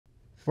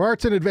For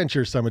Arts and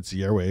Adventure Summits,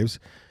 the airwaves.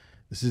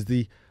 This is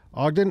the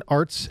Ogden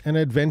Arts and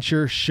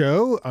Adventure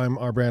Show. I'm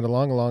R. Brandon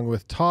along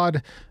with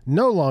Todd,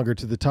 no longer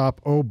to the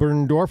top,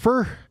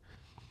 Oberndorfer.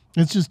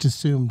 It's just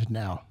assumed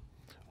now.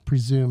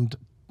 Presumed.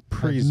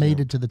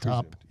 Made it to the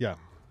top. Yeah.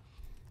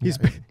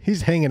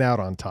 He's hanging out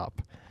on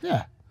top.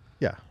 Yeah.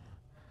 Yeah.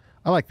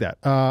 I like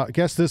that.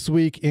 Guests this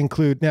week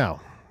include,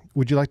 now,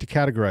 would you like to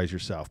categorize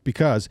yourself?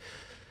 Because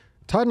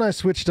Todd and I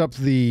switched up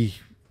the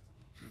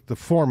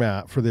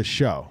format for this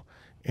show.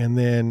 And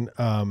then,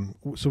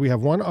 so we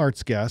have one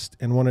arts guest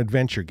and one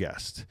adventure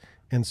guest.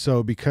 And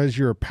so because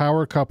you're a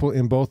power couple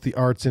in both the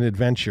arts and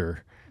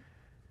adventure,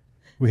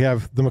 we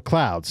have the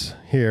McLeods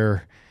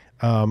here.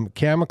 Cam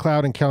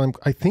McLeod and Kelly,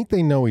 I think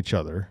they know each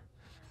other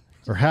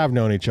or have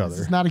known each other.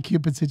 It's not a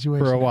Cupid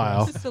situation. For a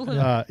while.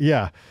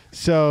 Yeah.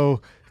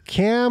 So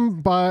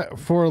Cam,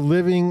 for a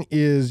living,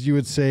 is, you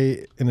would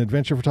say, an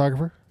adventure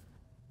photographer?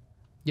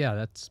 Yeah,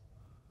 that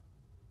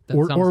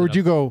or would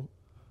you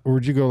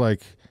go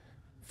like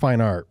fine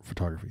art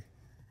photography?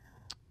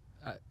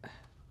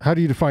 How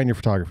do you define your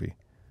photography?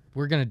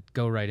 We're going to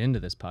go right into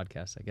this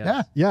podcast, I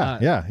guess.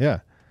 Yeah.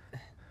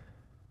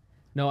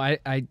 No, I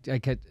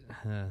could,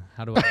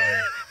 how do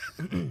I?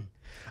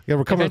 Yeah,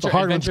 we're coming with the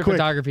hard ones quick. quick.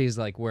 Photography is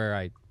like where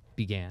I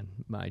began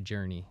my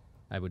journey,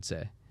 I would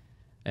say.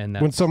 And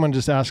when someone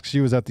just asks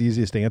you, is that the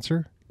easiest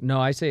answer? No,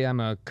 I say I'm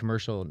a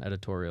commercial and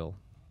editorial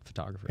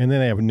photographer. And then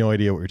they have no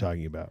idea what you're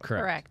talking about.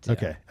 Correct.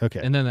 Okay.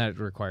 And then that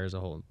requires a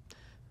whole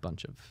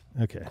bunch of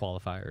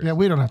qualifiers. Yeah,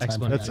 we don't have time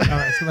for that. All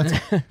right, so let's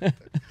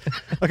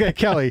Okay,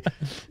 Kelly,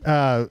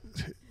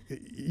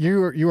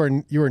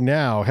 you are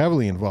now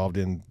heavily involved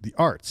in the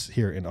arts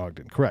here in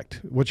Ogden, correct?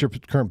 What's your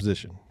current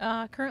position?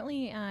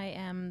 Currently, I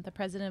am the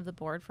president of the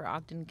board for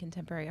Ogden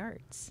Contemporary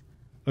Arts.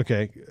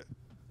 Okay.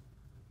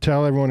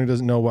 Tell everyone who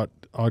doesn't know what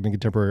Ogden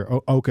Contemporary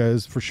OCA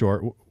is for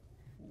short.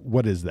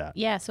 What is that?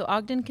 Yeah, so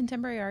Ogden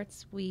Contemporary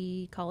Arts,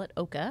 we call it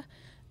OCA.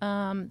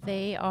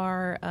 They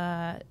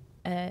are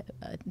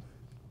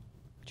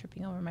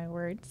tripping over my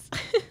words.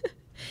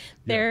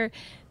 They're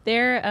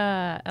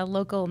a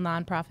local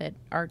nonprofit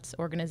arts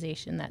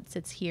organization that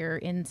sits here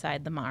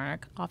inside the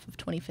Monarch off of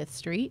 25th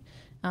Street.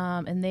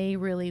 And they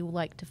really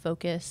like to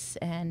focus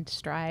and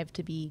strive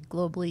to be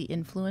globally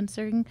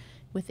influencing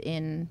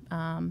within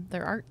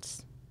their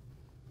arts.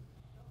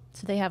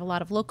 So they have a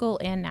lot of local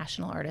and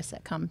national artists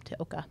that come to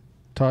OCA.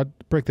 Todd,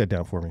 break that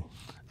down for me.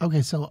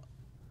 Okay, so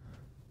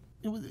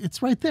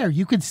it's right there.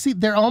 You can see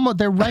they're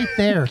right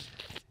there.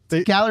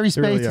 It's gallery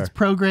space, really it's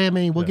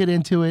programming. We'll get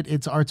into it.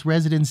 It's arts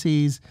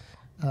residencies.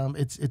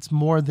 It's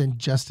more than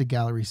just a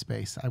gallery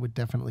space. I would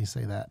definitely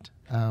say that.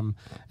 And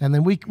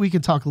then we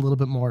could talk a little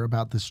bit more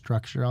about the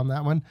structure on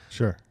that one.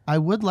 Sure. I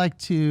would like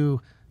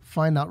to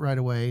find out right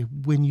away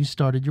when you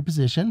started your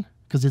position,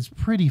 because it's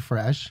pretty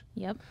fresh.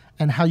 Yep.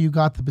 And how you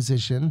got the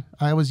position.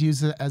 I always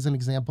use it as an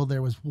example.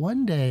 There was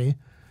one day,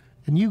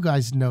 and you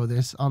guys know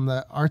this, on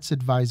the Arts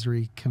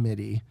Advisory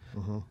Committee.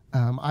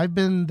 Mm-hmm. I've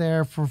been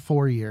there for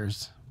 4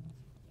 years.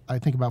 I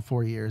think about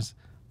 4 years.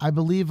 I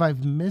believe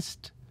I've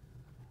missed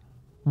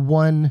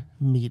one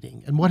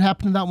meeting. And what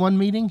happened in that one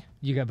meeting?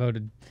 You got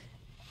voted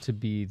to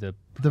be the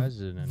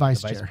president.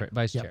 Vice chair.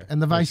 Vice chair.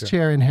 And the vice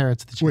chair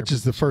inherits the chair. Which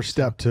is the first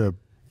step to...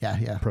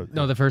 Yeah.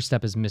 No, the first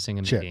step is missing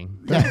a meeting.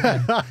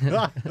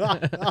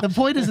 The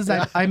point is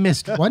I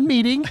missed one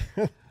meeting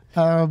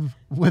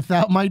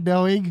without my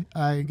knowing.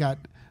 I got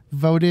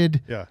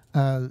voted. Yeah.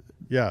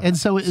 And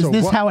so is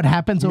this how it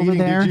happens over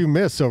there? Did you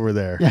miss over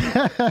there?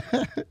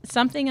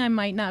 Something I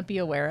might not be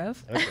aware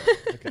of.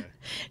 Okay.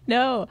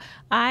 No,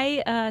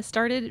 I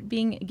started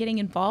getting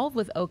involved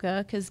with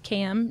OCA because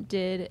Cam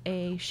did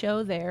a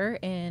show there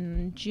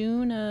in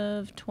June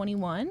of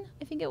 21,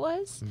 I think it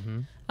was.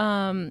 Mm-hmm.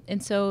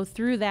 And so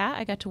through that,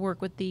 I got to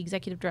work with the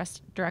executive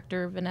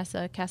director,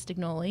 Vanessa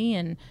Castagnoli,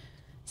 and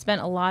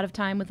spent a lot of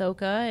time with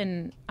OCA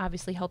and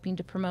obviously helping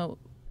to promote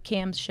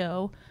Cam's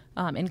show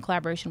in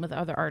collaboration with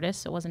other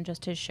artists. It wasn't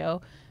just his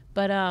show.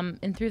 But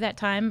and through that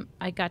time,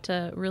 I got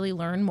to really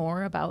learn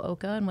more about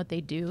OCA and what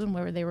they do and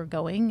where they were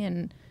going,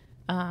 and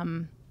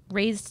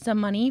raised some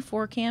money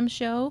for Cam's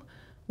show,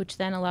 which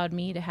then allowed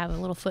me to have a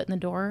little foot in the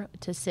door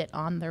to sit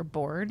on their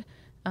board.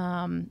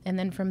 And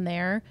then from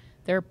there,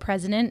 their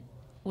president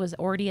was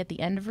already at the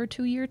end of her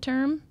 2-year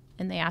term,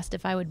 and they asked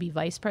if I would be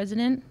vice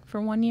president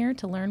for 1 year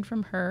to learn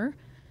from her.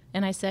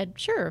 And I said,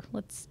 sure,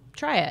 let's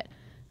try it.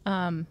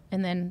 And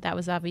then that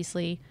was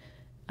obviously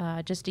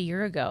just a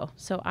year ago.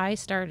 So I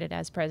started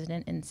as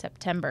president in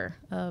September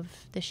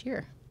of this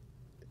year.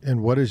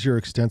 And what is your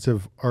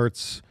extensive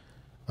arts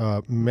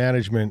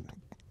management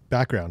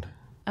background?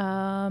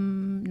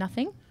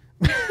 Nothing.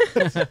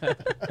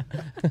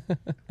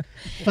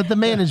 But the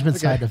management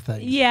side of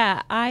things.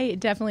 Yeah, I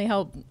definitely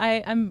help.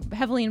 I'm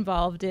heavily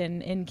involved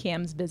in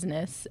Cam's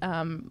business.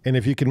 And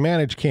if you can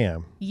manage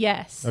Cam.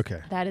 Yes.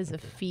 Okay. That is a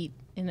feat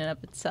in and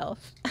of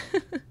itself.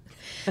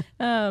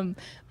 But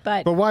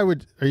why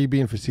are you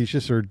being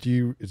facetious, or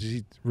does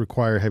he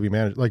require heavy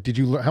management? Like,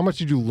 how much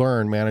did you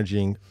learn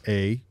managing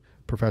a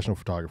professional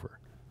photographer?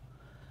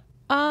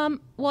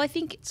 Well, I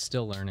think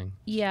Still learning.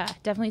 yeah,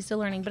 definitely still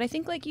learning. But I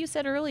think, like you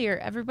said earlier,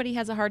 everybody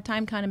has a hard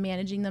time kind of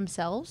managing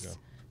themselves. Yeah.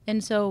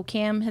 And so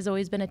Cam has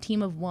always been a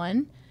team of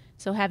one.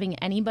 So having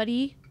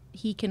anybody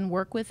he can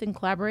work with and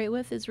collaborate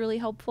with is really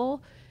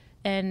helpful.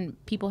 And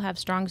people have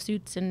strong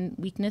suits and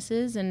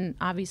weaknesses. And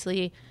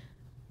obviously,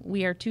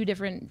 we are two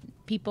different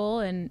people,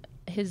 and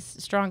his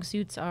strong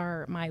suits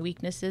are my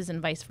weaknesses and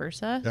vice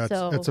versa.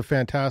 That's a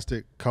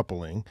fantastic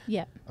coupling.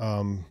 Yeah.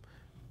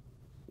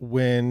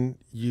 When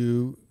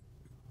you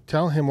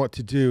tell him what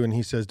to do and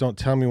he says, "Don't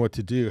tell me what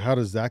to do," how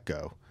does that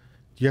go?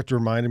 Do you have to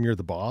remind him you're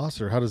the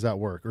boss, or how does that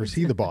work? Or is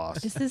he the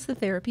boss? This is the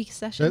therapy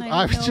session.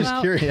 I was just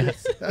about.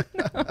 curious.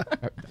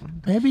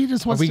 Maybe he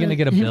just Are wants we to. going to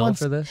get a he bill wants-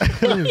 for this?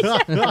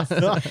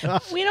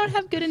 We don't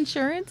have good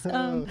insurance.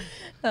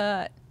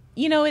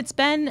 It's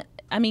been,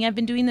 I've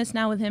been doing this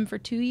now with him for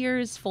 2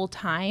 years full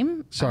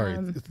time. Sorry.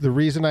 The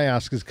reason I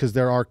ask is because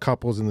there are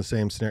couples in the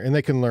same scenario, and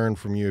they can learn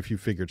from you if you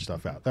figured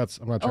stuff out.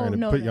 I'm not trying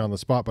to put you on the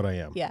spot, but I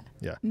am. Yeah.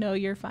 Yeah. No,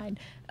 you're fine.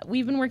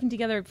 We've been working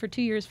together for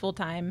 2 years full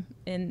time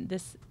in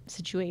this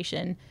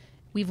situation.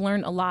 We've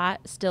learned a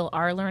lot, still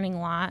are learning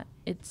a lot.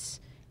 It's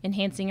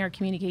enhancing our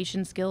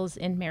communication skills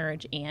in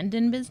marriage and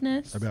in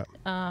business. I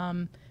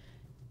bet.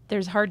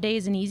 There's hard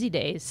days and easy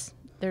days.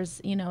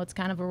 There's, it's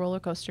kind of a roller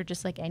coaster,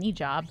 just like any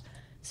job.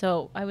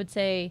 So I would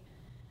say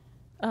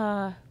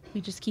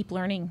we just keep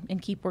learning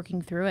and keep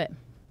working through it.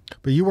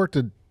 But you worked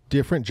a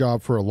different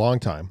job for a long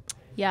time.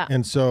 Yeah.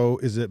 And so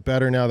is it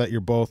better now that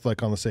you're both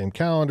like on the same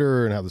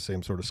calendar and have the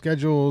same sort of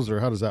schedules, or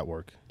how does that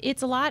work?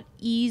 It's a lot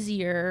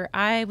easier.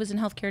 I was in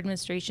healthcare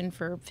administration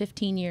for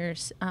 15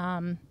 years.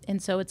 And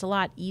so it's a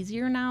lot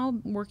easier now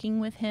working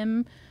with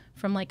him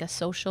from like a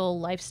social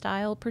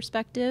lifestyle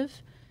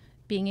perspective,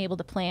 being able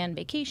to plan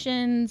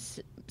vacations.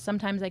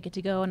 Sometimes I get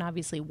to go and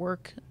obviously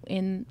work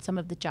in some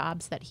of the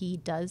jobs that he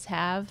does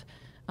have,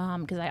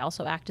 because I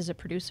also act as a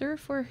producer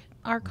for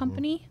our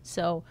company.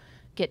 So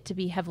get to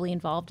be heavily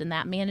involved in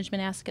that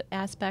management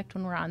aspect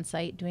when we're on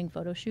site doing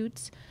photo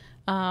shoots.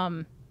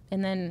 And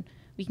then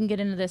we can get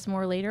into this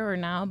more later or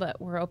now,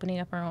 but we're opening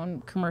up our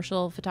own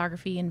commercial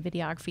photography and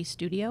videography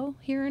studio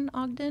here in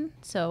Ogden.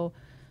 So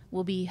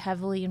we'll be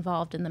heavily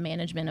involved in the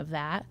management of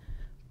that.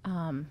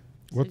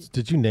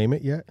 Did you name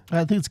it yet?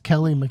 I think it's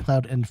Kelly,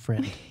 McLeod, and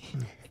Friend.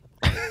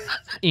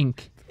 Inc.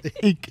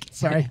 Inc.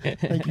 Sorry.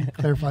 Thank you for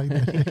clarifying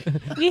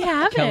that. We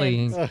have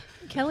Kelly it. Inc.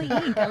 Kelly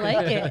Inc. I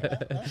like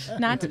it.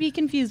 Not to be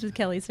confused with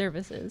Kelly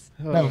Services.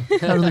 No,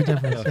 totally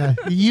different. Yeah.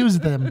 You use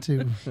them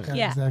too.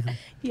 Yeah. Exactly.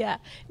 Yeah.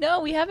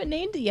 No, we haven't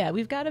named it yet.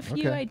 We've got a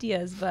few Okay.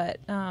 ideas, but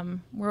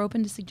we're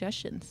open to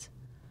suggestions.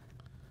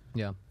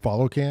 Yeah.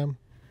 Follow Cam?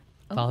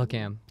 Follow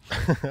Cam.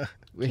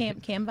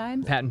 Cam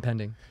vibes? Patent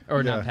pending.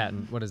 Or Yeah. not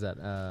patent. What is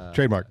that?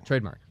 Trademark.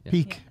 Trademark.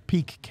 Yeah.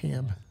 Peak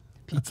Cam.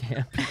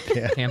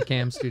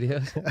 Cam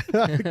Studios.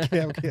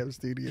 Cam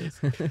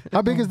Studios.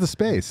 How big is the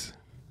space?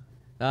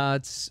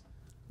 It's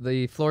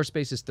the floor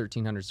space is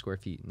 1,300 square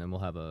feet, and then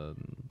we'll have a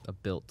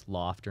built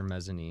loft or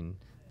mezzanine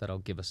that'll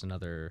give us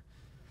another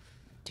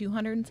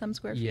 200 and some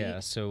square feet? Yeah,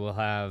 so we'll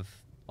have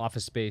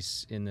office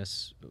space in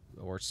this,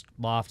 or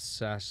loft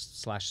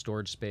slash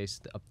storage space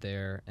up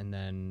there, and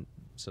then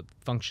so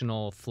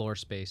functional floor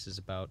space is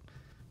about,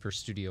 for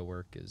studio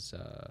work is,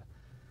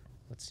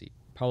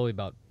 probably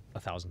about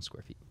 1,000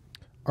 square feet.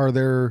 Are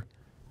there's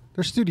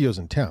studios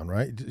in town,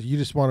 right? You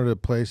just wanted a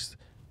place,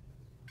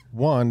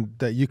 one,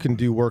 that you can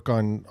do work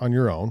on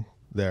your own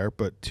there,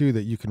 but two,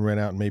 that you can rent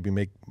out and maybe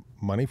make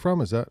money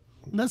from? Is that?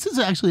 This is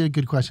actually a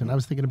good question. I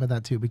was thinking about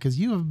that too, because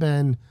you have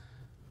been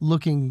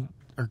looking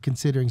or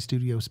considering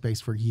studio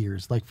space for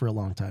years, like for a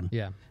long time.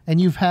 Yeah.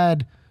 And you've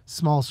had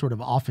small sort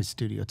of office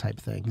studio type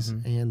things.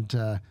 Mm-hmm.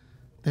 And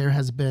there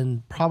has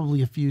been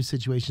probably a few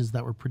situations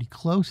that were pretty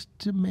close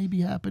to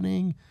maybe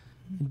happening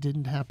and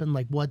didn't happen.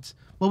 Like what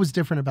was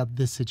different about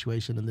this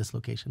situation in this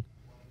location?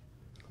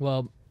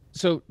 Well,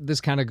 so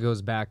this kind of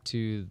goes back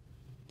to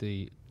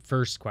the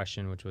first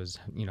question, which was,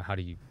 how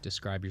do you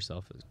describe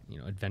yourself as,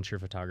 adventure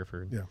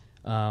photographer? Yeah.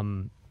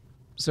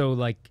 So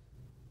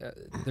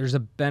there's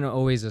been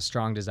always a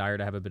strong desire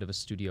to have a bit of a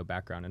studio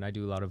background, and I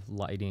do a lot of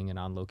lighting and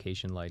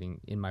on-location lighting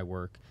in my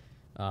work,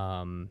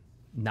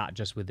 not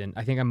just within.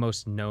 I think I'm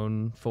most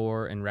known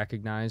for and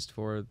recognized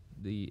for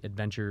the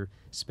adventure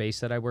space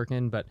that I work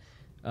in, but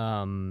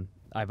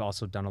I've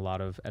also done a lot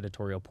of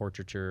editorial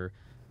portraiture,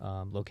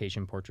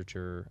 location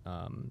portraiture,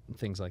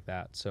 things like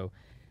that. So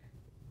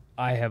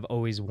I have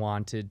always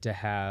wanted to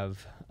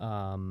have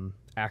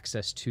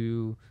access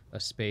to a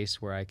space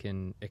where I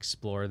can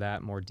explore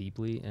that more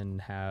deeply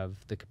and have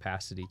the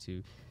capacity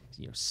to,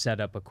 set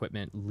up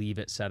equipment, leave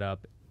it set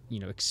up,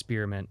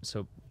 experiment.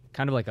 So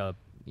kind of like a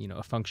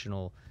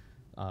functional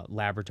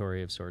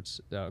laboratory of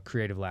sorts,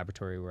 creative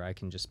laboratory where I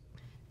can just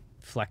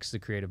flex the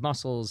creative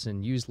muscles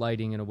and use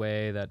lighting in a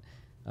way that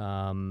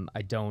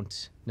I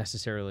don't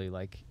necessarily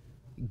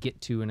get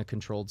to in a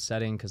controlled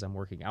setting because I'm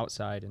working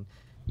outside, and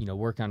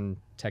work on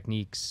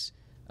techniques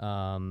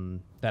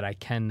that I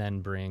can then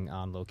bring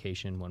on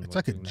location when It's we're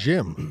like a doing that.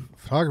 gym.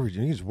 Photography,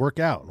 you just work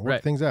out and work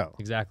Right. things out.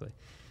 Exactly.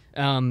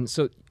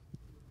 So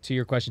to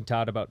your question,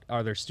 Todd, about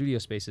are there studio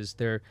spaces?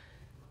 There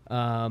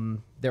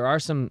are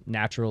some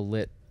natural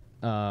lit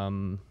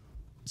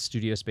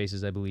studio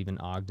spaces, I believe, in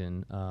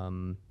Ogden.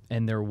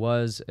 And there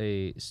was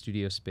a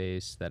studio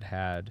space that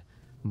had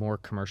more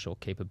commercial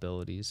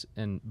capabilities.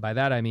 And by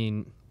that, I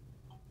mean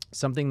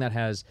something that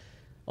has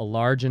a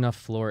large enough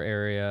floor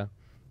area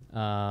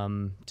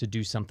to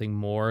do something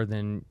more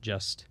than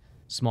just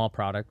small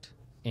product,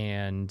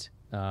 and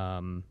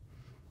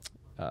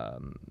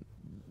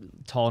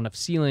tall enough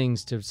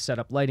ceilings to set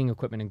up lighting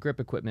equipment and grip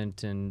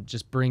equipment, and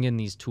just bring in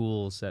these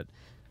tools that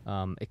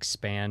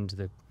expand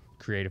the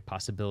creative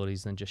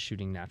possibilities than just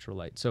shooting natural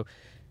light. So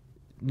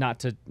not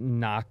to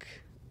knock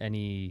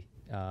any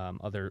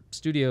other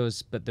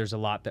studios, but there's a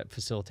lot that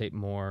facilitate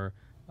more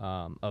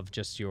of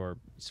just your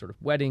sort of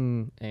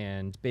wedding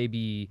and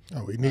baby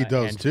we need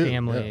those and too.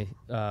 family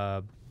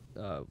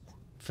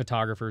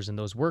photographers, and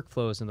those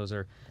workflows, and those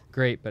are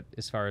great. But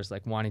as far as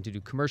like wanting to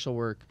do commercial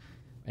work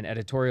and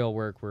editorial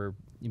work where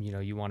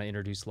you want to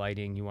introduce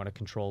lighting, you want to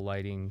control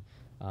lighting,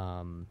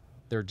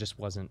 there just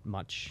wasn't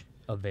much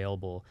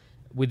available.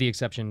 With the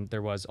exception,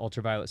 there was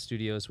Ultraviolet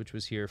Studios, which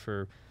was here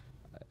for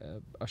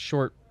a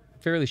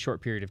fairly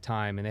short period of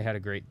time, and they had a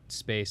great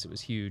space. It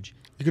was huge.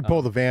 You could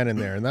pull the van in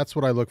there, and that's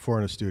what I look for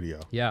in a studio.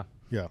 Yeah.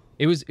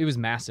 It was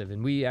massive,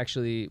 and we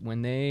actually,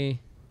 when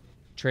they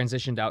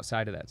transitioned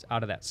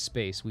out of that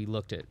space, we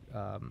looked at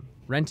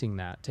renting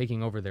that,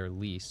 taking over their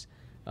lease,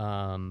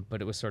 but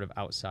it was sort of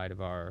outside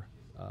of our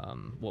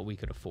what we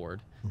could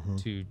afford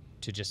to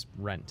just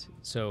rent.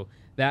 So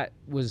that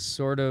was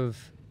sort of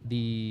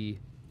the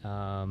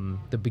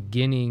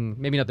beginning,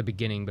 maybe not the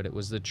beginning, but it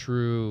was the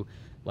true,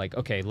 like,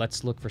 okay,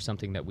 let's look for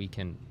something that we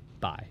can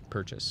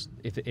purchase,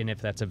 if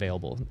that's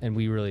available. And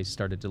we really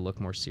started to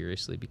look more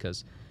seriously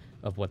because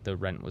of what the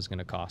rent was going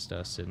to cost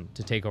us and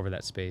to take over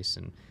that space.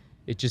 And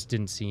it just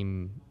didn't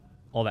seem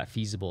all that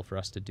feasible for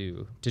us to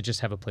do, to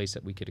just have a place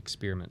that we could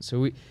experiment.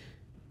 So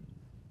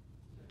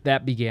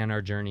that began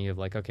our journey of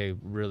like, okay,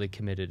 really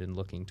committed and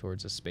looking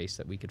towards a space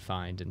that we could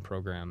find and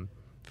program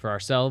for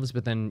ourselves,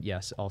 but then,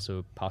 yes,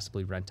 also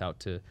possibly rent out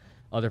to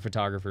other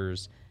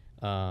photographers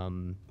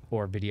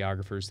or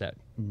videographers that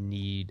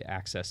need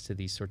access to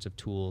these sorts of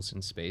tools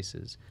and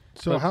spaces.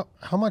 So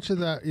how much of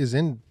that is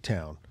in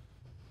town,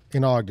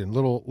 in Ogden,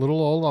 little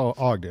old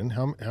Ogden?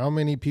 How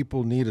many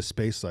people need a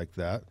space like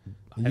that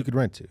you could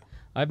rent to?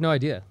 I have no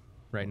idea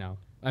right now.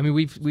 I mean,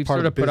 we've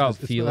sort of put out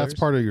feelers. That's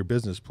part of your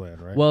business plan,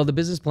 right? Well, the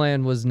business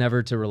plan was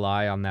never to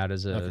rely on that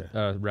as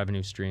a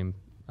revenue stream.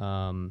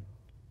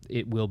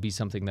 It will be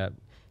something that,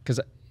 because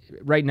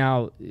right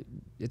now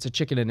it's a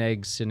chicken and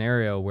egg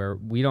scenario where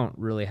we don't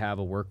really have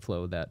a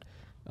workflow that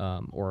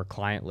or a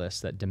client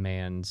list that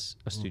demands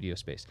a studio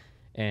space,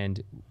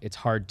 and it's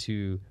hard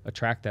to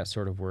attract that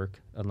sort of work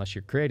unless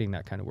you're creating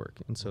that kind of work.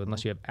 And so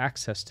unless you have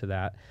access to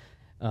that,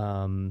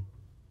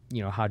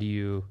 how do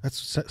you?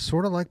 That's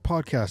sort of like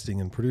podcasting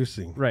and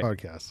producing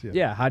podcasts.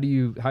 Yeah. How do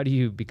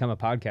you become a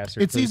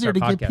podcaster? It's easier to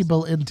get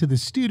people into the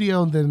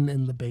studio than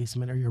in the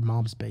basement or your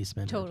mom's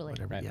basement. Totally.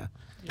 Or whatever. Right. Yeah.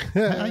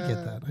 I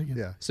get that.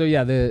 Yeah. So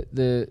yeah,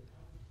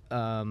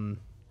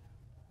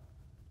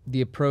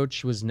 the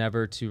approach was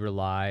never to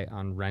rely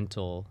on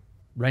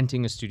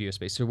renting a studio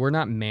space. So we're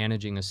not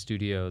managing a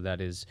studio that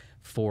is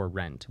for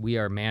rent. We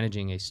are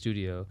managing a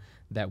studio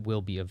that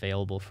will be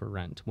available for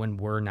rent when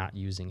we're not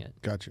using it.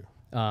 Gotcha.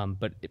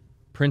 But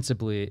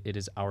principally, it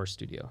is our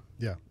studio.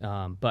 Yeah.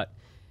 But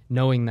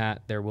knowing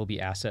that there will be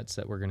assets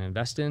that we're going to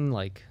invest in,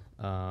 like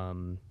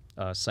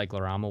a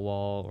cyclorama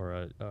wall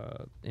or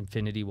a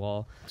infinity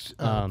wall,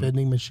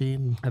 vending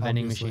machine, a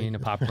vending machine, a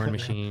popcorn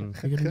machine.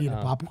 You're gonna need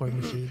a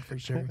popcorn machine for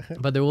sure.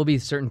 But there will be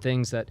certain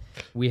things that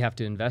we have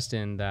to invest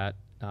in that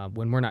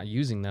when we're not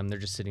using them, they're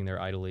just sitting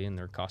there idly and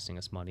they're costing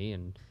us money.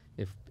 And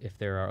if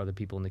there are other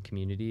people in the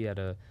community at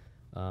an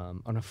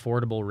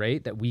affordable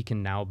rate that we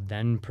can now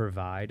then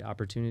provide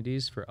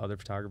opportunities for other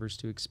photographers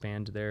to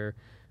expand their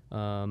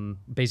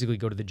basically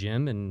go to the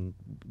gym and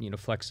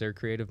flex their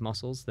creative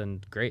muscles,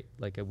 then great.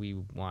 Like we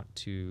want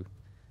to,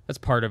 that's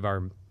part of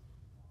our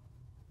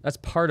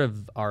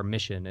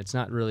mission. It's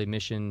not really a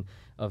mission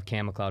of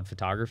McLeod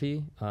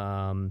photography,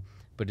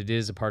 but it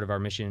is a part of our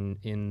mission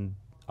in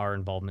our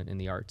involvement in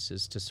the arts,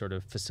 is to sort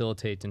of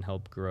facilitate and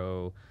help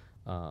grow,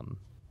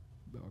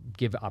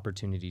 give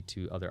opportunity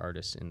to other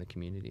artists in the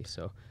community.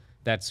 So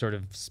that sort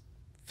of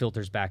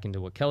filters back into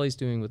what Kelly's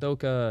doing with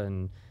Oka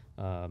and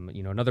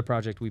another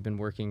project we've been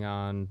working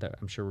on that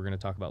I'm sure we're going to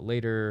talk about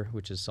later,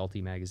 which is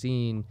Salty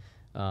Magazine.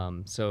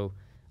 So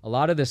a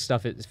lot of this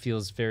stuff, it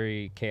feels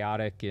very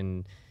chaotic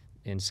and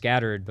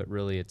scattered, but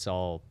really it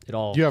all.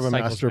 Do you have a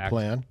master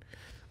plan?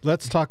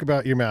 Let's talk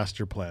about your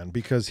master plan,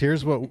 because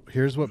here's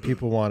what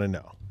people want to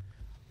know.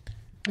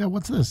 Yeah,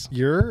 what's this?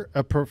 You're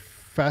a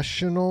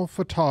professional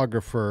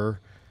photographer,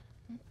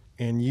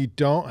 and you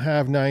don't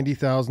have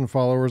 90,000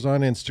 followers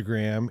on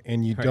Instagram,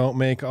 and you don't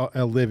make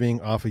a living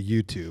off of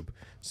YouTube.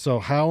 So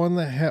how in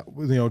the heck,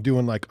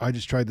 doing like, I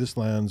just tried this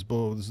lens,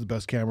 this is the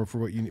best camera for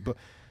what you need. But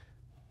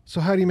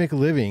so how do you make a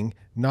living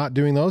not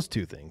doing those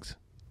two things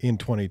in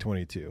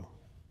 2022?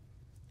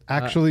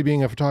 Actually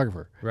being a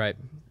photographer. Right.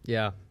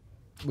 Yeah.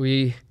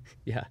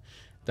 Yeah,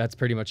 that's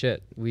pretty much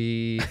it.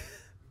 We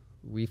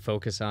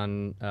focus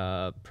on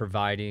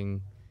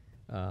providing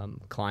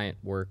client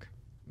work,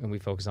 and we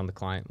focus on the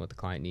client, what the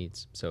client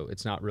needs. So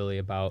it's not really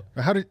about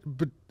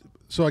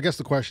So I guess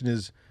the question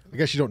is, I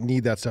guess you don't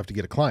need that stuff to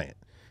get a client.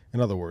 In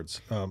other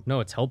words, no,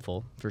 it's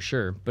helpful for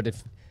sure. But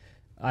if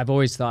I've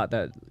always thought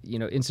that,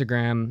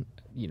 Instagram,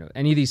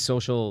 any of these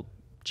social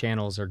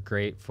channels are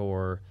great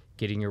for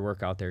getting your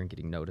work out there and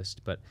getting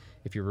noticed. But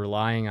if you're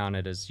relying on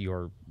it as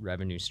your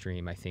revenue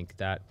stream, I think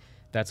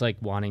that's like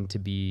wanting to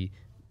be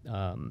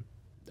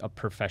a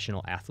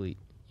professional athlete,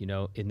 in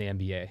the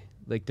NBA.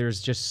 Like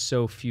there's just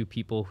so few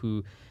people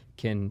who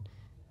can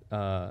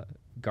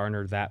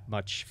garner that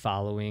much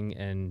following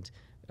and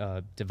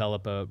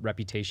develop a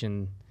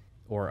reputation,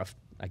 or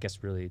I guess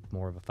really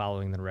more of a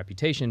following than a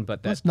reputation.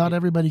 But that's not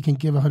everybody can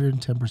give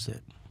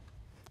 110%.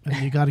 And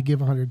you got to give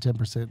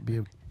 110%. Be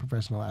a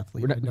professional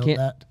athlete. I know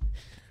that.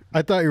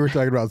 I thought you were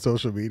talking about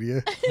social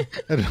media,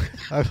 and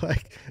I'm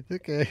like,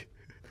 okay.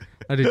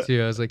 I did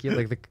too. I was like,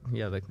 the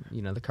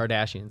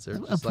Kardashians are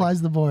just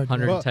applies the board.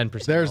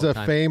 110%. There's a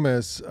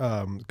famous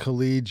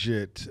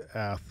collegiate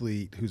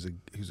athlete who's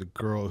a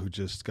girl who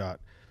just got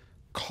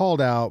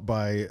called out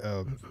by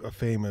a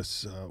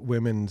famous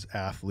women's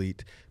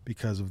athlete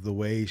because of the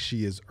way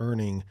she is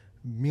earning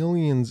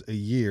millions a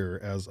year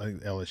as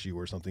LSU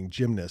or something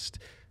gymnast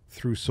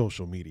through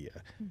social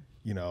media.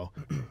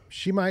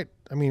 She might.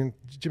 I mean,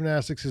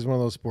 gymnastics is one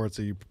of those sports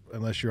that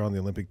unless you're on the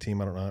Olympic team,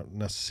 I don't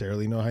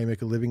necessarily know how you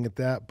make a living at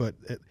that. But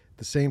at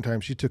the same time,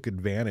 she took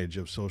advantage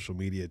of social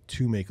media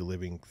to make a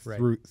living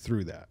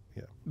through that.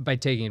 Yeah, by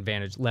taking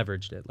advantage,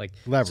 leveraged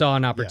it, saw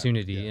an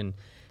opportunity, and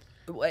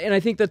I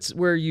think that's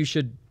where you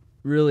should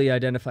really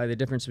identify the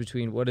difference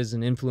between what is an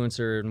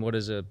influencer and what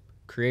is a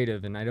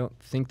creative. And I don't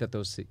think that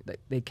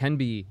they can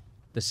be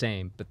the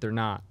same, but they're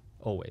not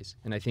always.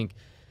 And I think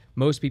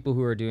most people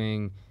who are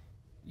doing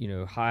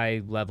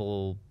high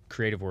level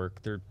creative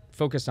work, they're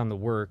focused on the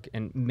work,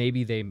 and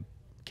maybe they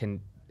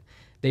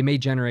may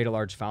generate a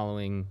large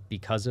following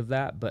because of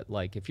that. But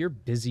like, if you're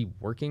busy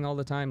working all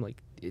the time,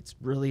 like it's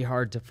really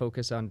hard to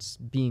focus on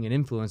being an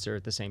influencer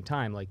at the same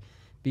time. Like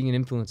being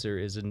an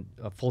influencer is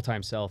a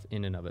full-time self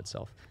in and of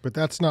itself. But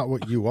that's not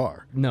what you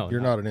are. No, you're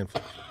not an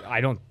influencer.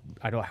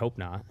 I hope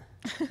not.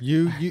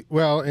 you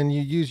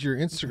use your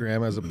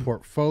Instagram as a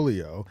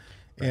portfolio.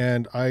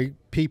 And I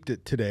peeped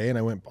it today, and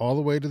I went all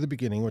the way to the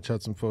beginning, which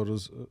had some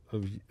photos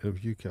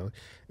of you, Kelly.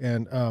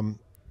 And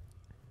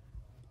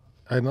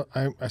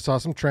I saw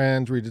some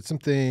trends, redid some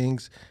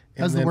things.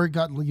 Has the work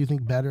gotten, you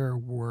think, better or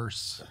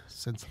worse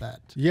since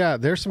that? Yeah,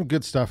 there's some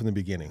good stuff in the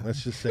beginning.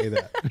 Let's just say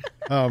that.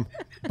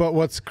 But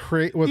what's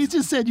crazy? He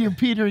just said you're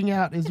petering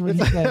out, is what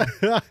he said.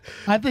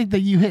 I think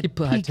that you hit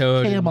peak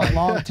Cam a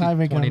long time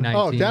ago.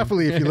 Oh,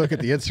 definitely. If you look at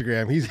the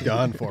Instagram, he's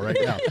done for right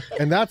now.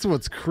 And that's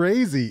what's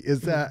crazy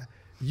is that.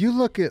 You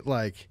look at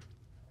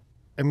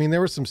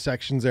there were some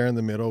sections there in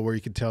the middle where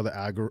you could tell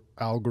the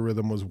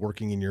algorithm was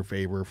working in your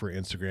favor for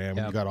Instagram.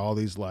 Yep. You got all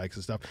these likes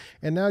and stuff.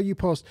 And now you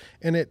post,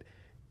 and it's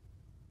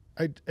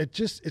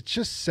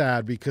just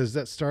sad because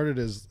that started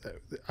as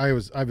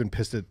I've been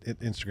pissed at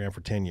Instagram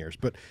for 10 years,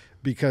 but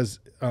because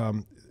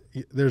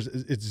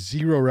it's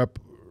zero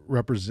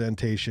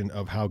representation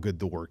of how good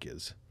the work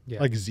is. Yeah.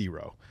 Like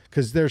zero.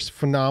 Because there's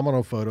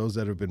phenomenal photos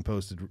that have been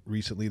posted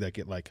recently that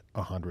get like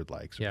 100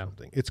 likes or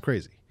something. It's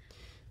crazy.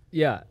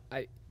 Yeah,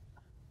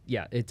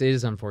 it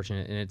is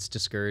unfortunate, and it's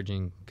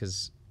discouraging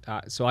because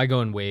so I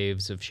go in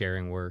waves of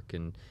sharing work,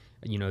 and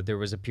there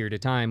was a period of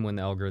time when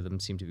the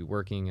algorithm seemed to be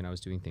working and I was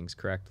doing things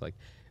correct. Like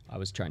I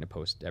was trying to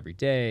post every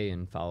day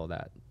and follow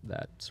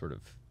that sort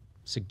of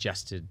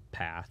suggested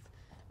path,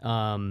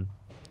 and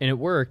it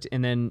worked.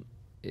 And then,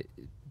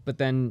 but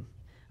then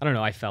I don't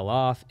know, I fell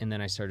off, and then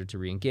I started to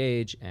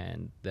re-engage,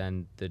 and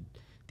then the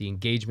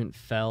engagement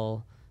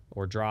fell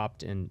or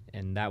dropped, and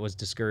that was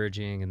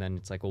discouraging. And then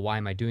it's like, well, why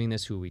am I doing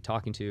this? Who are we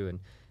talking to? And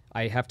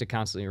I have to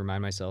constantly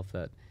remind myself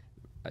that,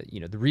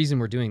 the reason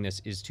we're doing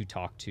this is to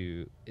talk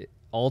to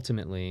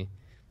ultimately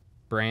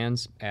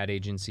brands, ad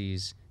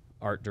agencies,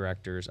 art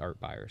directors, art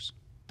buyers.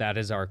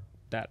 That's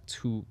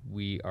who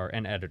we are,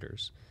 and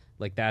editors.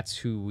 Like that's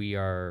who we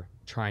are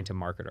trying to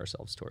market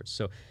ourselves towards.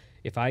 So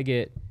if I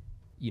get,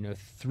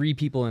 3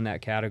 people in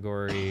that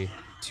category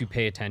to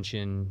pay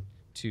attention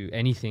to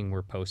anything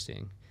we're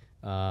posting,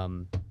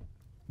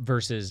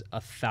 versus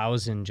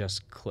 1,000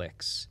 just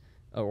clicks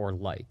or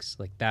likes,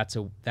 like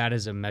that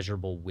is a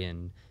measurable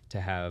win to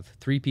have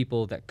 3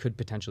 people that could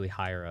potentially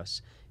hire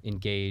us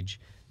engage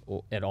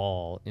at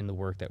all in the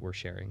work that we're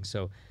sharing.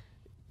 So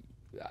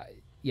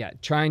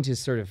trying to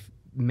sort of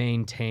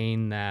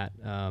maintain that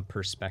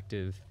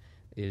perspective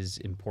is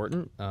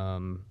important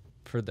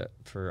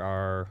for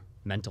our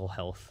mental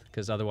health,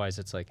 because otherwise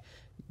it's like,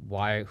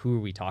 who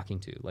are we talking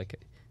to?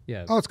 Like,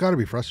 it's got to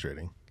be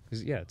frustrating.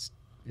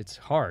 It's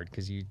hard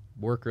because you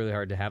work really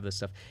hard to have this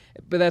stuff,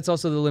 but that's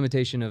also the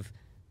limitation of.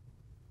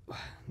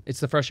 It's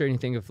the frustrating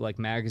thing of like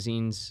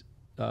magazines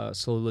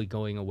slowly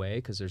going away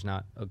because there's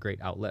not a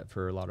great outlet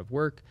for a lot of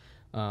work,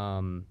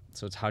 So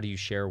it's how do you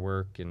share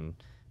work and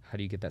how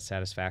do you get that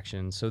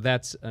satisfaction? So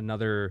that's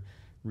another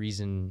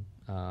reason,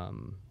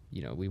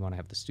 we want to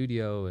have the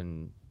studio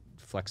and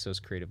flex those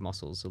creative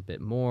muscles a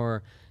bit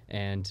more,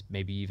 and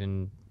maybe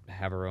even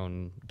have our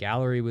own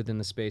gallery within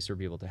the space, or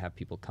be able to have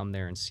people come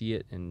there and see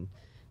it. And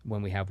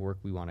when we have work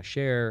we want to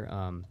share,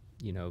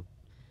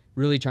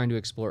 really trying to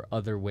explore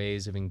other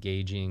ways of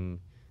engaging,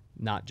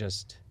 not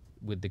just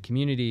with the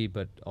community,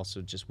 but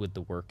also just with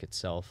the work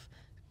itself.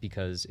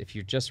 Because if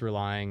you're just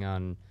relying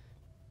on,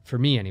 for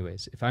me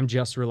anyways, if I'm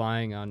just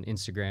relying on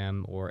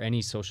Instagram or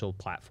any social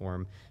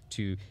platform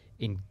to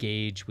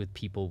engage with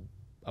people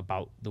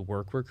about the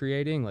work we're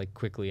creating, like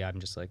quickly I'm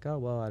just like, oh,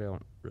 well, I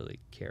don't really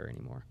care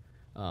anymore.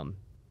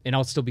 And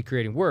I'll still be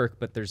creating work,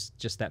 but there's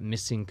just that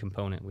missing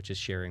component, which is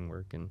sharing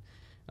work. And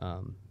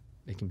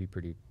it can be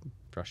pretty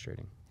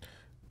frustrating.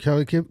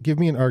 Kelly, give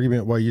me an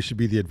argument why you should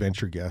be the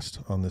adventure guest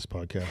on this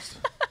podcast.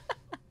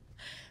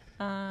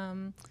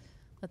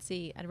 Let's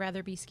see. I'd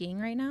rather be skiing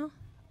right now.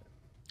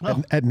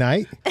 At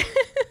night?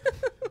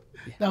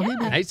 No,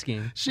 Night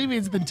skiing. she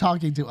means been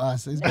talking to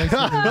us. It's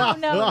basically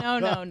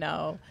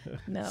No.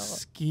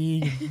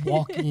 skiing,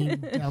 walking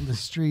down the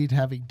street,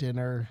 having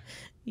dinner.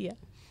 Yeah.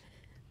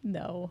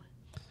 No.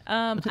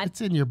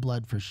 It's in your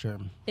blood for sure.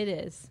 It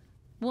is.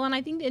 Well, and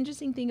I think the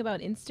interesting thing about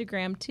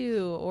Instagram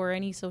too, or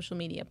any social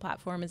media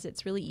platform, is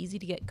it's really easy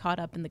to get caught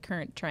up in the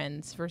current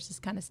trends versus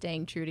kind of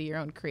staying true to your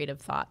own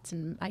creative thoughts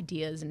and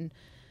ideas. And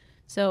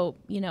so,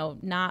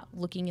 not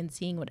looking and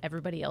seeing what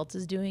everybody else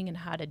is doing and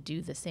how to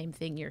do the same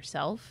thing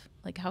yourself.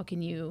 Like, how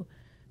can you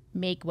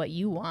make what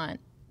you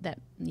want that,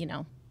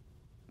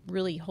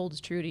 really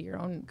holds true to your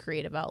own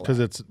creative outlet? Because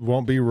it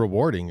won't be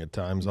rewarding at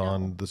times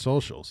on the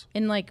socials.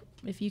 And like,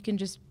 if you can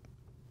just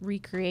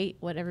recreate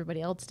what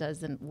everybody else does,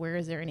 then where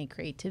is there any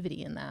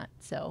creativity in that?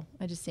 So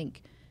I just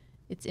think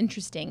it's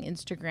interesting.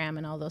 Instagram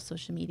and all those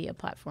social media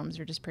platforms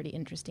are just pretty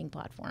interesting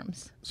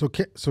platforms. So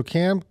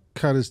Cam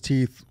cut his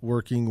teeth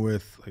working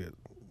with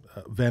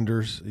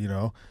vendors,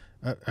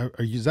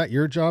 is that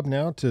your job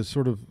now to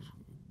sort of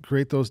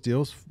create those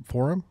deals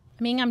for him?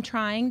 I mean, I'm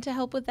trying to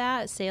help with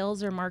that.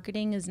 Sales or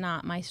marketing is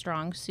not my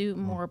strong suit,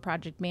 more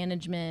project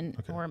management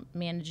or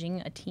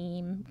managing a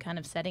team, kind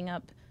of setting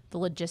up the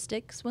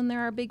logistics when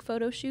there are big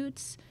photo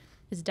shoots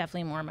is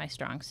definitely more my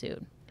strong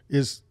suit.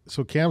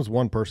 So Cam's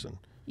one person.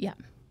 Yeah.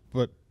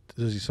 But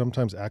does he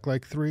sometimes act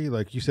like three?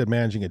 Like you said,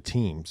 managing a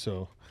team.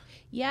 So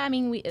yeah, I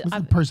mean,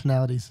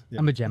 personalities.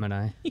 I'm a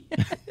Gemini.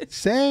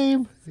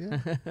 Same. Yeah.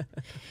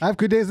 I have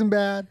good days and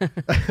bad.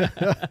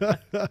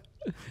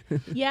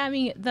 Yeah, I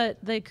mean,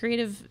 the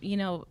creative,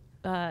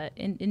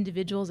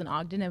 individuals in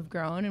Ogden have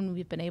grown, and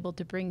we've been able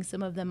to bring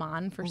some of them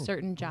on for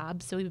certain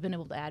jobs. So we've been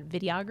able to add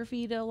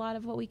videography to a lot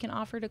of what we can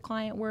offer to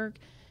client work.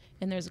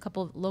 And there's a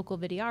couple of local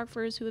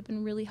videographers who have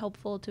been really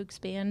helpful to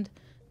expand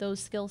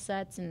those skill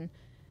sets, and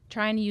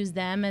trying to use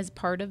them as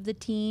part of the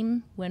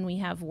team when we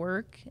have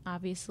work,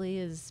 obviously,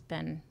 has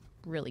been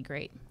really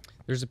great.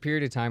 There's a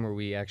period of time where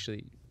we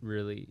actually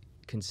really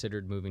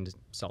considered moving to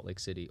Salt Lake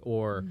City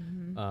or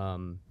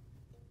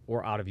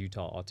out of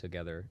Utah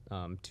altogether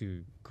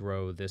to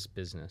grow this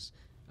business.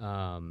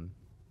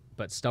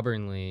 But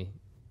stubbornly,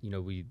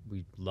 we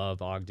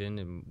love Ogden,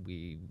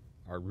 and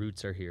our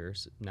roots are here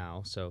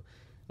now. So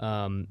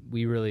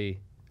we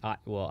really,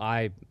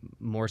 I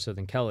more so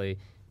than Kelly,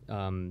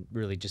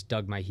 really just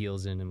dug my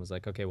heels in and was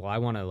like, okay, well, I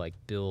want to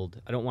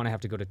build. I don't want to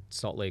have to go to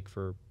Salt Lake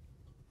for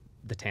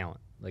the talent.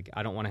 Like,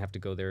 I don't want to have to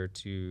go there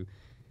to.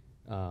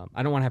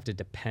 I don't want to have to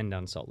depend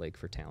on Salt Lake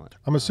for talent.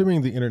 I'm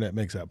assuming the internet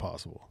makes that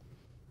possible.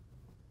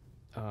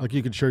 Like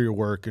you can share your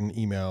work and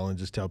email and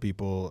just tell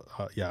people,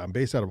 I'm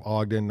based out of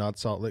Ogden, not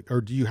Salt Lake. Or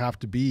do you have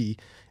to be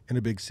in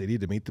a big city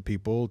to meet the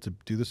people, to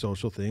do the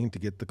social thing, to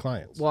get the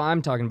clients? Well,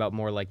 I'm talking about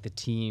more like the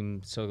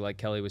team. So like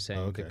Kelly was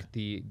saying,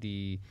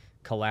 the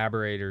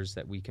collaborators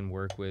that we can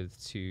work with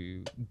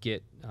to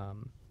get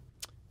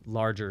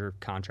larger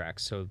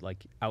contracts. So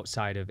like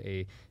outside of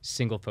a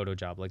single photo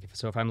job,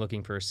 if I'm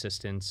looking for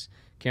assistance,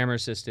 camera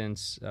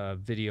assistance,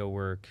 video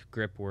work,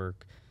 grip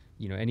work,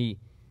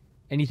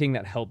 anything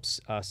that helps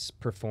us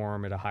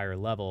perform at a higher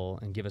level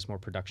and give us more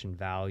production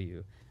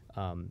value.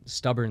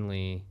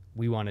 Stubbornly,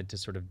 we wanted to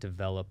sort of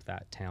develop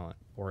that talent,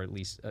 or at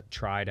least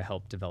try to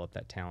help develop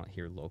that talent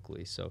here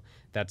locally. So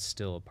that's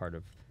still a part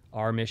of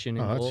our mission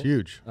and goal. That's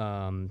huge.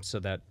 So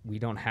that we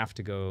don't have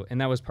to go, and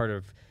that was part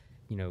of,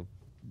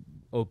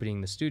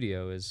 opening the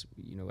studio is,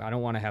 I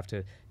don't want to have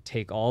to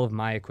take all of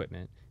my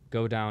equipment,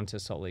 go down to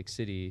Salt Lake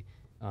City,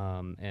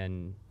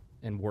 and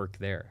work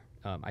there.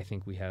 I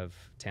think we have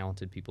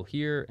talented people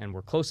here, and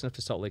we're close enough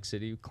to Salt Lake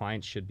City.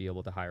 Clients should be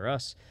able to hire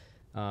us,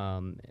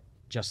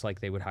 just like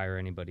they would hire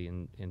anybody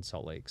in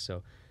Salt Lake.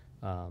 So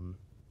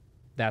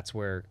that's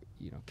where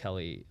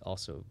Kelly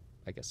also,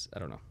 I guess, I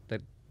don't know,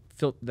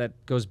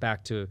 that goes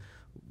back to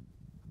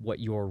what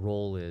your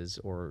role is,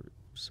 or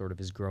sort of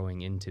is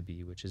growing into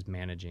be, which is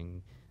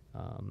managing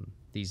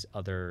these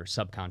other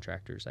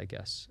subcontractors, I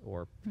guess,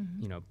 or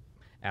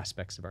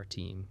aspects of our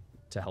team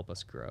to help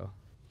us grow.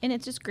 And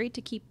it's just great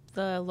to keep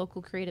the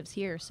local creatives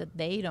here so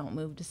they don't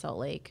move to Salt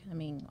Lake. I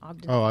mean,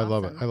 Ogden's Oh, I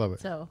love it. awesome. I love it.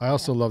 So, I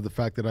also love the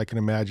fact that I can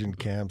imagine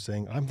Cam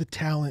saying, "I'm the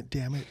talent,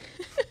 damn it."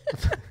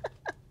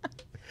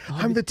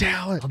 I'm the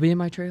talent. I'll be in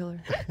my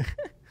trailer.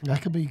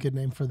 That could be a good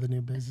name for the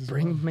new business.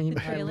 Bring me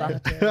my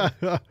trailer.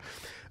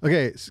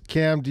 Okay,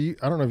 Cam,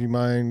 I don't know if you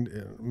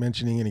mind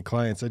mentioning any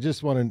clients. I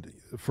just wanted,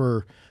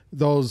 for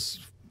those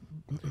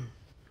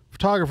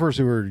photographers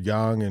who are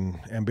young and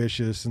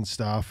ambitious and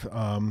stuff,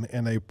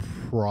 and they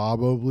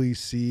probably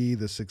see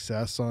the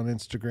success on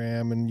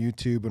Instagram and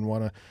YouTube and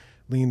want to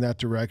lean that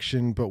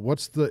direction. But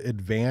what's the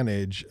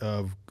advantage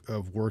of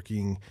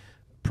working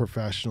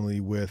professionally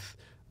with,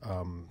 I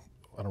don't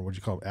know what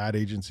you call them, ad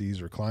agencies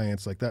or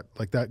clients like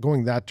that,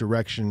 going that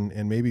direction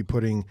and maybe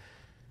putting,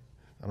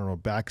 I don't know,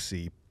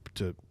 backseat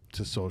to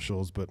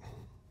socials, but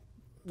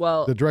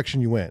the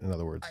direction you went, in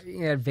other words.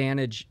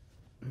 Advantage.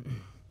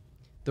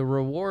 The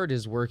reward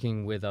is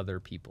working with other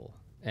people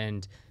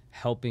and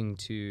helping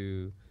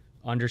to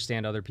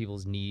understand other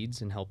people's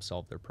needs and help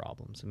solve their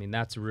problems. I mean,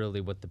 that's really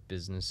what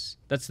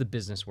that's the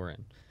business we're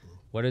in.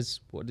 What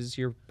is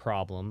your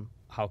problem?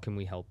 How can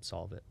we help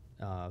solve it?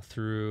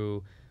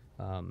 Through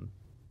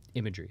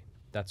imagery.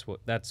 That's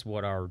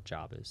what our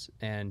job is.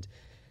 And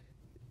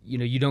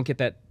you don't get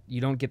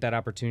that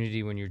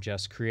opportunity when you're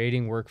just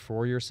creating work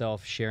for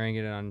yourself, sharing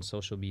it on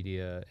social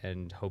media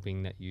and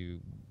hoping that you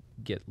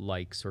get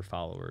likes or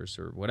followers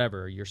or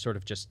whatever. You're sort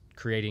of just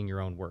creating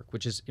your own work,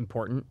 which is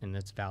important and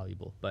that's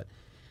valuable. But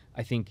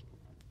I think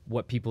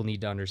what people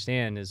need to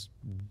understand is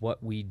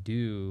what we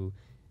do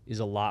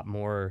is a lot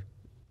more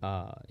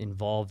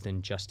involved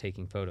than just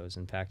taking photos.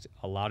 In fact,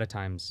 a lot of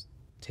times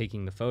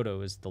taking the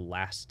photo is the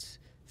last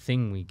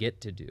thing we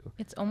get to do.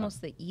 It's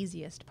almost the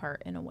easiest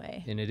part in a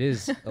way. And it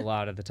is a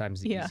lot of the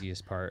times the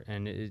easiest part.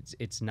 And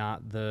it's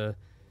not the,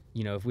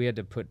 if we had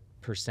to put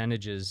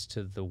percentages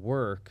to the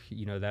work,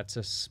 that's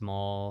a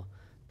small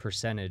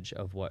percentage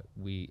of what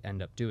we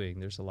end up doing.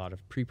 There's a lot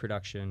of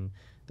pre-production.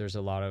 There's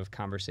a lot of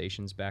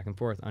conversations back and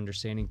forth,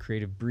 understanding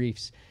creative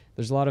briefs.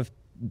 There's a lot of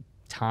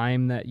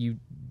time that you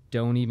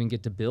don't even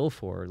get to bill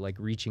for, like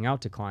reaching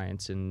out to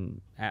clients and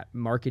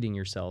marketing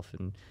yourself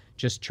and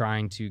just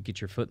trying to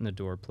get your foot in the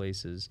door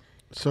places.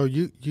 So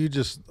you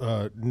just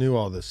knew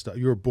all this stuff.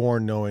 You were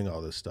born knowing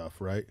all this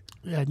stuff, right?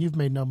 Yeah, and you've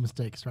made no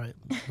mistakes, right?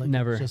 Like,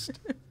 Never. Just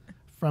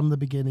from the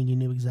beginning, you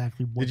knew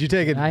exactly what. Did you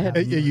take a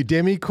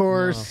Udemy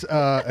course,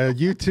 a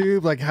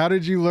YouTube? Like, how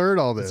did you learn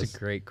all this? That's a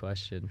great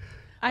question.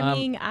 I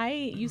mean, I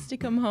used to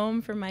come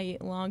home from my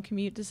long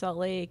commute to Salt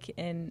Lake,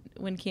 and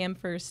when Cam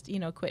first,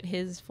 quit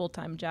his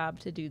full-time job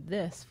to do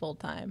this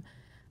full-time,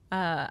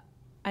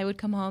 I would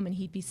come home and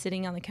he'd be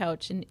sitting on the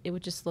couch, and it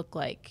would just look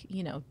like,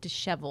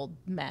 disheveled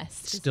mess.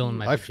 Still in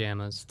my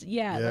pajamas.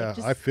 Yeah,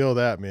 I feel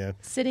that, man.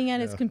 Sitting at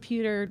his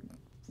computer,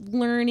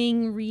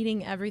 learning,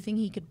 reading everything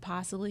he could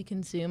possibly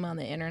consume on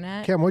the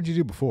internet. Cam, what'd you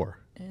do before?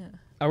 Yeah.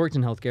 I worked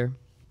in healthcare.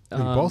 We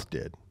both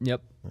did.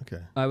 Yep.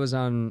 Okay. I was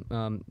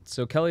on,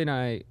 so Kelly and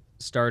I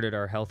started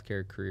our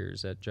healthcare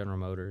careers at General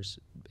Motors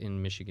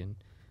in Michigan.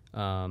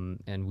 And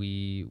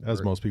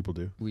as most people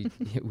do,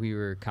 we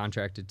were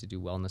contracted to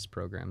do wellness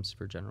programs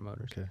for General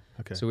Motors.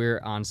 Okay. So we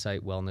were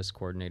on-site wellness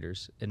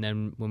coordinators. And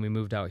then when we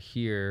moved out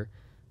here,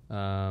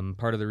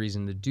 part of the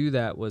reason to do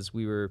that was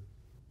we were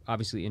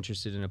obviously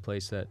interested in a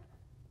place that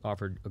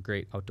offered a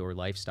great outdoor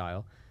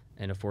lifestyle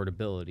and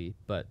affordability.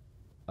 But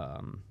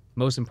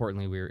most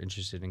importantly, we were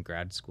interested in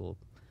grad school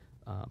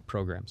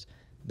programs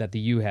that the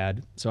U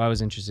had. So I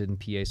was interested in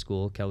PA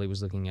school. Kelly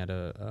was looking at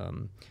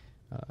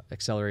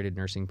accelerated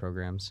nursing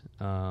programs.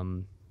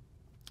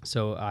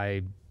 So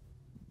I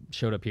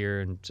showed up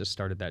here and just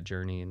started that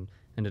journey and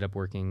ended up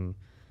working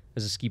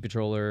as a ski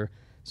patroller,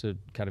 so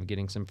kind of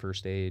getting some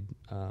first aid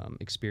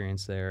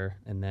experience there.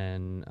 And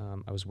then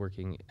I was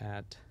working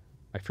at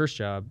my first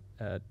job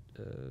at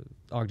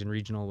Ogden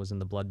Regional, was in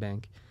the blood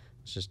bank. I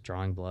was just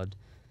drawing blood.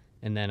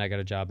 And then I got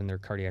a job in their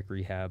cardiac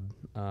rehab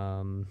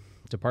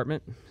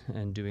department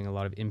and doing a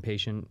lot of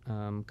inpatient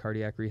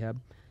cardiac rehab.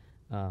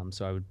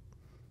 So I would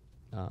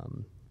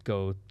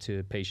go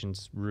to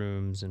patients'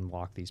 rooms and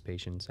walk these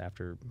patients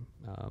after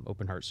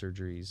open heart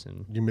surgeries.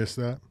 And you miss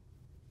that?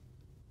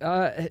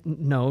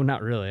 No,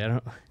 not really.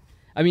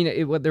 I mean,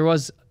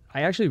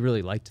 I actually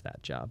really liked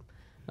that job.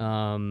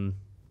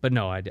 But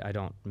no, I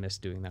don't miss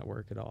doing that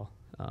work at all.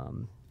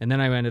 And then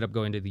I ended up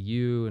going to the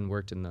U and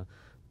worked in the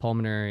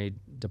pulmonary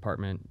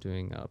department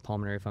doing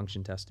pulmonary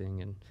function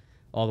testing, and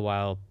all the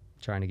while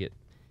trying to get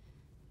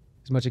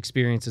as much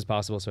experience as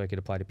possible so I could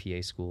apply to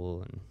PA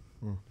school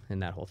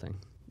and that whole thing.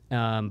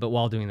 But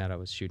while doing that, I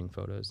was shooting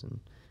photos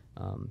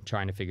and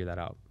trying to figure that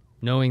out,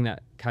 knowing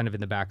that kind of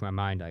in the back of my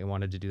mind I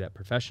wanted to do that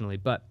professionally.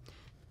 But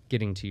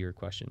getting to your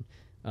question,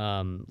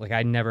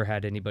 I never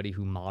had anybody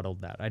who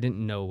modeled that. I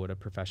didn't know what a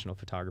professional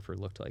photographer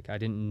looked like. I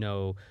didn't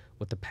know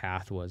what the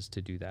path was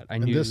to do that. I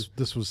knew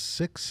this was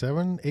 6,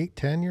 7, 8,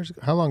 10 years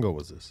ago. How long ago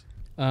was this?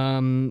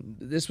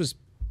 This was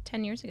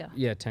 10 years ago.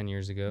 Yeah, 10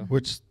 years ago.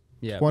 Which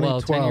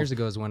 10 years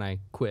ago is when I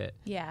quit.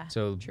 Yeah.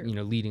 So true.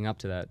 leading up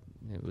to that,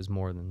 it was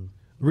more than.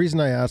 The reason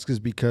I ask is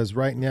because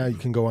right now you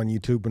can go on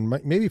YouTube and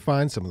maybe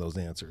find some of those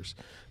answers.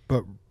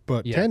 But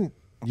Yeah. 10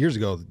 years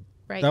ago,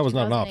 Right, that was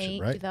not an option,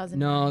 2008, right? 2009.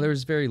 No, there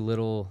was very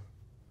little.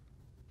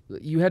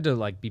 You had to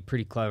like be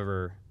pretty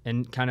clever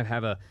and kind of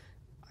have a.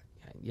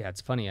 Yeah,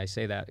 it's funny I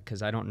say that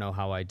because I don't know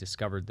how I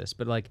discovered this,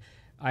 but like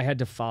I had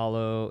to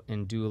follow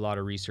and do a lot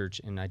of research,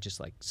 and I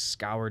just like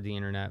scoured the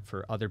internet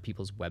for other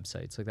people's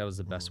websites. Like that was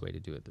the best way to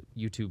do it.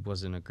 YouTube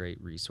wasn't a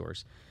great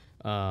resource.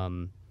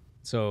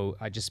 So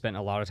I just spent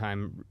a lot of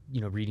time,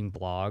 reading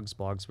blogs.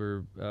 Blogs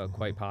were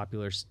quite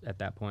popular at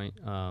that point,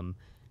 and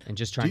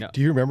just trying to.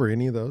 Do you remember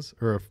any of those,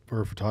 or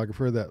a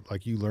photographer that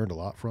like you learned a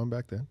lot from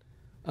back then?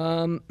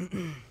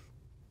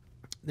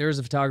 There was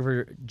a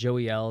photographer,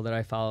 Joey L, that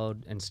I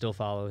followed and still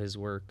follow his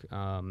work.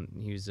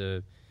 He was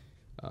a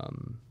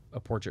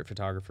portrait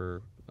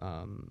photographer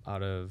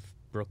out of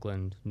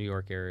Brooklyn, New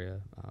York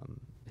area.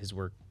 His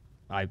work,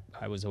 I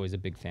was always a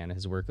big fan of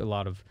his work. A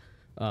lot of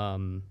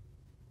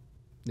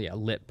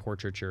lit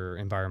portraiture,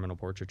 environmental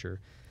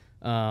portraiture.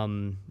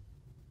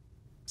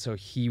 So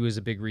he was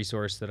a big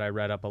resource that I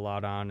read up a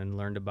lot on and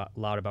learned a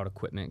lot about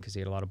equipment because he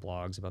had a lot of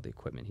blogs about the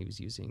equipment he was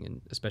using,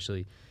 and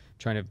especially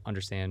trying to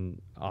understand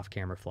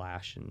off-camera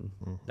flash and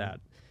that.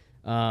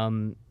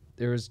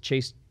 There was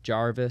Chase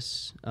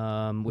Jarvis. Which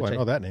I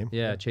know that name.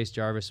 Yeah, Chase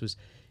Jarvis was,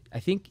 I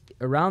think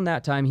around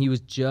that time he was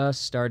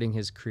just starting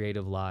his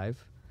creative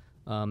live.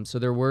 So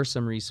there were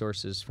some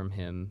resources from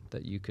him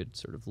that you could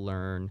sort of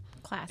learn.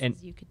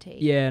 Classes you could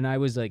take. Yeah, and I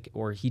was like,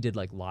 or he did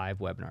like live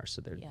webinars.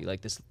 So there'd be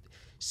like this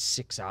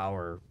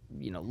 6-hour,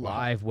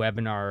 live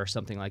webinar or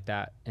something like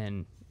that.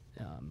 And,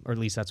 or at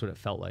least that's what it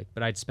felt like.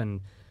 But I'd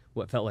spend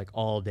what felt like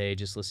all day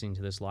just listening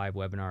to this live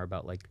webinar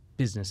about like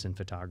business and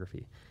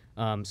photography.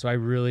 So I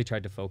really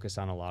tried to focus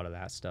on a lot of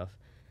that stuff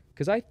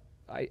because I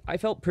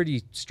felt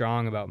pretty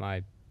strong about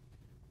my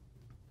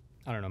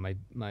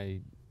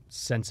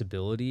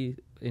sensibility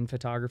in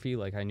photography.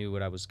 Like I knew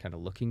what I was kind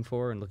of looking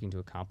for and looking to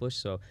accomplish.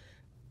 So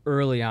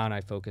early on,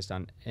 I focused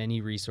on any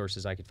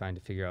resources I could find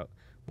to figure out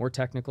more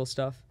technical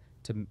stuff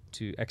to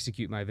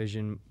execute my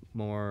vision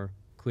more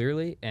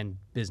clearly, and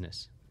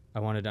business. I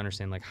wanted to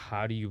understand, like,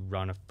 how do you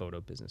run a photo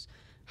business?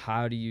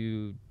 How do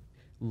you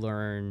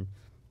learn,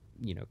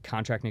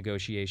 contract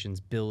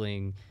negotiations,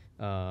 billing?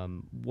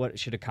 What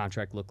should a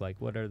contract look like?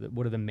 What are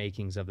the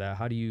makings of that?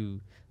 How do you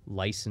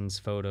license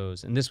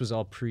photos? And this was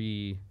all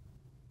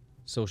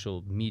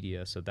pre-social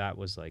media, so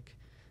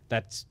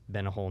that's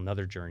been a whole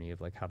nother journey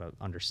of like how to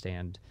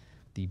understand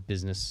the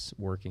business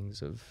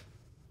workings of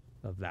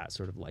that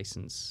sort of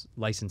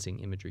licensing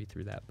imagery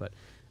through that. But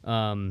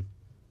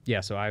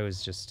so I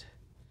was just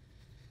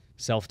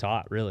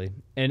self-taught really,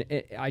 and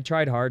I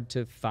tried hard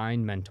to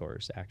find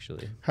mentors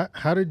actually.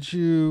 How did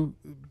you,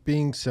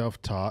 being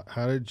self-taught,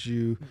 how did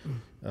you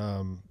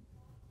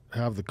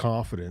have the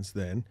confidence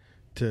then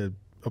to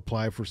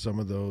apply for some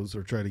of those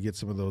or try to get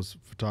some of those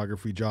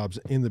photography jobs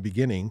in the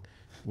beginning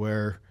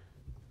where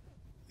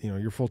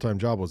your full-time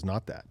job was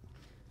not that?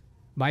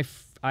 I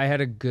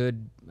had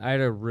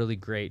a really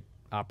great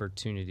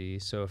opportunity.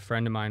 So a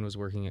friend of mine was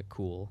working at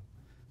Cool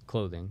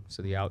Clothing,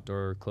 so the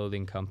outdoor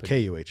clothing company.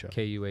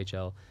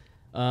 KUHL.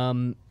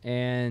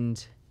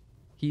 And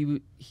he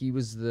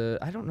was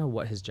I don't know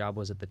what his job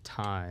was at the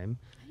time.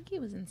 I think he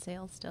was in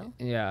sales still.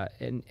 Yeah,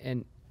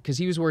 and because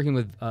he was working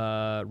with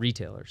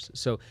retailers,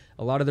 so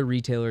a lot of the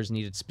retailers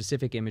needed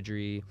specific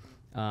imagery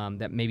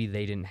that maybe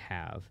they didn't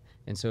have,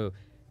 and so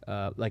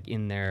like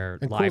in their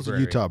library. Cool's a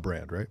Utah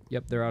brand, right?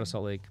 Yep, they're out of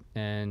Salt Lake,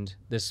 and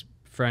this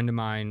friend of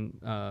mine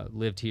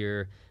lived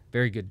here.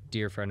 Very good,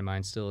 dear friend of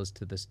mine, still is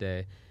to this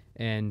day,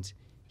 and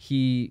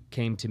he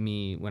came to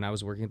me when I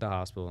was working at the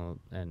hospital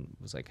and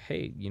was like,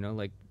 hey,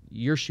 like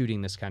you're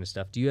shooting this kind of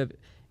stuff. Do you have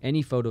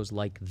any photos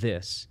like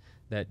this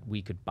that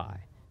we could buy?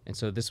 And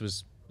so this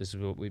is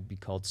what would be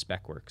called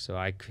spec work. So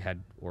I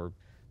had, or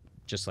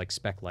just like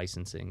spec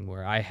licensing,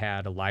 where I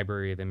had a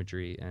library of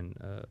imagery and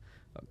a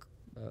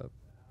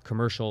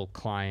commercial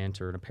client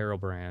or an apparel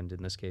brand,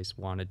 in this case,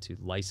 wanted to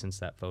license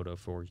that photo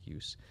for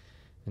use.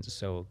 And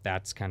so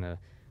that's kind of, I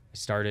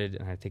started,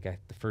 and I think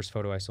the first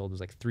photo I sold was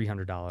like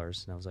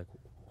 $300. And I was like,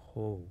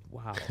 oh,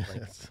 wow,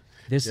 like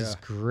this is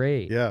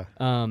great. Yeah.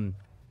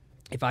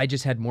 If I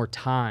just had more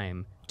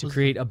time to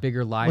create a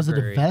bigger library. Was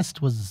it a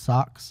vest? Was it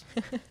socks?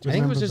 I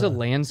think it was just a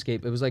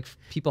landscape. It was like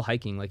people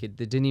hiking. Like it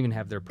didn't even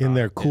have their product in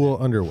their cool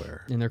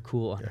underwear. In their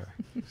cool underwear.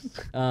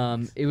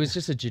 It was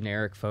just a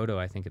generic photo,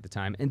 I think, at the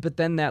time. But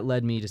then that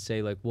led me to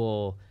say, like,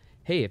 well,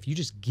 hey, if you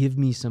just give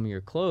me some of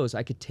your clothes,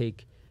 I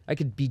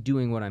could be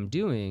doing what I'm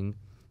doing.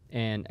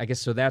 And I guess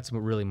so that's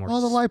really more. Oh,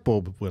 the light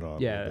bulb went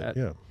on. Yeah.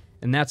 Yeah.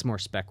 And that's more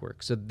spec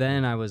work. So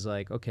then I was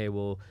like, okay,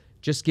 well,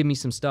 just give me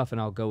some stuff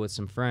and I'll go with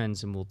some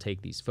friends and we'll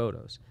take these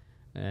photos.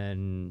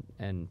 And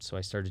so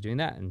I started doing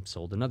that and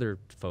sold another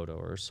photo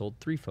or sold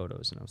 3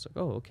 photos. And I was like,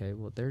 oh, okay,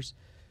 well, there's,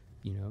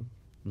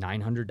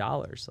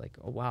 $900. Like,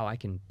 oh, wow, I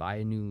can buy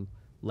a new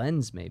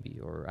lens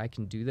maybe, or I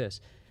can do this.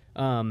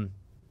 And,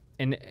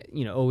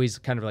 always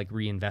kind of like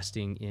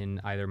reinvesting in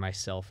either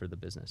myself or the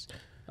business.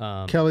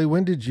 Kelly,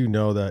 when did you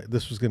know that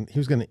he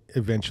was going to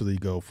eventually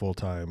go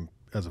full-time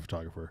as a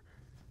photographer?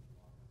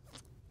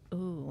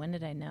 When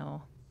did I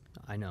know?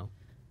 I know.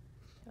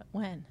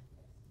 When?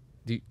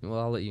 Well,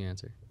 I'll let you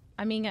answer.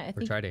 I mean, I Or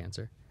think try to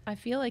answer. I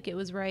feel like it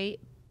was right.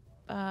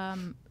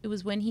 It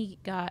was when he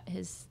got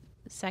his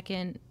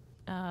second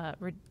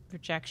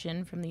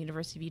rejection from the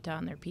University of Utah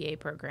on their PA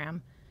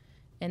program,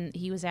 and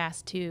he was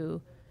asked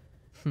to.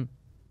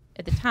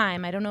 At the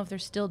time, I don't know if they're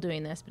still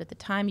doing this, but at the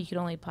time you could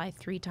only apply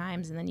 3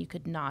 times, and then you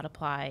could not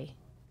apply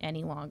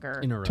any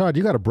longer. In a row. Todd,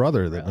 you got a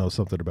brother that knows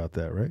something about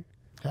that, right?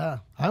 Yeah,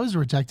 I was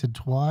rejected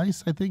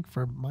twice, I think,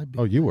 for my.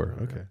 Oh, you were?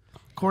 Okay.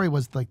 Corey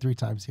was like 3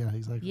 times. Yeah,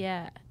 exactly.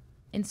 Yeah.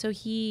 And so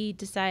he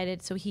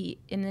decided,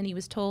 and then he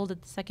was told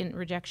at the second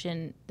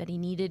rejection that he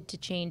needed to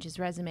change his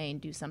resume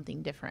and do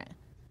something different.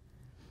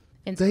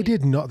 And so They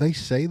did not. They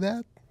say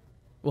that?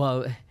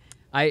 Well,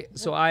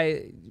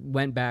 I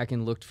went back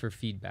and looked for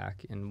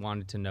feedback and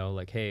wanted to know,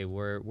 like, hey,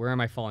 where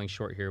am I falling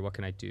short here? What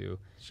can I do?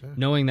 Sure.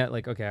 Knowing that,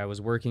 like, okay, I was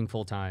working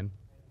full time.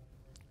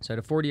 So I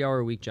had a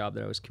 40-hour-a-week job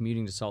that I was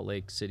commuting to Salt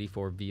Lake City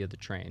for via the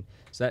train.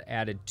 So that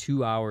added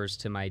 2 hours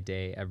to my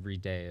day every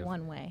day.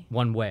 one way.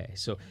 One way.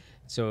 So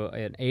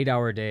an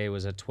 8-hour day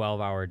was a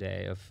 12-hour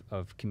day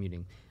of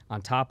commuting. On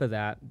top of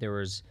that, there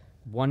was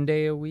 1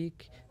 day a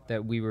week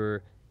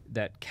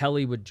that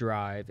Kelly would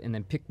drive and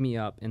then pick me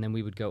up, and then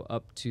we would go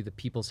up to the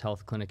People's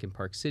Health Clinic in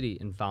Park City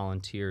and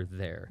volunteer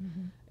there,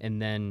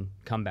 and then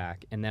come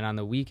back. And then on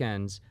the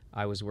weekends,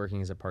 I was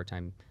working as a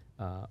part-time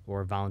or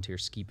a volunteer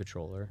ski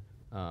patroller.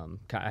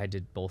 I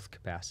did both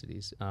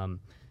capacities,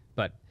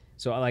 but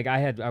so like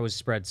I was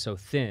spread so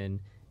thin,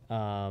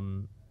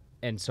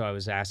 and so I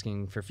was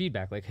asking for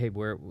feedback, like, hey,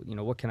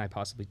 what can I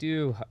possibly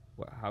do?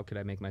 How could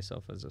I make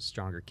myself as a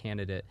stronger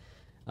candidate?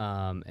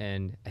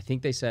 And I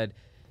think they said,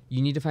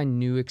 you need to find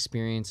new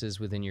experiences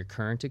within your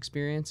current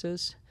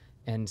experiences,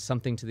 and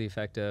something to the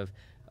effect of,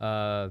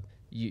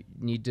 you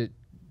need to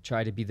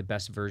try to be the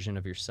best version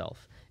of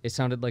yourself. It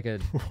sounded like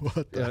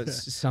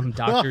some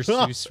Dr.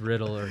 Seuss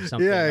riddle or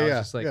something. Yeah, I was yeah.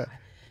 just like,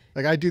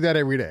 Like I do that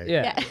every day.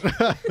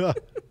 yeah.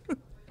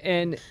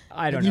 And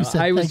I don't You know.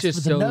 said, I was "Thanks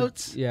just for the so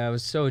notes." I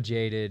was so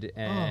jaded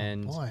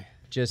and Oh, boy.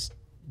 just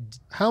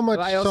How much?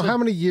 I also- So how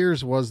many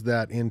years was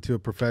that into a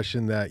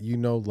profession that you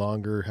no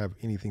longer have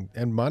anything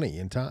and money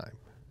and time?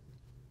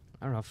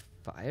 I don't know.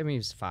 It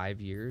was 5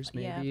 years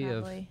maybe Yeah,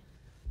 of probably.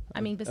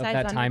 I mean, of besides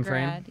that time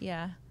frame. undergrad,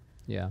 yeah.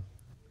 Yeah.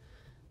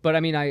 But I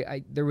mean,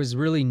 I there was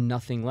really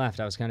nothing left.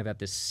 I was kind of at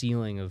this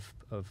ceiling of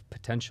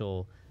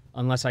potential,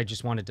 unless I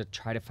just wanted to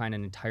try to find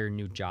an entire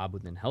new job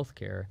within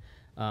healthcare.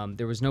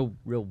 There was no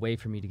real way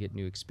for me to get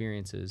new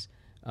experiences.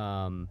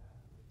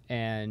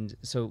 And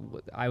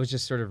so I was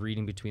just sort of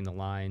reading between the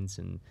lines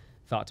and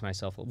thought to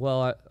myself,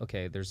 well,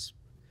 okay, there's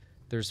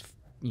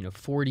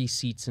 40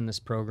 seats in this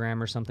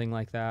program or something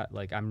like that.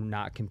 Like, I'm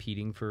not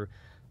competing for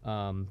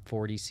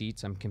 40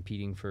 seats. I'm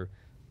competing for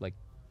like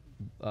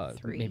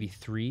 3. maybe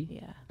 3.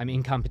 Yeah. I'm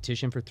in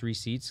competition for 3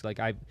 seats. Like,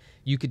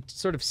 you could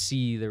sort of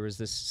see there was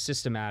this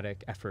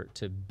systematic effort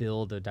to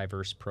build a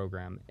diverse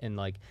program, and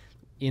like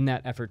in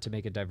that effort to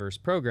make a diverse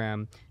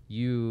program,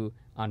 you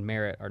on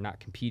merit are not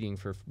competing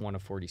for one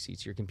of 40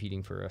 seats. You're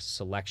competing for a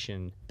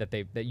selection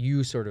that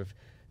you sort of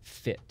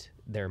fit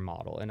their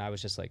model. And I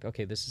was just like,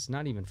 okay, this is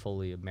not even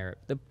fully a merit.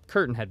 The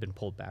curtain had been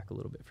pulled back a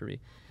little bit for me,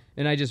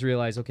 and I just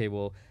realized, okay,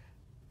 well,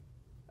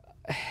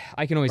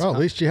 I can always. Well, at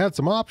least you had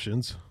some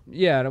options.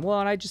 Yeah,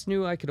 well, and I just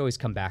knew I could always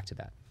come back to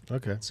that.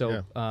 Okay.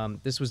 So yeah.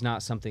 this was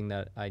not something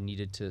that I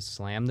needed to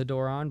slam the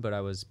door on, but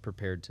I was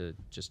prepared to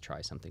just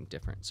try something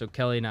different. So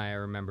Kelly and I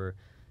remember,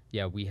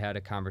 we had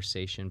a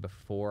conversation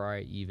before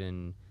I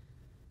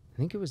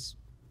think it was,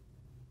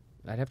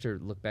 I'd have to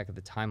look back at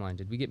the timeline.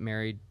 Did we get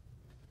married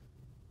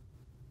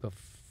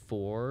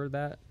before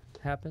that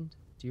happened?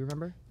 Do you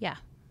remember? Yeah.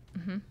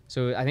 Mm-hmm.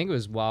 So I think it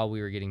was while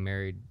we were getting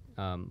married.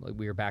 Like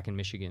we were back in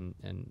Michigan,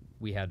 and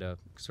we had a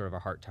sort of a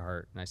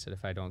heart-to-heart. And I said,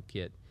 if I don't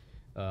get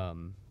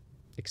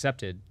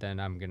accepted, then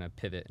I'm going to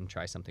pivot and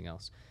try something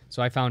else.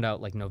 So I found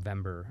out like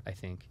November, I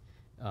think.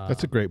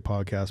 That's a great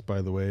podcast,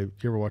 by the way. You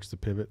ever watch the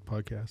Pivot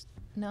podcast?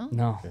 No?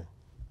 No. Okay.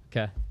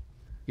 Okay.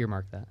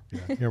 Earmark that.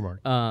 Yeah,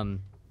 earmark.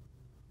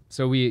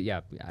 So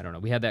I don't know.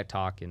 We had that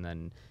talk, and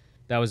then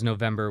that was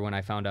November when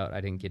I found out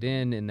I didn't get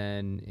in. And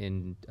then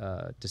in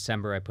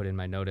December, I put in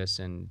my notice,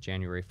 and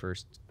January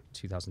 1st,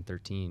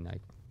 2013,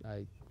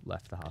 I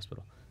left the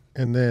hospital.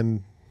 And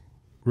then,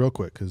 real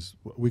quick, because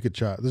we could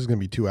chat. This is going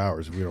to be 2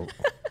 hours if we don't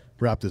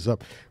wrap this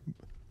up.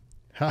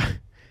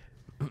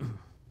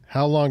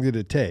 How long did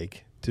it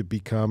take to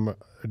become?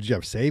 Did you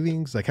have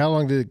savings? Like, how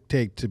long did it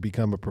take to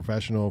become a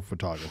professional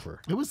photographer?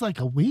 It was like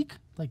a week,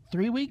 like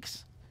 3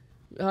 weeks.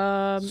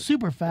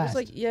 Super It fast.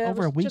 was like,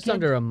 over a weekend. just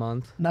under a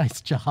month. Nice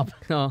job.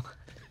 No.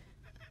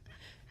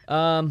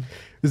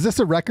 Is this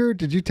a record?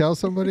 Did you tell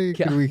somebody?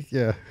 Yeah. Could we?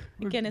 Yeah.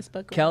 Guinness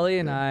Book. Kelly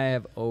and I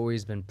have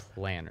always been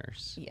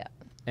planners. Yeah.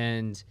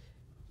 And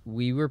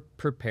we were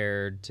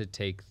prepared to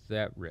take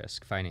that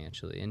risk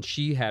financially. And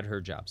she had her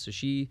job.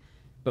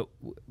 But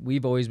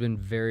we've always been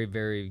very,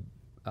 very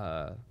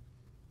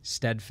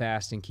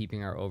steadfast in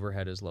keeping our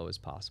overhead as low as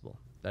possible.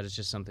 That is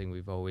just something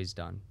we've always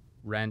done.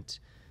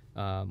 Rent,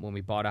 when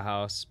we bought a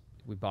house,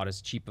 we bought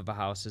as cheap of a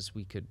house as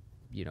we could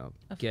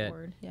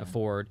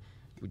afford.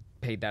 We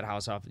paid that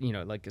house off,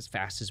 like as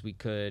fast as we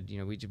could.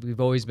 We've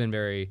always been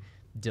very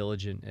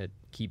diligent at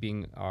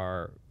keeping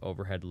our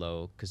overhead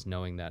low, because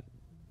knowing that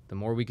the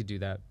more we could do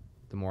that,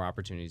 the more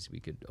opportunities we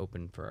could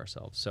open for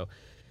ourselves. So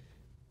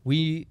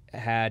we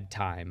had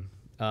time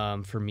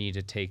for me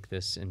to take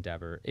this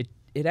endeavor.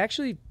 It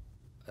actually,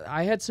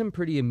 I had some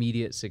pretty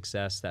immediate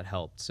success that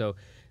helped. So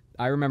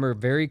I remember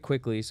very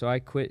quickly, so I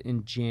quit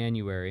in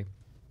January.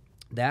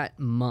 That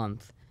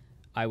month,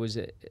 I was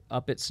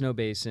up at Snow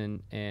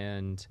Basin,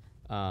 and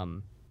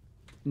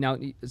now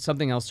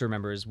something else to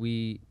remember is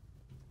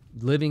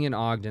living in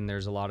Ogden,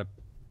 there's a lot of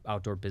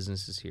outdoor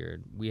businesses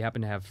here. We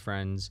happen to have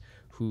friends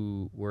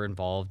who were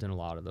involved in a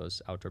lot of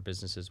those outdoor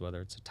businesses,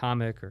 whether it's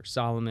Atomic or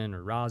Solomon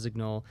or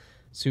Rosignol,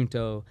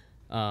 Sunto.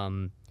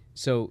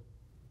 So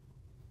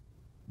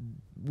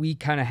we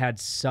kind of had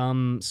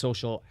some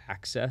social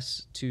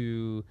access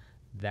to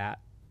that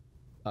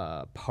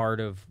part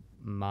of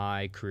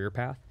my career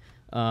path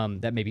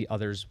that maybe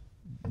others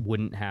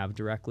wouldn't have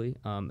directly.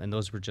 And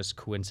those were just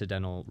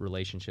coincidental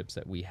relationships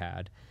that we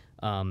had.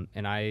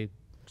 And I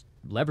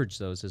leveraged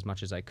those as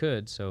much as I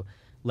could. So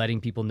letting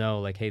people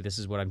know, like, hey, this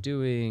is what I'm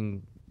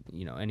doing,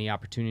 any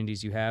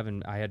opportunities you have.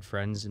 And I had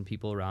friends and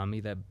people around me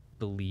that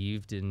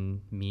believed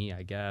in me,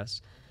 I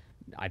guess.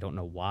 I don't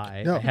know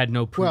why. No. I had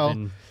no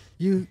proven... Well,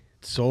 you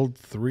sold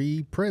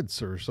 3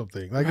 prints or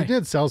something. Like, right. You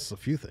did sell a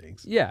few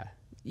things.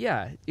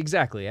 Yeah,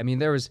 exactly. I mean,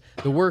 the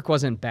work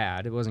wasn't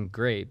bad. It wasn't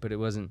great, but it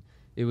was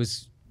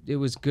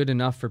good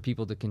enough for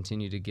people to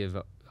continue to give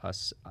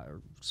us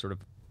sort of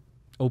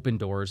open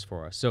doors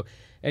for us. So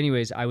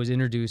anyways, I was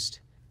introduced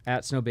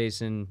at Snow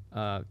Basin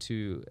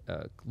to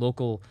a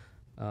local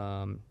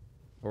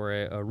or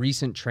a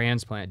recent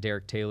transplant,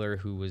 Derek Taylor,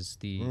 who was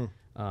the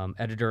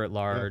editor at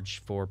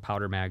large for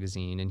Powder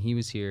Magazine, and he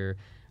was here.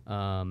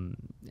 And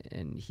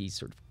he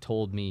sort of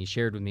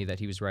shared with me that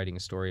he was writing a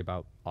story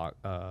about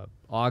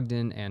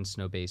Ogden and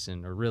Snow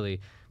Basin, or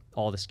really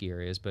all the ski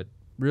areas, but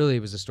really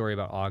it was a story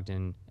about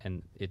Ogden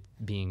and it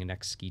being a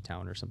next ski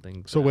town or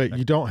something. So wait,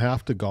 you don't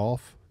have to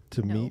golf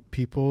to meet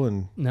people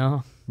and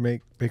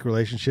make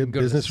relationships,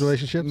 business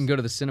relationships? You can go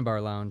to the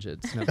Cinnabar Lounge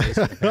at Snow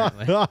Basin,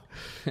 apparently.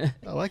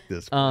 I like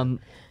this.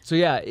 So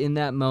yeah, in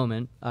that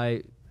moment,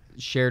 I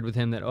shared with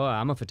him that,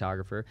 I'm a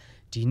photographer.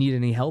 Do you need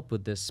any help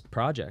with this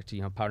project?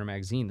 Powder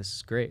Magazine, this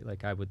is great.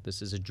 Like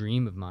this is a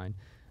dream of mine.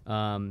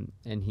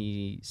 And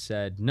he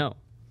said, no,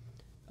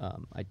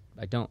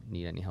 I don't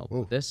need any help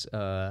with this.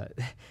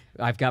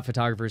 I've got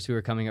photographers who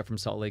are coming up from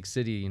Salt Lake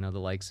City, the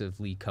likes of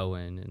Lee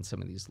Cohen and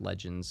some of these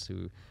legends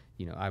who,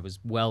 I was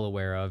well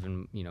aware of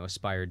and,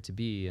 aspired to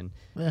be. And,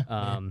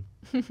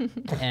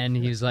 and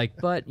he was like,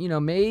 but,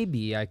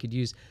 maybe I could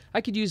use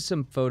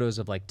some photos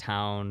of like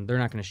town. They're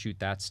not going to shoot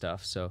that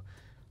stuff. So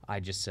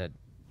I just said,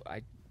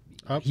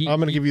 I'm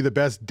going to give you the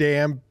best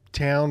damn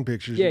town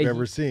pictures you've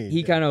ever seen.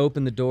 He kind of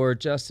opened the door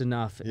just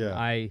enough. And Yeah.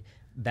 I,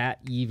 that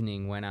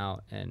evening, went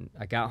out and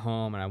I got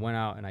home and I went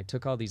out and I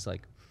took all these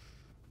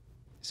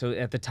so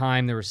at the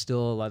time there was still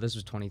a lot, this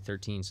was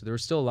 2013, so there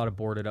was still a lot of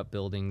boarded up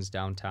buildings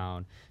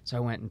downtown. So I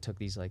went and took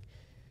these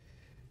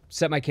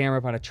set my camera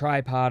up on a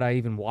tripod. I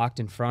even walked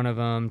in front of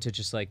them to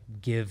just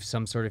give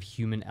some sort of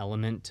human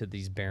element to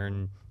these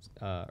barren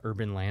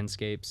urban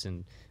landscapes.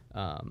 And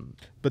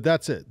but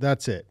that's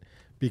it.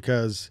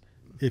 Because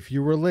if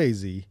you were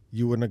lazy,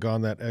 you wouldn't have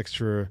gone that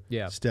extra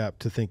step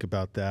to think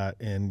about that,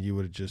 and you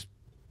would have just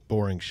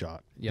boring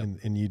shot. Yep.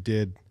 And you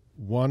did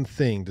one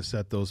thing to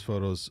set those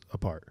photos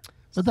apart.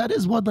 But that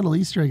is one little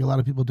Easter egg a lot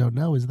of people don't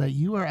know, is that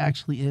you are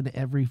actually in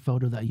every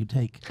photo that you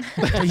take.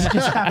 So you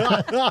just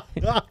have to,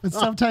 but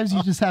sometimes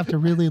you just have to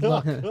really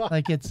look.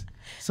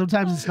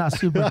 Sometimes it's not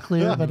super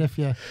clear, but if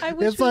you...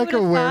 It's like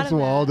a Where's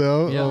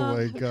Waldo. Yeah. Oh,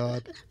 my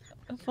God.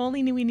 If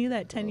only we knew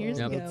that 10 years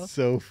ago. That's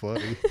so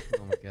funny.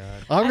 oh my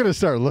God. I'm going to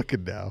start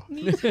looking now.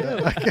 Me too.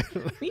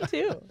 Me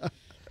too.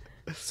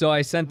 So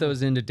I sent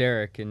those into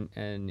Derek,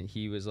 and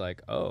he was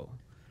like,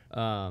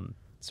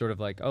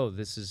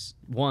 this is,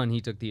 one, he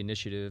took the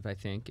initiative, I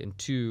think, and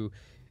 2,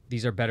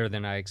 these are better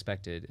than I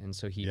expected. And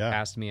so he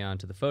passed me on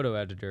to the photo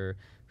editor,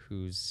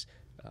 who's,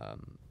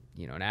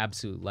 an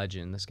absolute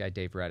legend, this guy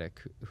Dave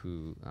Reddick,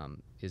 who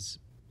is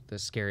the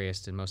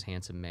scariest and most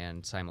handsome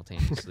man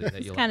simultaneously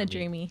that you'll kind of meet.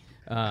 dreamy.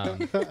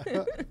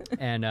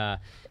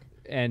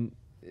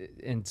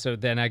 And so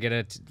then I get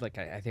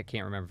I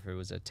can't remember if it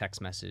was a text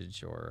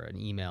message or an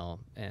email,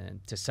 and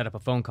to set up a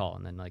phone call.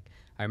 And then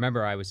I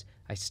remember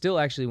I still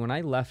actually, when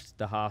I left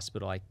the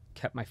hospital, I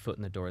kept my foot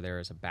in the door there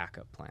as a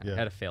backup plan. I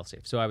had a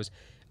fail-safe. So I was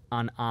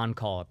on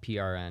call, a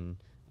PRN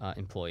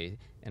employee,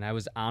 and I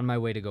was on my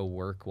way to go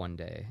work one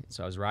day.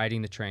 So I was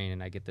riding the train,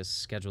 and I get this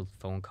scheduled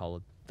phone call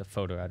with the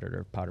photo editor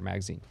of Powder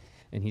Magazine.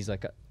 And he's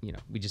like,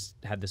 we just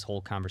had this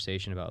whole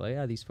conversation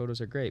about these photos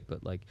are great,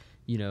 but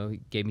he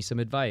gave me some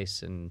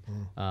advice and,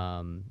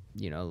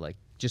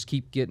 just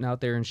keep getting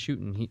out there and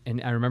shooting.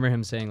 And I remember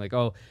him saying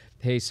oh,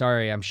 hey,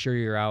 sorry, I'm sure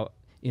you're out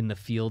in the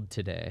field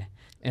today.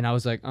 And I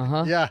was like,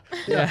 Yeah.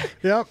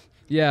 Yep.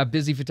 Yeah,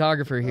 busy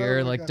photographer here.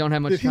 Oh my Like, God. don't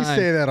have much Did time. he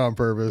say that on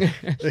purpose?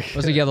 I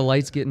was like, yeah, the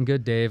light's getting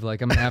good, Dave.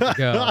 Like, I'm gonna have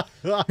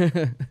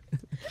to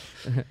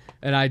go.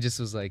 And I just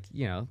was like,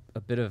 you know,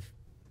 a bit of,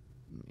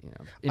 you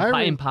know,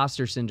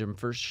 imposter syndrome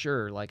for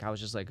sure. Like, I was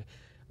just like,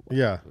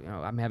 Yeah. you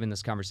know, I'm having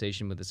this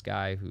conversation with this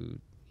guy who, you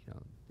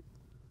know,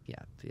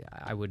 yeah,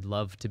 I would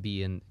love to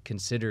be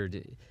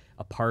considered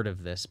a part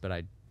of this, but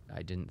I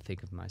didn't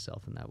think of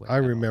myself in that way. I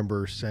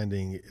remember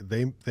sending,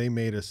 they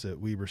made us at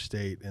Weber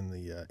State in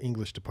the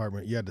English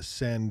department, you had to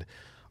send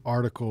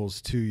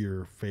articles to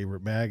your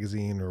favorite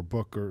magazine or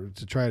book or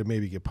to try to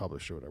maybe get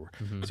published or whatever.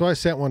 So I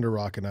sent one to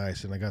Rock and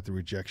Ice and I got the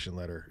rejection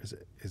letter. Is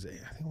it I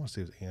think I want to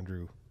say it was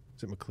Andrew.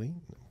 Is it McLean?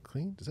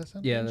 McLean? Does that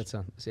sound Yeah, French?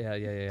 that sounds,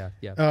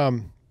 yeah.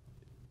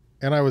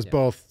 And I was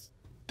both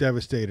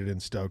devastated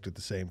and stoked at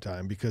the same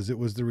time because it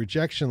was the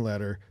rejection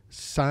letter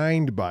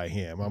signed by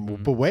him.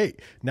 But wait,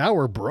 now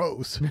we're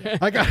bros.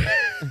 I got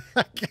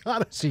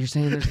it. So you're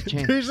saying there's a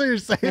chance? Usually you're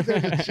saying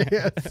there's a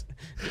chance.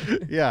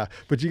 Yeah,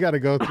 but you got to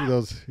go through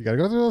those. You got to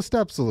go through those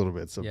steps a little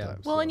bit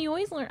sometimes. Well, and you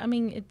always learn. I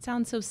mean, it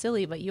sounds so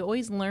silly, but you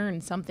always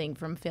learn something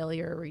from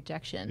failure or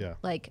rejection. Yeah.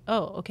 Like,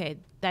 oh, okay,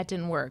 that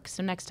didn't work.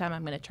 So next time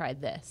I'm going to try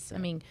this. I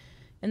mean,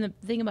 and the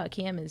thing about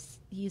Cam is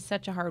he's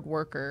such a hard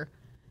worker,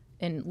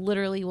 and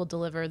literally will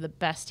deliver the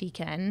best he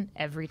can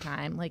every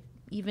time. Like,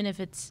 even if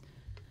it's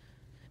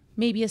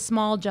maybe a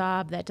small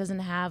job that doesn't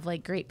have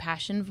like great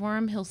passion for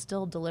him, he'll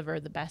still deliver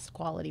the best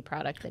quality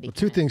product that he can.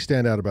 Two things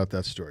stand out about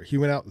that story. He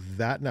went out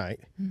that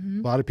night.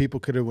 A lot of people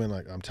could have went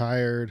like, I'm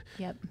tired.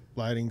 Yep.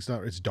 Lighting's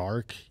not, it's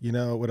dark, you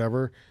know,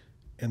 whatever.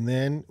 And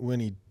then when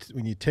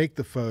you take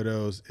the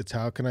photos, it's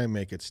how can I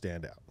make it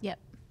stand out? Yep.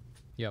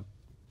 Yep.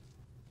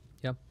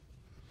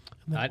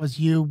 That was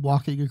you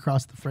walking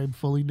across the frame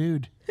fully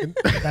nude.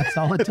 That's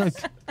all it took.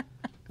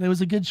 It was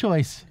a good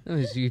choice.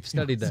 You've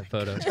studied that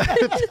photo.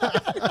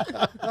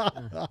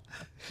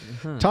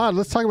 Todd,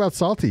 let's talk about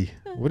Salty.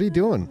 What are you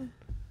doing?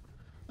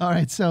 All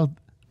right, so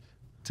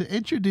to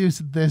introduce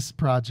this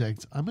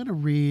project, I'm going to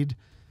read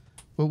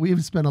what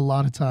we've spent a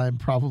lot of time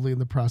probably in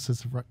the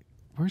process of.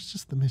 Where's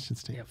just the mission Yeah,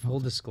 statement? full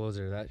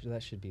disclosure,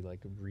 that should be like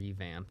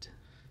revamped.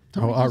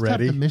 Don't we just have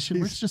already? the mission?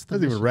 Where's just the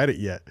hasn't mission? even read it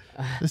yet.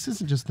 This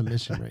isn't just the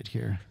mission right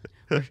here.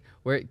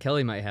 Where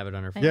Kelly might have it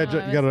on her phone. Yeah,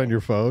 know, you got it on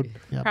your phone.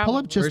 Yeah, Probably. pull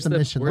up just Where's the the-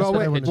 mission. where's That's the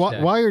what I pitch want to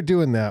deck? While you're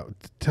doing that,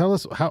 tell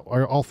us how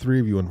are all three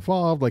of you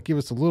involved? Like, give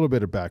us a little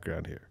bit of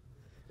background here.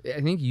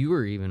 I think you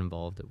were even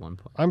involved at one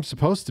point. I'm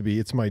supposed to be.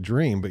 It's my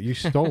dream, but you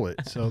stole it.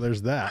 So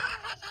there's that.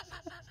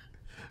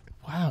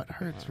 Wow, it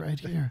hurts right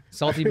here.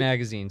 Salty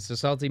Magazine. So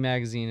Salty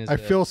Magazine is I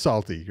feel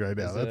salty right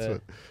now. is That's a-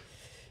 what.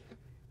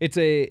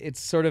 it's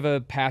sort of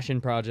a passion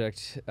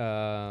project,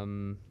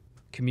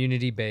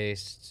 community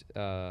based.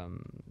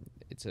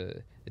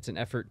 It's an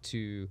effort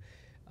to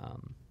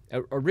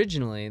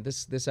originally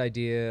this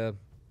idea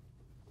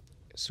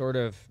sort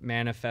of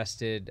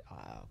manifested.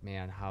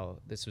 How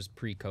this was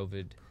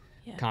pre-COVID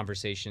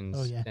conversations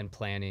Oh, yeah. and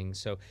planning.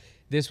 So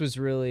this was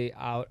really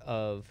out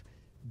of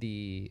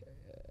the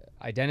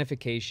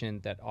identification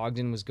that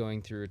Ogden was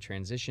going through a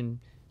transition,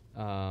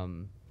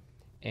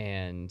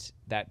 and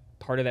that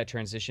part of that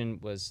transition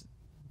was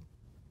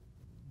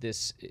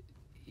this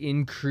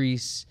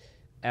increase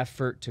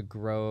effort to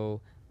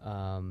grow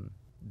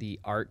the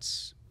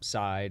arts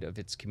side of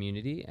its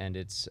community and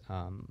its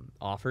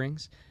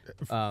offerings.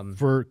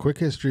 For quick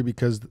history,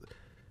 because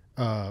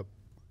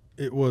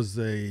it was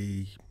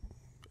a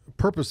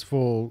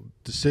purposeful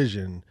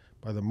decision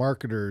by the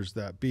marketers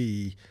that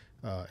be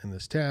in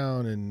this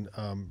town and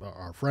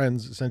our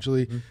friends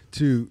essentially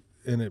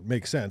and it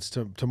makes sense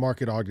to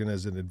market Ogden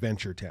as an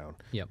adventure town.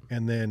 Yep.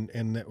 And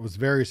it was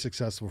very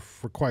successful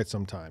for quite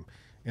some time.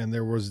 And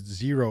there was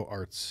zero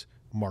arts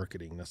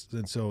marketing.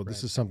 And so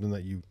this is something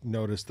that you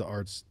noticed the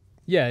arts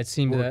Yeah, it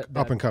seemed were that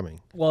up and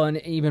coming. Well, and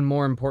even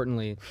more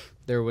importantly,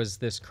 there was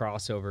this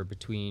crossover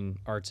between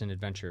arts and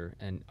adventure,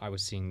 and I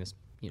was seeing this.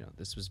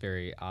 This was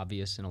very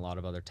obvious in a lot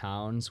of other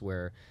towns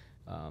where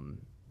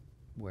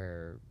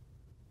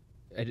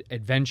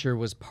adventure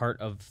was part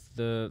of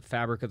the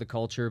fabric of the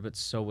culture, but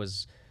so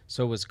was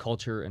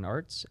culture and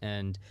arts,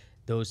 and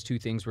those two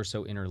things were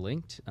so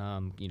interlinked.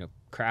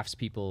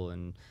 Craftspeople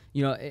and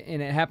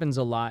and it happens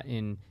a lot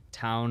in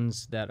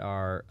towns that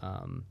are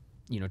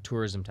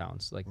tourism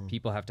towns. Like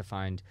people have to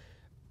find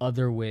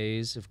other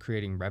ways of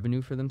creating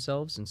revenue for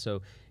themselves, and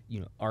so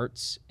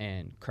arts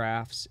and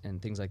crafts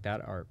and things like that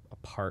are a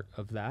part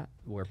of that,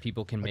 where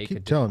people can make. I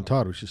keep telling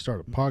Todd we should start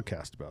a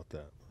podcast about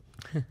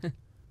that.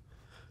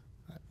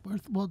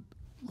 Well,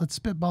 let's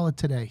spitball it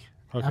today.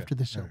 Okay. After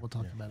the show, All right. we'll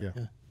talk about it.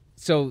 Yeah. Yeah.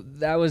 So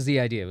that was the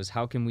idea, was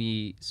how can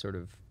we sort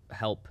of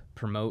help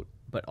promote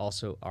but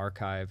also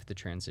archive the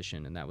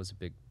transition, and that was a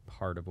big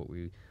part of what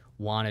we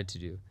wanted to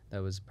do.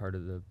 That was part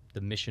of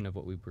the mission of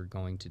what we were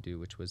going to do,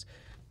 which was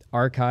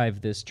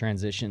archive this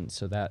transition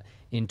so that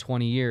in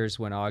 20 years,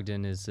 when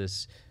Ogden is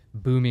this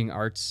booming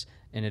arts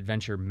and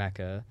adventure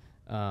mecca,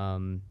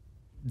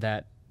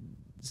 that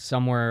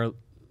somewhere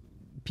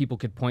people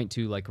could point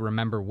to, like,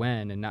 remember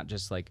when, and not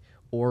just like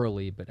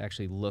orally, but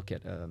actually look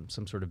at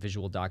some sort of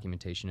visual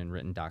documentation and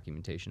written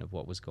documentation of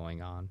what was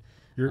going on.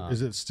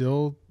 Is it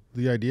still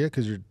the idea?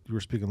 Because you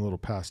were speaking a little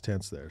past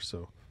tense there.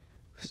 So,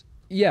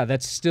 yeah,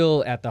 that's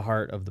still at the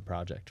heart of the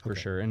project for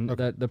Okay. sure. And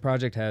Okay. the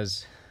project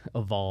has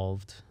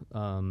evolved.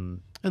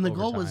 And the over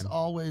goal was time.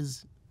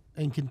 always,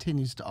 and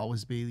continues to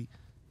always be,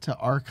 to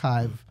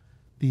archive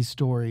these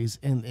stories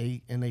in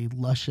a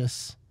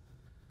luscious,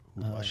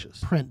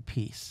 print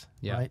piece,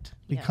 Yeah. right?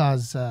 Yeah.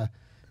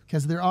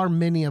 Because there are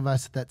many of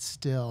us that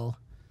still,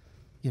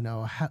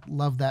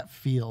 love that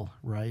feel,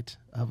 right,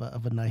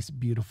 of a nice,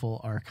 beautiful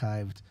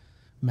archived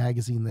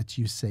magazine that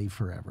you save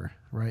forever,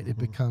 right? It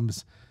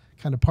becomes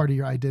kind of part of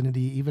your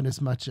identity, even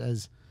as much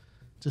as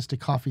just a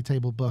coffee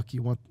table book.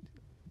 You want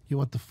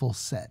the full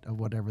set of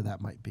whatever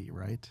that might be,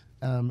 right?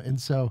 And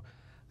so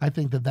I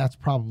think that that's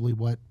probably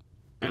what,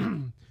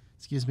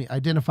 excuse me,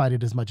 identified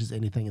it as much as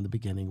anything in the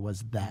beginning,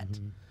 was that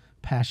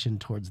passion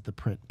towards the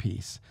print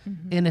piece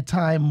in a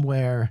time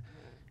where,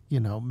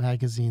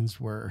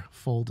 magazines were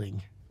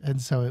folding. And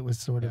so it was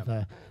sort of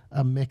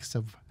a mix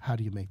of how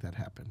do you make that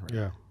happen, right?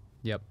 yeah.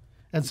 Yep.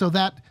 And so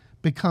that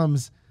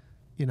becomes,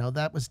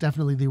 that was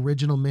definitely the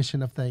original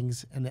mission of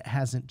things, and it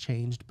hasn't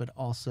changed, but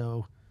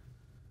also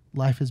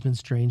life has been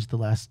strange the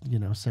last,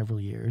 several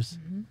years.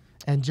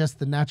 And just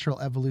the natural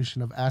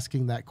evolution of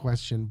asking that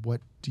question,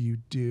 what do you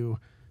do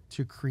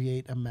to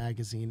create a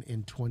magazine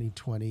in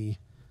 2020?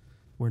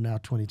 We're now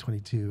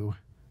 2022,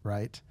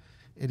 right?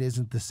 It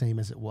isn't the same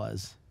as it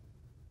was.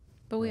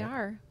 But we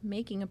are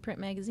making a print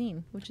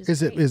magazine, which is Is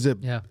great. it?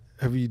 Yeah.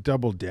 Have you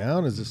doubled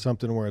down? Is it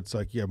something where it's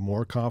like you have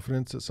more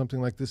confidence that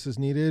something like this is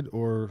needed,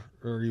 or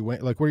you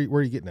went like where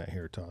are you getting at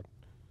here, Todd?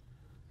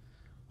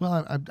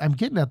 Well, I'm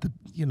getting at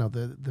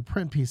the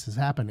print piece is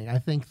happening. I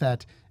think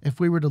that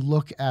if we were to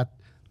look at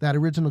that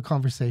original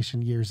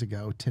conversation years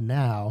ago to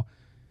now,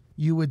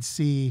 you would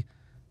see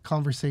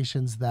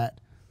conversations that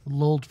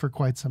lulled for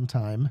quite some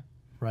time,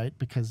 right,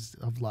 because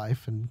of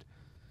life and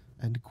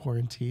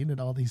quarantine and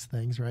all these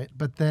things, right?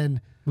 But then,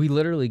 We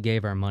literally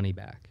gave our money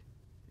back.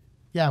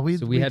 yeah, we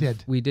So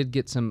did. we did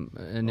get some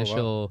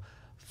initial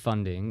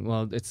funding.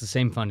 Well, it's the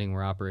same funding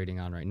we're operating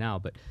on right now,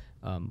 but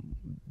It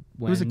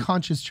was a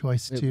conscious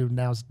choice to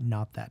now's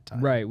not that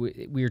time. right,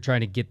 we were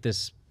trying to get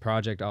this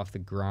project off the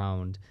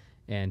ground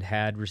and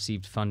had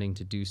received funding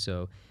to do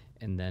so,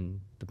 and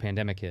then the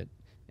pandemic hit,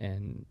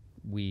 and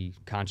we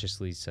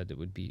consciously said it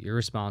would be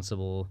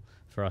irresponsible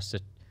for us to,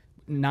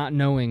 not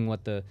knowing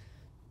what the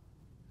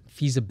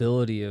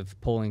feasibility of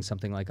pulling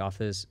something like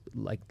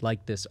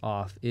this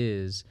off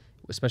is,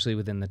 especially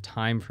within the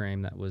time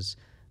frame that was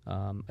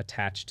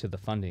attached to the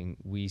funding.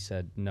 We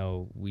said,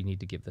 no, we need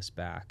to give this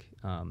back.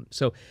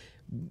 So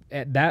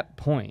at that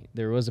point,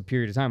 there was a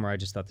period of time where I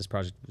just thought this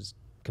project was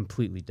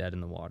completely dead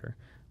in the water.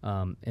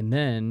 And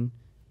then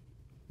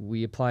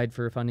we applied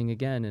for funding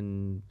again,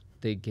 and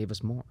they gave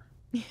us more.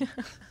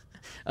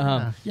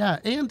 Yeah,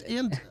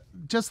 and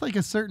just like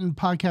a certain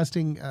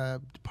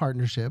podcasting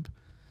partnership,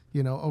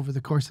 over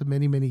the course of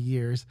many, many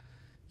years,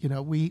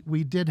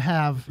 we did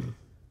have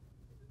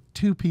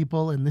two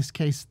people, in this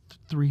case,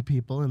 three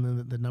people, and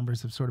then the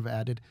numbers have sort of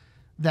added,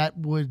 that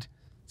would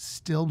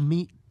still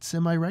meet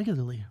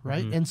semi-regularly,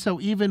 right? And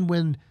so even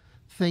when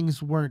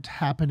things weren't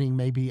happening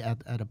maybe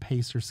at a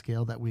pace or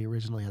scale that we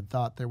originally had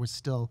thought, there was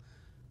still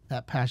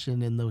that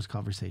passion in those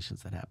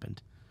conversations that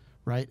happened,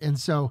 right? And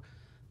so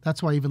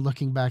that's why even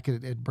looking back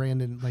at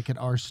Brandon, like at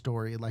our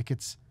story, like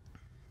it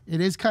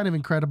is kind of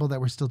incredible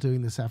that we're still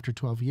doing this after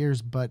 12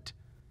 years, but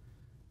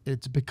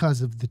it's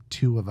because of the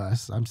two of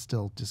us. I'm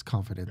still just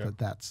confident that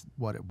that's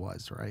what it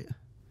was, right?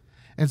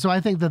 And so I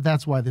think that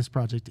that's why this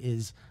project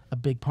is a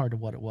big part of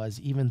what it was,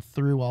 even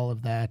through all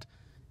of that,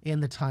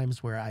 in the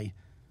times where I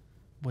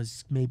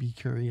was maybe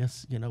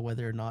curious,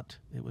 whether or not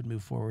it would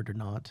move forward or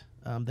not.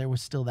 There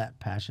was still that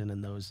passion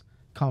in those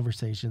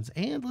conversations.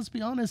 And let's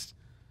be honest,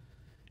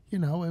 it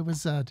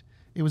was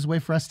a way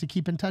for us to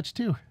keep in touch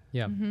too.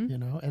 Yeah.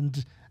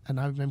 And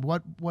I mean,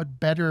 what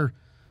better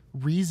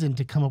reason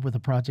to come up with a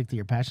project that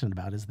you're passionate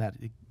about is that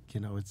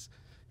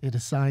it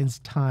assigns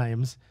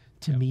times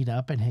to meet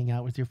up and hang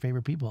out with your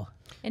favorite people.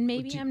 And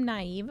maybe I'm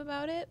naive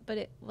about it, but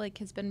it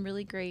has been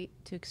really great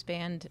to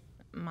expand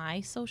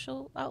my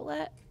social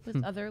outlet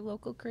with other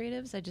local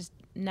creatives.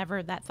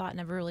 That thought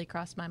never really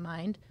crossed my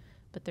mind,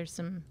 but there's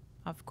some,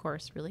 of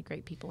course, really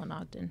great people in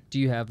Ogden. Do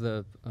you have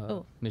the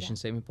mission yeah.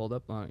 statement pulled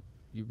up? Why don't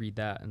you read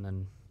that and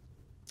then...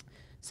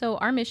 So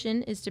our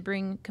mission is to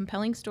bring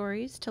compelling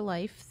stories to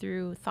life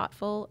through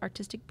thoughtful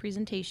artistic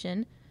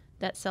presentation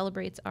that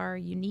celebrates our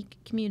unique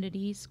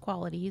community's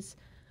qualities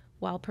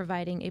while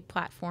providing a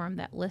platform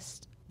that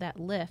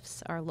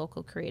lifts our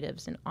local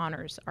creatives and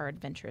honors our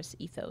adventurous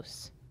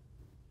ethos.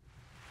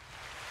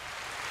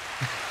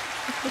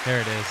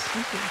 There it is.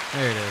 Thank you.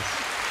 There it is.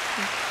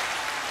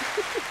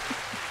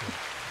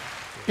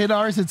 In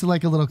ours, it's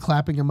like a little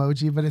clapping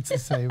emoji, but it's the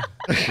same.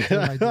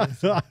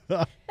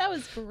 That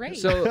was great.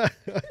 So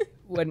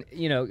when,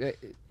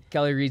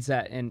 Kelly reads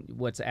that, and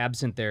what's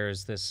absent there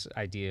is this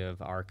idea of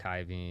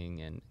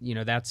archiving, and,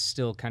 that's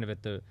still kind of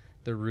at the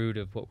root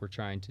of what we're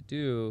trying to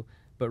do.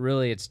 but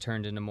really it's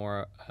turned into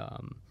more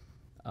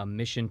a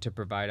mission to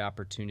provide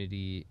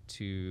opportunity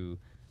to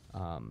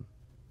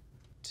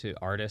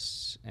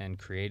artists and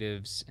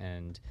creatives,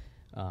 and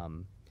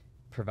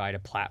provide a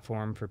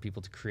platform for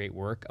people to create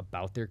work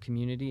about their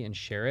community and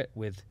share it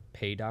with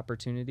paid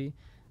opportunity.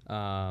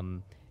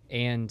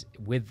 And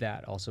with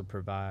that, also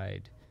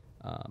provide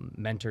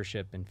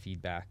mentorship and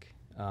feedback.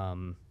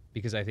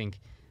 Because I think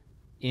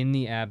in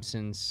the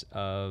absence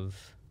of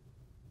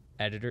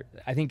editor,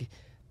 I think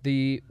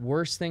the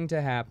worst thing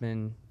to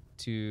happen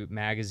to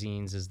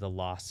magazines is the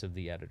loss of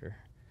the editor.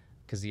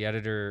 Because the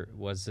editor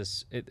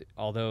was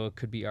although it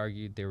could be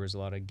argued there was a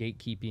lot of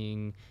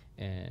gatekeeping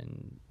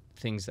and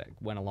things that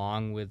went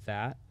along with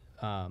that,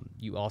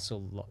 you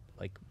also,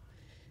 like,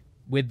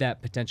 with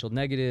that potential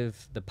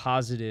negative, the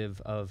positive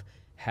of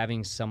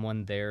having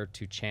someone there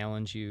to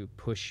challenge you,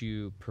 push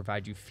you,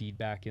 provide you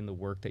feedback in the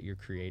work that you're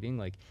creating,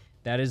 like,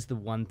 that is the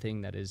one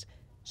thing that is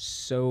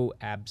so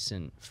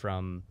absent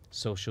from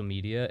social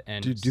media.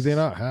 And do they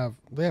not have?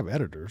 They have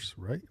editors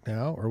right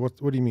now, or what?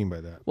 What do you mean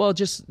by that? Well,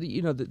 just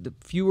the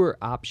fewer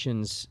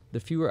options, the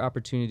fewer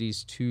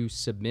opportunities to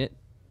submit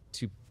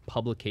to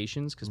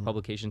publications, because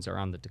publications are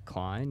on the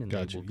decline, and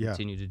they will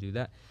continue to do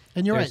that.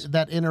 And you're right,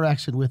 that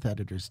interaction with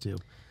editors too.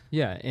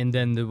 Yeah, and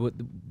then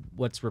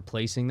what's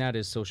replacing that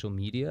is social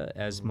media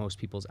as most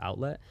people's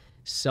outlet.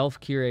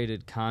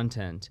 Self-curated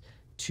content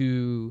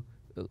to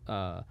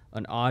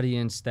an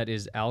audience that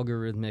is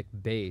algorithmic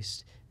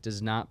based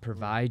does not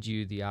provide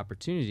you the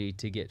opportunity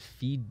to get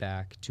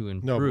feedback to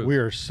improve. No, but we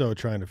are so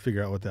trying to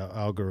figure out what the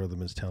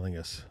algorithm is telling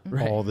us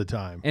all the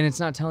time. And it's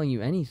not telling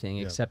you anything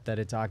except that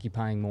it's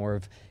occupying more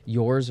of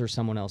yours or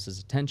someone else's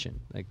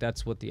attention. Like,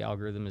 that's what the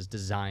algorithm is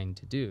designed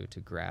to do, to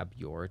grab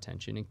your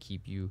attention and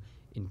keep you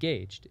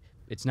engaged.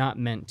 It's not